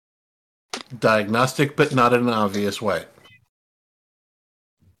 Diagnostic, but not in an obvious way.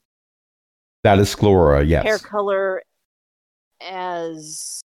 That is Sclera, yes. Hair color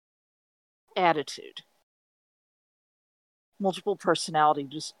as attitude. Multiple personality,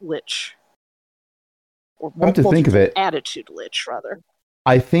 just lich. Or Come to think of it, attitude lich, rather.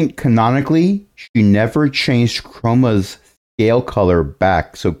 I think canonically, she never changed Chroma's scale color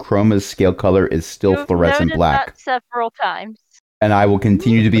back, so Chroma's scale color is still You've fluorescent noted black. that several times. And I will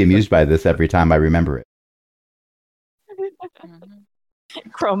continue to be amused by this every time I remember it.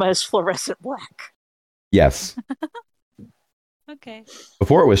 Chroma is fluorescent black. Yes. Okay.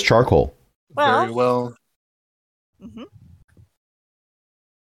 Before it was charcoal. Well, Very well. Mm-hmm.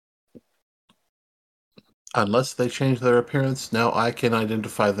 Unless they change their appearance, now I can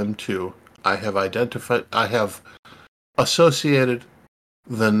identify them too. I have associated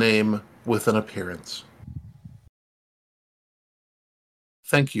the name with an appearance.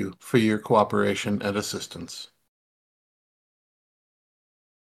 Thank you for your cooperation and assistance.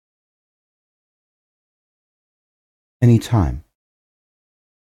 Anytime.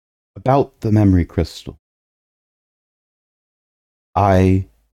 About the memory crystal. I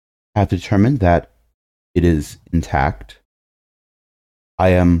have determined that it is intact. I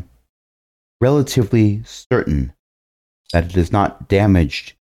am relatively certain that it is not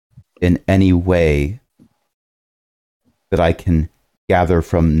damaged in any way that I can gather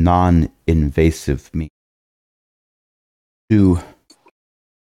from non-invasive means. To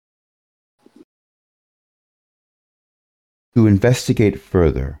investigate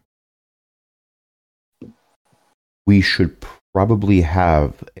further, we should probably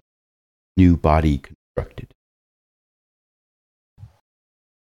have a new body constructed.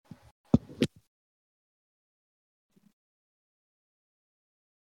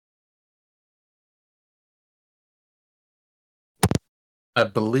 I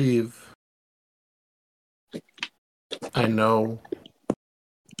believe I know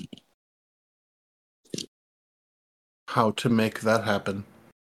how to make that happen.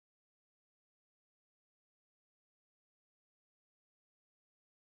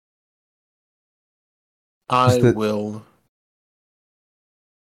 I will.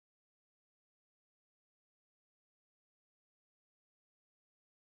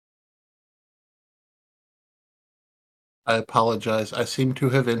 I apologize. I seem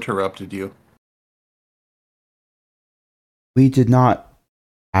to have interrupted you. We did not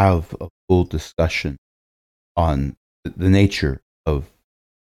have a full discussion on the nature of,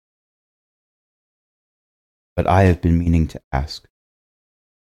 but I have been meaning to ask.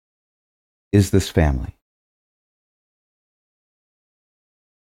 Is this family?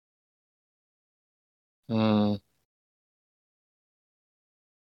 Mm.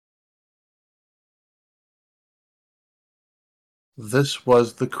 This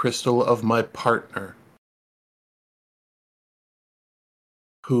was the crystal of my partner,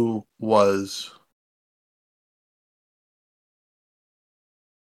 who was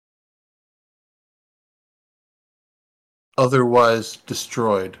otherwise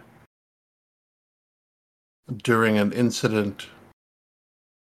destroyed during an incident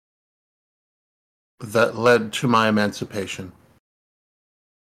that led to my emancipation.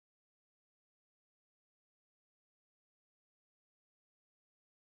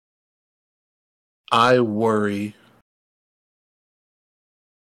 I worry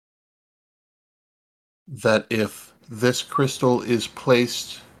that if this crystal is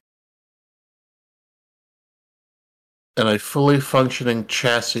placed in a fully functioning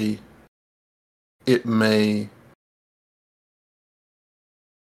chassis, it may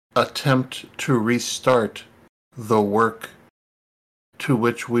attempt to restart the work to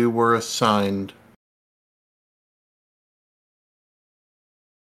which we were assigned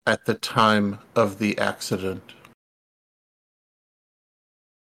at the time of the accident,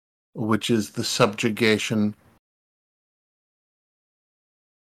 which is the subjugation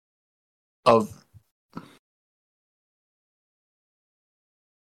of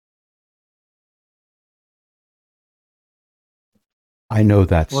I know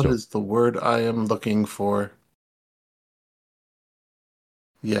that what story. is the word I am looking for?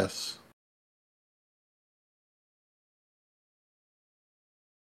 Yes.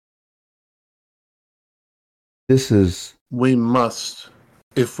 We must,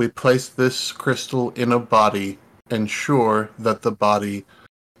 if we place this crystal in a body, ensure that the body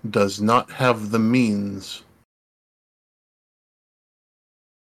does not have the means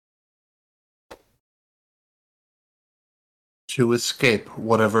to escape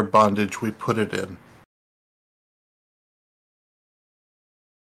whatever bondage we put it in.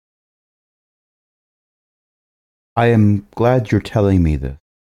 I am glad you're telling me this.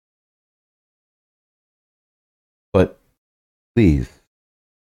 But please,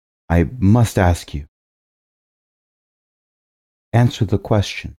 I must ask you. Answer the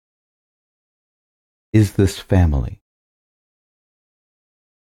question. Is this family?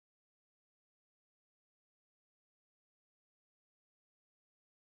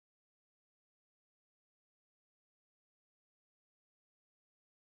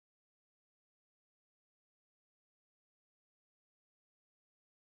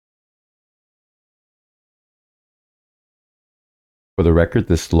 For the record,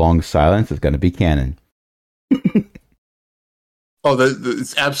 this long silence is going to be canon. Oh,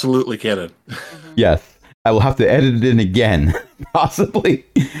 it's absolutely canon. Yes. I will have to edit it in again, possibly.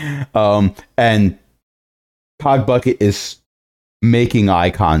 And Cogbucket is making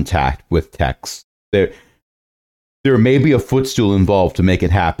eye contact with Tex. There may be a footstool involved to make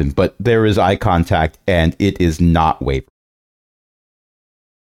it happen, but there is eye contact, and it is not wavering.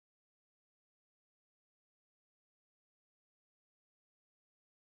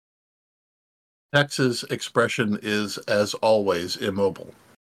 Tex's expression is, as always, immobile.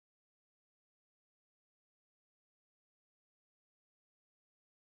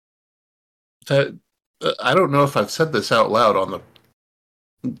 I don't know if I've said this out loud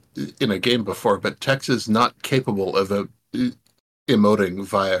in a game before, but Tex is not capable of emoting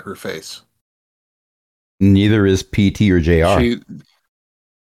via her face. Neither is PT or JR.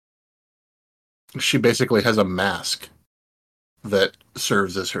 She basically has a mask that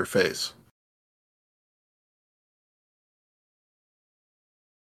serves as her face.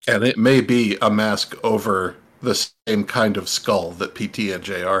 And it may be a mask over the same kind of skull that PT and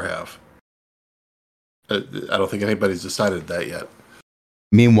JR have. I don't think anybody's decided that yet.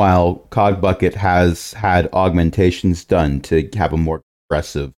 Meanwhile, Cogbucket has had augmentations done to have a more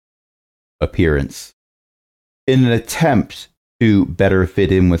aggressive appearance. In an attempt to better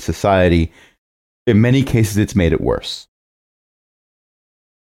fit in with society, in many cases it's made it worse.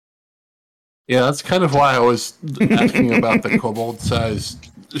 Yeah, that's kind of why I was asking about the kobold-sized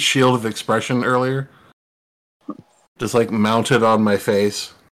shield of expression earlier. Just like mounted on my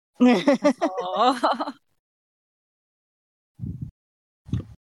face.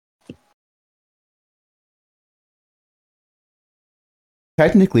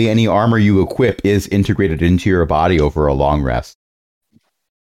 Technically, any armor you equip is integrated into your body over a long rest.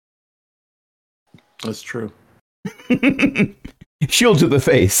 That's true. Shield to the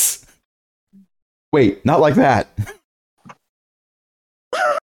face. Wait, not like that.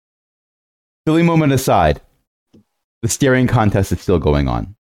 Silly moment aside, the staring contest is still going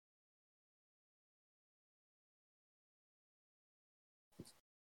on.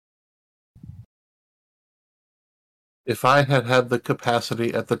 If I had had the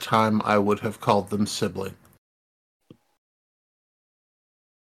capacity at the time, I would have called them sibling.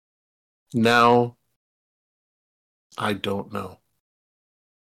 Now, I don't know.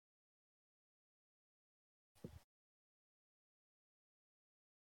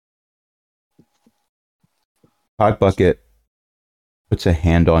 Hot Bucket puts a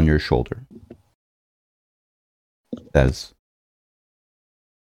hand on your shoulder. Says,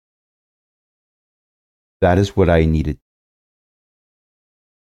 that is what I needed.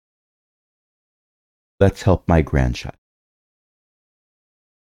 Let's help my grandchild.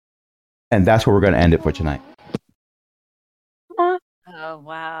 And that's where we're going to end it for tonight. Oh,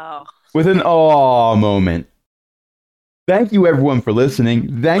 wow. With an aw moment. Thank you, everyone, for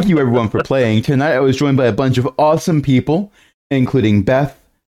listening. Thank you, everyone, for playing. Tonight, I was joined by a bunch of awesome people, including Beth,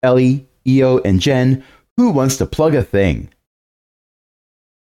 Ellie, Io, and Jen. Who wants to plug a thing?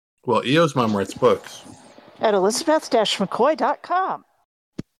 Well, Io's mom writes books. At elizabeth-mccoy.com.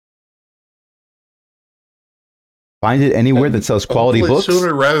 Find it anywhere that sells quality books.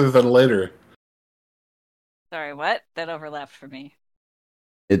 Sooner rather than later. Sorry, what? That overlapped for me.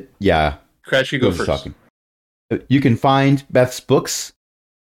 Yeah. Crash, you go first. Talking. You can find Beth's books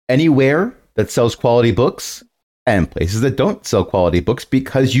anywhere that sells quality books and places that don't sell quality books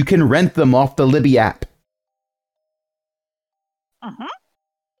because you can rent them off the Libby app.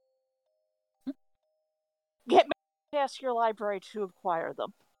 Ask your library to acquire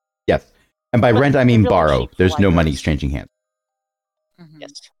them. Yes. And by rent, I mean borrow. There's no money libraries. exchanging hands. Mm-hmm.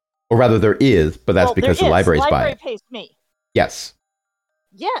 Yes. Or rather, there is, but that's because the library's buying it. The library pays me. Yes.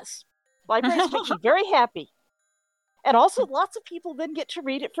 Yes. Libraries make me very happy. And also, lots of people then get to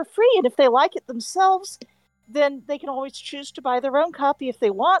read it for free. And if they like it themselves, then they can always choose to buy their own copy if they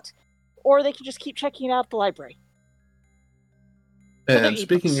want, or they can just keep checking it out at the library. And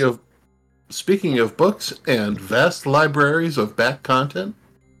speaking of books and vast libraries of back content.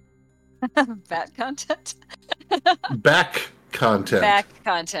 Back content? Back content. Back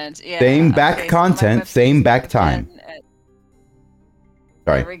content, yeah. Same back content, same back time.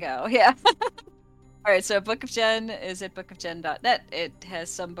 Sorry. There we go, yeah. All right, so Book of Jen is at bookofjen.net. It has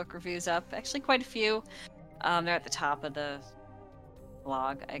some book reviews up, actually quite a few. They're at the top of the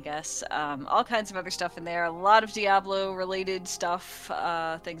blog, I guess. All kinds of other stuff in there. A lot of Diablo-related stuff,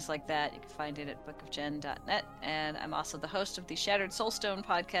 things like that. You can find it at bookofjen.net. And I'm also the host of the Shattered Soulstone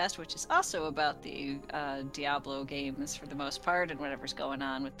podcast, which is also about the Diablo games for the most part and whatever's going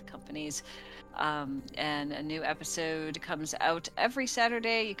on with the companies. And a new episode comes out every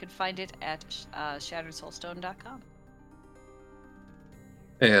Saturday. You can find it at shatteredsoulstone.com.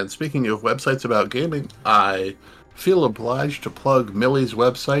 And speaking of websites about gaming, I feel obliged to plug Millie's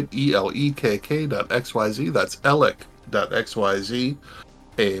website, elekk.xyz. That's elek.xyz,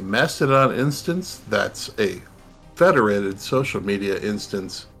 a Mastodon instance that's a federated social media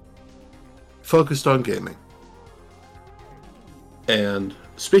instance focused on gaming. And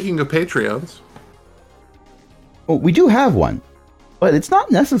speaking of Patreons... Well, we do have one, but it's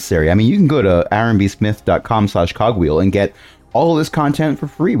not necessary. I mean, you can go to aaronbsmith.com/cogwheel and get all of this content for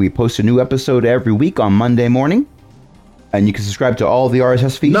free. We post a new episode every week on Monday morning, and you can subscribe to all the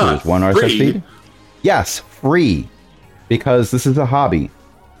RSS feeds. There's one RSS feed. Yes, free, because this is a hobby.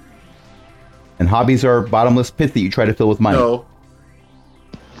 And hobbies are a bottomless pit that you try to fill with money. No.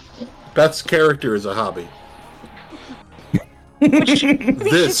 Beth's character is a hobby.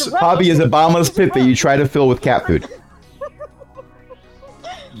 This hobby is a bottomless pit that you try to fill with cat food.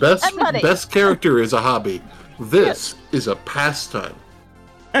 Best character is a hobby. This is a pastime.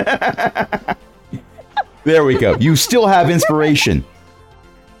 There we go. You still have inspiration.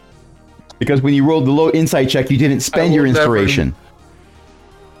 Because when you rolled the low insight check, you didn't spend your inspiration.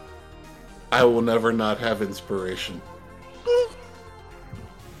 I will never not have inspiration.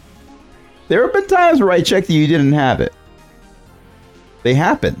 There have been times where I checked that you didn't have it. They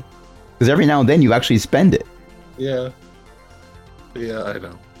happen. Because every now and then you actually spend it. Yeah. Yeah, I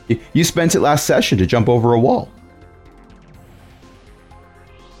know. You spent it last session to jump over a wall.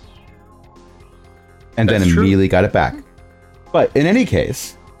 And then immediately got it back. But in any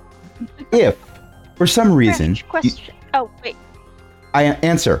case, if for some reason... Question. Oh, wait. I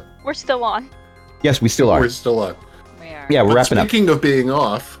answer. We're still on. Yes, we still are. We're still on. We are. Yeah, we're wrapping up. Speaking of being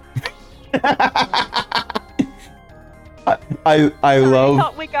off... I love... I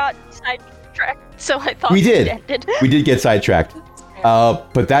thought we got sidetracked, so I thought we did. It ended. We did get sidetracked.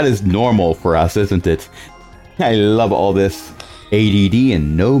 But that is normal for us, isn't it? I love all this ADD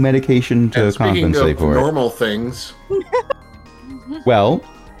and no medication to compensate for it. Normal things. Well,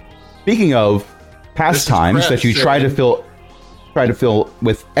 speaking of pastimes that you try to fill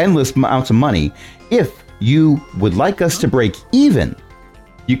with endless amounts of money, if you would like us to break even,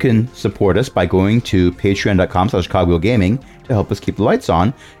 you can support us by going to patreon.com/cogwheelgaming to help us keep the lights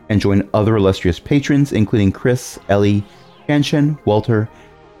on and join other illustrious patrons, including Chris, Ellie, Hanshin, Walter,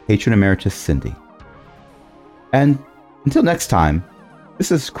 Patron Emeritus Cindy. And until next time,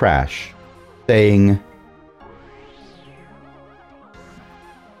 this is Crash saying,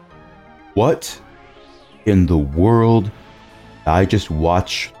 what in the world did I just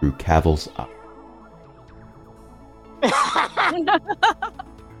watch through Cavill's eye?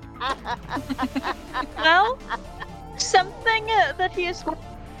 Well, something that he is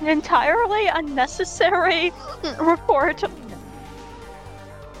an entirely unnecessary report.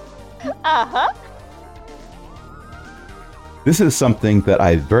 Uh-huh. This is something that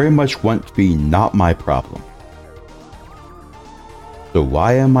I very much want to be not my problem. So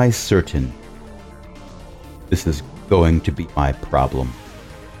why am I certain this is going to be my problem?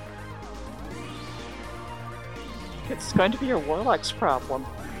 It's going to be your warlock's problem.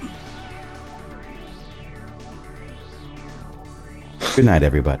 Good night,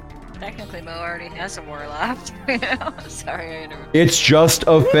 everybody. Technically, Mo already has a warlock. You know? Sorry, I interrupted. It's just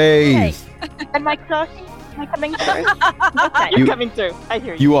a phase. Am I talking? Am I coming through? Okay. You're coming through. I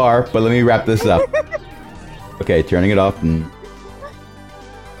hear you. You are, but let me wrap this up. Okay, turning it off and